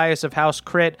 Matthias of House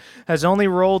Crit, has only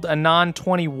rolled a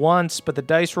non-20 once, but the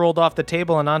dice rolled off the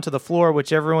table and onto the floor,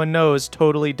 which everyone knows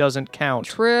totally doesn't count.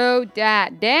 True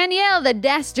dat. Danielle, the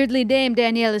dastardly dame.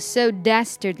 Danielle is so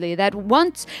dastardly that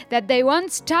they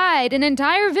once tied an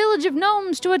entire village of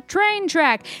gnomes to a train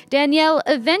track. Danielle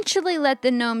eventually let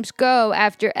the gnomes go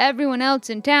after everyone else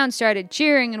in town started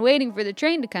cheering and waiting for the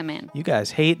train to come in. You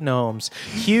guys hate gnomes.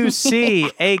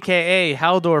 QC, a.k.a.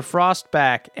 Haldor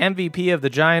Frostback, MVP of the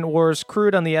Giant Wars,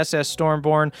 crewed on the SS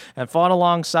Stormborn, and fought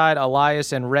alongside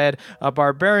Elias and Red, a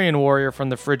barbarian warrior from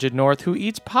the frigid north who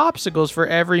eats popsicles for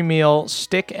every meal,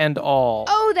 stick and all.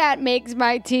 Oh, that makes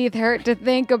my teeth hurt to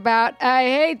think about. I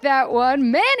hate that one.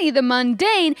 Manny, the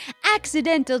mundane,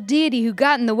 accidental deity who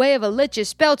got in the way of a lich's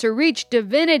spell to reach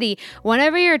divinity.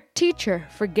 Whenever your teacher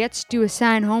forgets to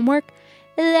assign homework,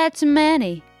 that's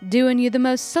Manny, doing you the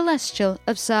most celestial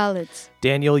of solids.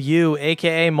 Daniel Yu,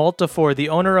 a.k.a. Multifor, the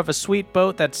owner of a sweet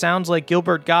boat that sounds like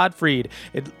Gilbert Gottfried.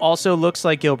 It also looks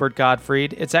like Gilbert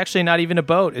Gottfried. It's actually not even a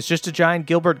boat. It's just a giant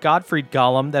Gilbert Gottfried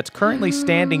golem that's currently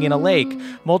standing in a lake.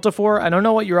 Multifor, I don't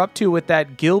know what you're up to with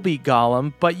that Gilby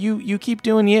golem, but you keep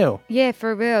doing you. Yeah,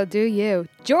 for real, do you.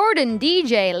 Jordan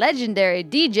DJ, legendary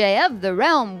DJ of the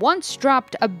realm, once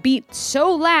dropped a beat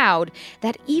so loud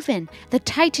that even the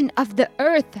Titan of the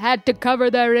Earth had to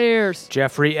cover their ears.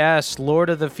 Jeffrey S.,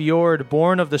 Lord of the Fjord,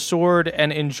 born of the sword,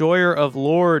 and enjoyer of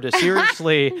Lord.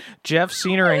 Seriously, Jeff's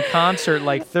seen her in concert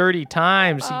like 30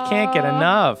 times. He can't get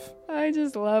enough. I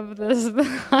just love this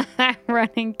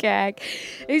running gag.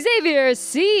 Xavier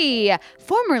C.,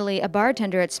 formerly a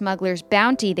bartender at Smuggler's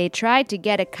Bounty, they tried to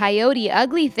get a coyote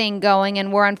ugly thing going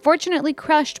and were unfortunately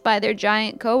crushed by their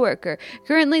giant coworker,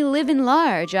 currently living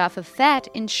large off a fat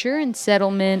insurance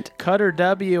settlement. Cutter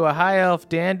W., a high elf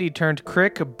dandy turned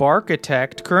crick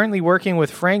barkitect, currently working with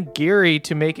Frank Geary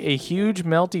to make a huge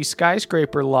melty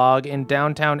skyscraper log in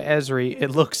downtown Esri.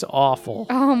 It looks awful.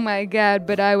 Oh my god,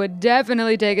 but I would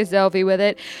definitely take a selfie with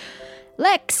it.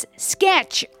 Lex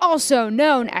Sketch, also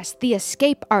known as the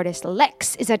escape artist.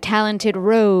 Lex is a talented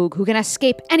rogue who can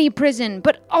escape any prison,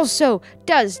 but also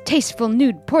does tasteful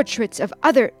nude portraits of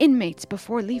other inmates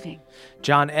before leaving.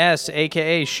 John S.,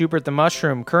 a.k.a. Schubert the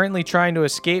Mushroom, currently trying to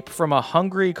escape from a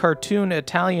hungry cartoon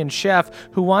Italian chef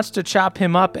who wants to chop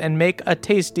him up and make a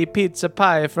tasty pizza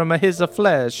pie from his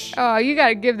flesh. Oh, you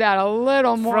gotta give that a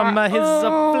little more. From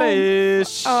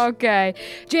his flesh. Okay.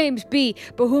 James B.,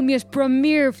 Bohemia's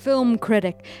premier film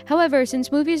critic. However,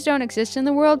 since movies don't exist in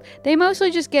the world, they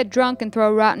mostly just get drunk and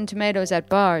throw rotten tomatoes at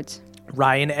bards.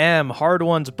 Ryan M., Hard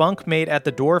One's bunkmate at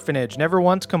the Dwarfenage, never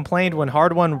once complained when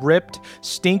Hard One ripped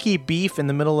stinky beef in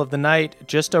the middle of the night.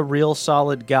 Just a real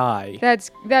solid guy.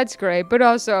 That's great, but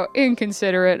also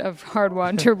inconsiderate of Hard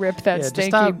One to rip that Yeah, stinky just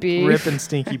stop beef. ripping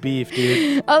stinky beef,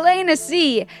 dude. Elena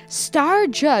C., star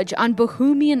judge on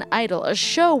Bohemian Idol, a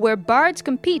show where bards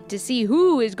compete to see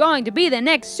who is going to be the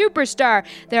next superstar.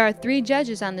 There are 3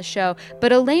 judges on the show,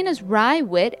 but Elena's wry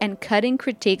wit and cutting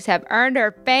critiques have earned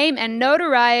her fame and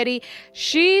notoriety.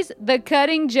 She's the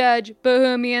cutting judge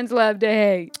Bohemians love to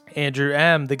hate. Andrew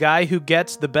M., the guy who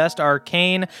gets the best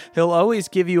arcane. He'll always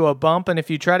give you a bump, and if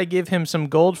you try to give him some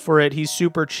gold for it, he's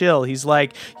super chill. He's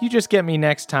like, you just get me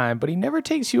next time, but he never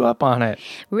takes you up on it.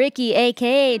 Ricky,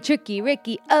 a.k.a. Tricky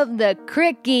Ricky of the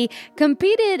Cricky,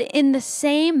 competed in the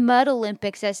same mud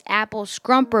Olympics as Apple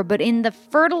Scrumper, but in the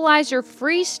fertilizer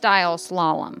freestyle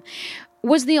slalom.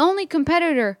 Was the only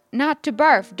competitor not to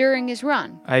barf during his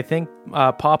run. I think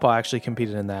Pawpaw actually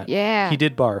competed in that. Yeah. He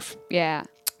did barf. Yeah.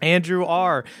 Andrew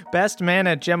R., best man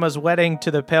at Gemma's wedding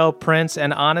to the pale prince,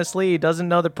 and honestly, he doesn't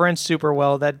know the prince super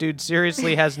well. That dude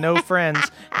seriously has no friends,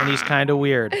 and he's kind of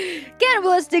weird.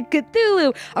 Cannibalistic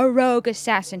Cthulhu, a rogue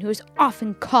assassin who is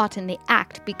often caught in the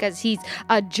act because he's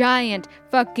a giant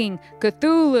fucking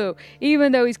Cthulhu.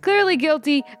 Even though he's clearly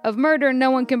guilty of murder, no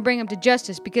one can bring him to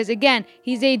justice because, again,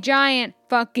 he's a giant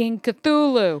fucking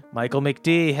Cthulhu. Michael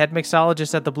McD, head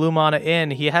mixologist at the Blue Mana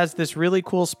Inn. He has this really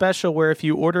cool special where if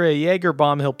you order a Jaeger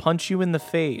bomb, he'll punch you in the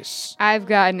face. I've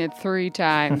gotten it 3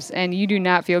 times, and you do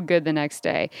not feel good the next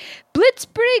day.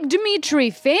 Blitzkrieg Dmitri,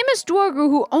 famous Dwarger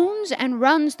who owns and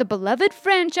runs the beloved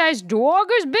franchise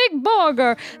Dwarger's Big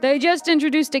Burger. They just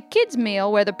introduced a kids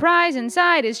meal where the prize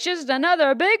inside is just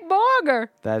another big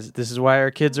burger. This is why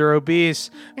our kids are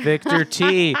obese. Victor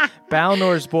T,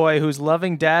 Balnor's boy whose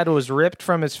loving dad was ripped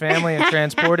from his family and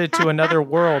transported to another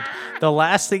world. The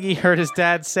last thing he heard his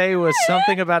dad say was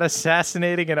something about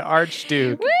assassinating an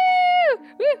archduke. Woo!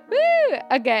 Woo! Woo!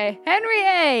 Okay, Henry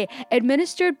A.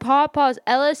 administered Pawpaw's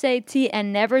LSAT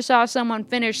and never saw someone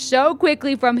finish so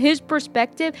quickly. From his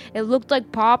perspective, it looked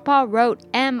like Pawpaw wrote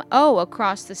M.O.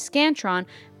 across the Scantron,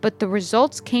 but the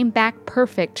results came back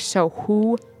perfect, so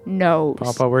who knows?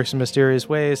 Pawpaw works in mysterious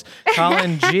ways.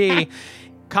 Colin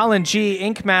G,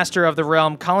 Ink Master of the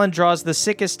Realm. Colin draws the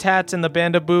sickest tats, and the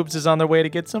band of boobs is on their way to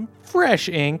get some fresh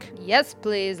ink. Yes,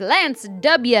 please. Lance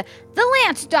W., the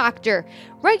Lance Doctor,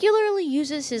 regularly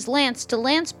uses his lance to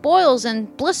lance boils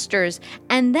and blisters,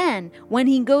 and then, when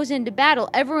he goes into battle,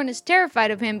 everyone is terrified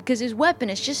of him because his weapon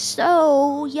is just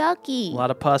so yucky. A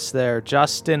lot of pus there.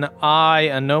 Justin I,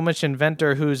 a gnomish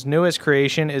inventor whose newest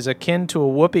creation is akin to a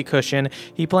whoopee cushion.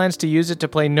 He plans to use it to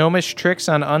play gnomish tricks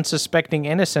on unsuspecting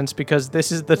innocents because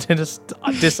this is the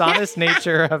dishonest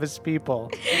nature of his people.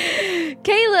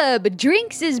 Caleb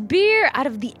drinks his beer out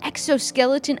of the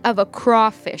exoskeleton of a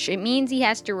crawfish. It means he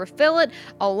has to refill it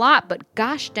a lot, but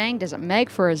gosh dang, does it make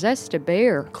for a zesty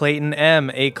beer. Clayton M,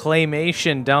 a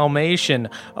claymation Dalmatian,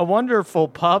 a wonderful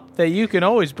pup that you can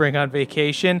always bring on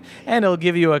vacation, and he'll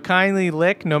give you a kindly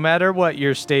lick no matter what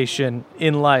your station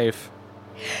in life.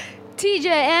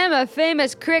 TJM, a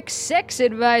famous Crick sex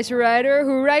advice writer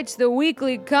who writes the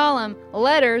weekly column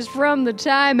Letters from the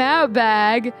Time Out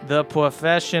Bag. The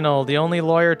Professional, the only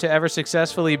lawyer to ever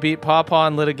successfully beat Pawpaw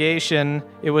in litigation.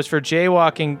 It was for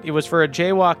jaywalking. It was for a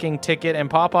jaywalking ticket, and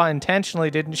Pawpaw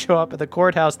intentionally didn't show up at the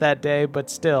courthouse that day, but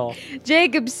still.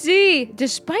 Jacob C,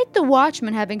 despite the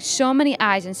Watchman having so many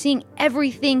eyes and seeing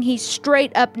everything, he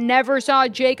straight up never saw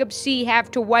Jacob C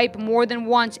have to wipe more than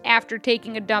once after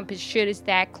taking a dump. His shit is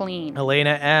that clean.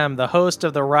 Helena M, the host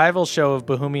of the rival show of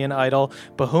Bohemian Idol,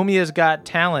 Bohemia's Got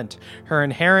Talent. Her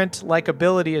inherent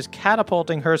likability is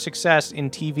catapulting her success in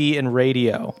TV and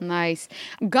radio. Nice.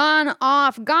 Gone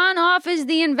Off. Gone Off is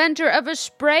the inventor of a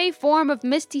spray form of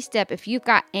Misty Step. If you've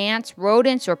got ants,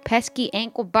 rodents, or pesky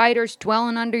ankle biters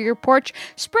dwelling under your porch,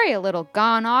 spray a little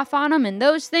Gone Off on them, and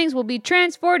those things will be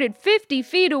transported 50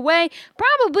 feet away,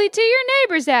 probably to your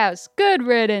neighbor's house. Good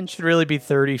riddance. Should really be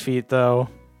 30 feet, though.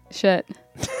 Shit.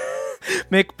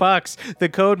 Mick Bucks, the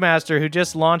Codemaster who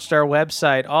just launched our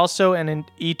website, also an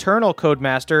eternal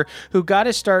Codemaster who got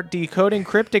to start decoding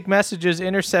cryptic messages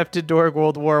intercepted during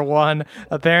World War I,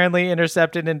 apparently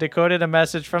intercepted and decoded a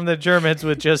message from the Germans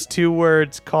with just 2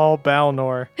 words, call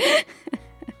Balnor.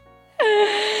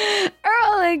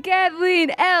 Earl and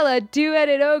Kathleen L, a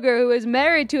 2-headed ogre who was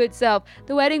married to itself.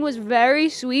 The wedding was very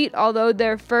sweet, although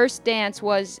their first dance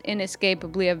was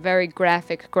inescapably a very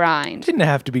graphic grind. Didn't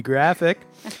have to be graphic.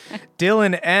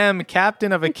 Dylan M,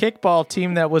 captain of a kickball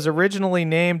team that was originally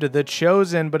named The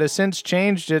Chosen, but has since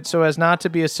changed it so as not to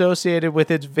be associated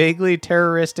with its vaguely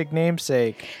terroristic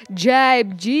namesake.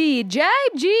 Jibe G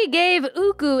gave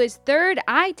Uku his 3rd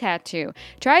eye tattoo.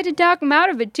 Tried to talk him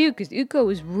out of it too, because Uku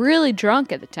was really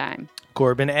drunk at the time.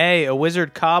 Corbin A, a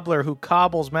wizard cobbler who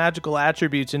cobbles magical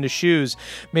attributes into shoes,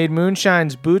 made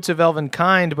Moonshine's boots of elven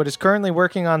kind, but is currently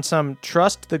working on some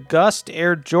Trust the Gust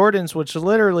Air Jordans, which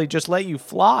literally just let you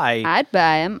fly. I'd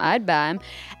buy him.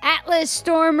 Atlas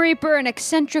Storm Reaper, an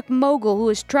eccentric mogul who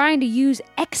is trying to use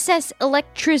excess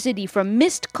electricity from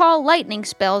missed call lightning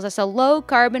spells as a low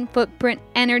carbon footprint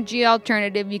energy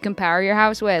alternative you can power your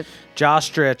house with.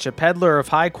 Jostrich, a peddler of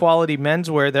high-quality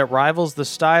menswear that rivals the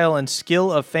style and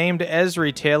skill of famed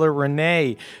Esri tailor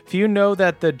Renee. Few know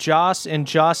that the Joss in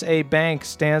Joss A. Bank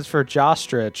stands for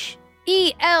Jostrich.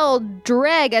 E.L.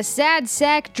 Dreg, a sad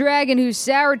sack dragon whose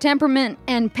sour temperament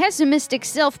and pessimistic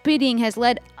self-pitying has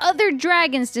led other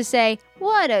dragons to say,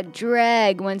 "What a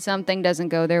drag," when something doesn't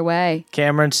go their way.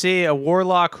 Cameron C., a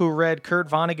warlock who read Kurt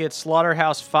Vonnegut's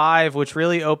Slaughterhouse 5, which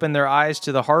really opened their eyes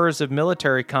to the horrors of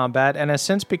military combat and has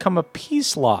since become a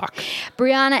peace lock.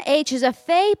 Brianna H. is a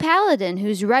fey paladin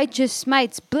whose righteous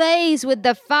smites blaze with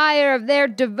the fire of their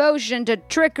devotion to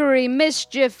trickery,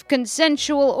 mischief,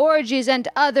 consensual orgies, and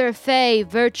other fey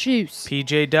virtues.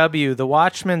 PJW, the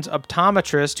Watchman's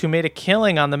optometrist who made a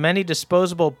killing on the many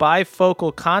disposable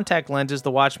bifocal contact lenses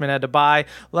the Watchman had to buy,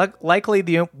 likely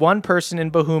the one person in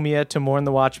Bohemia to mourn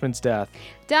the Watchman's death.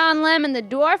 Don Lemon the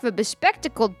dwarf, a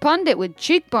bespectacled pundit with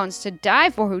cheekbones to die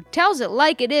for, who tells it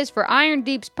like it is for Iron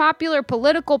Deep's popular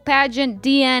political pageant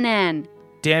DNN.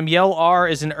 Damiel R.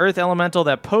 is an earth elemental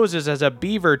that poses as a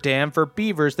beaver dam for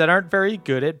beavers that aren't very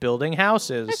good at building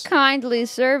houses. A kindly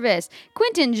service.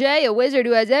 Quentin J., a wizard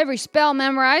who has every spell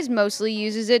memorized, mostly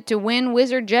uses it to win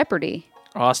Wizard Jeopardy.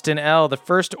 Austin L., the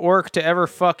first orc to ever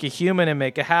fuck a human and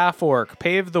make a half-orc,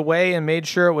 paved the way and made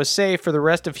sure it was safe for the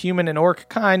rest of human and orc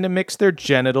kind to mix their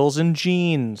genitals and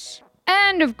genes.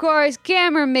 And, of course,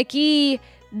 Cameron McEe,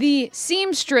 the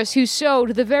seamstress who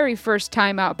sewed the very first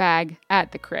timeout bag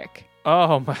at the crick.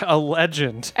 Oh, a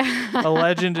legend. A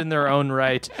legend in their own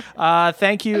right.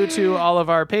 Thank you to all of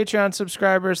our Patreon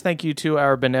subscribers. Thank you to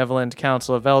our benevolent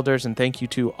Council of Elders. And thank you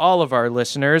to all of our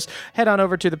listeners. Head on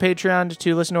over to the Patreon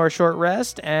to listen to our short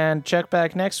rest and check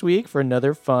back next week for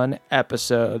another fun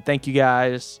episode. Thank you,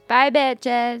 guys. Bye,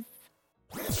 bitches.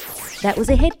 That was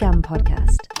a HeadGum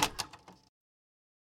podcast.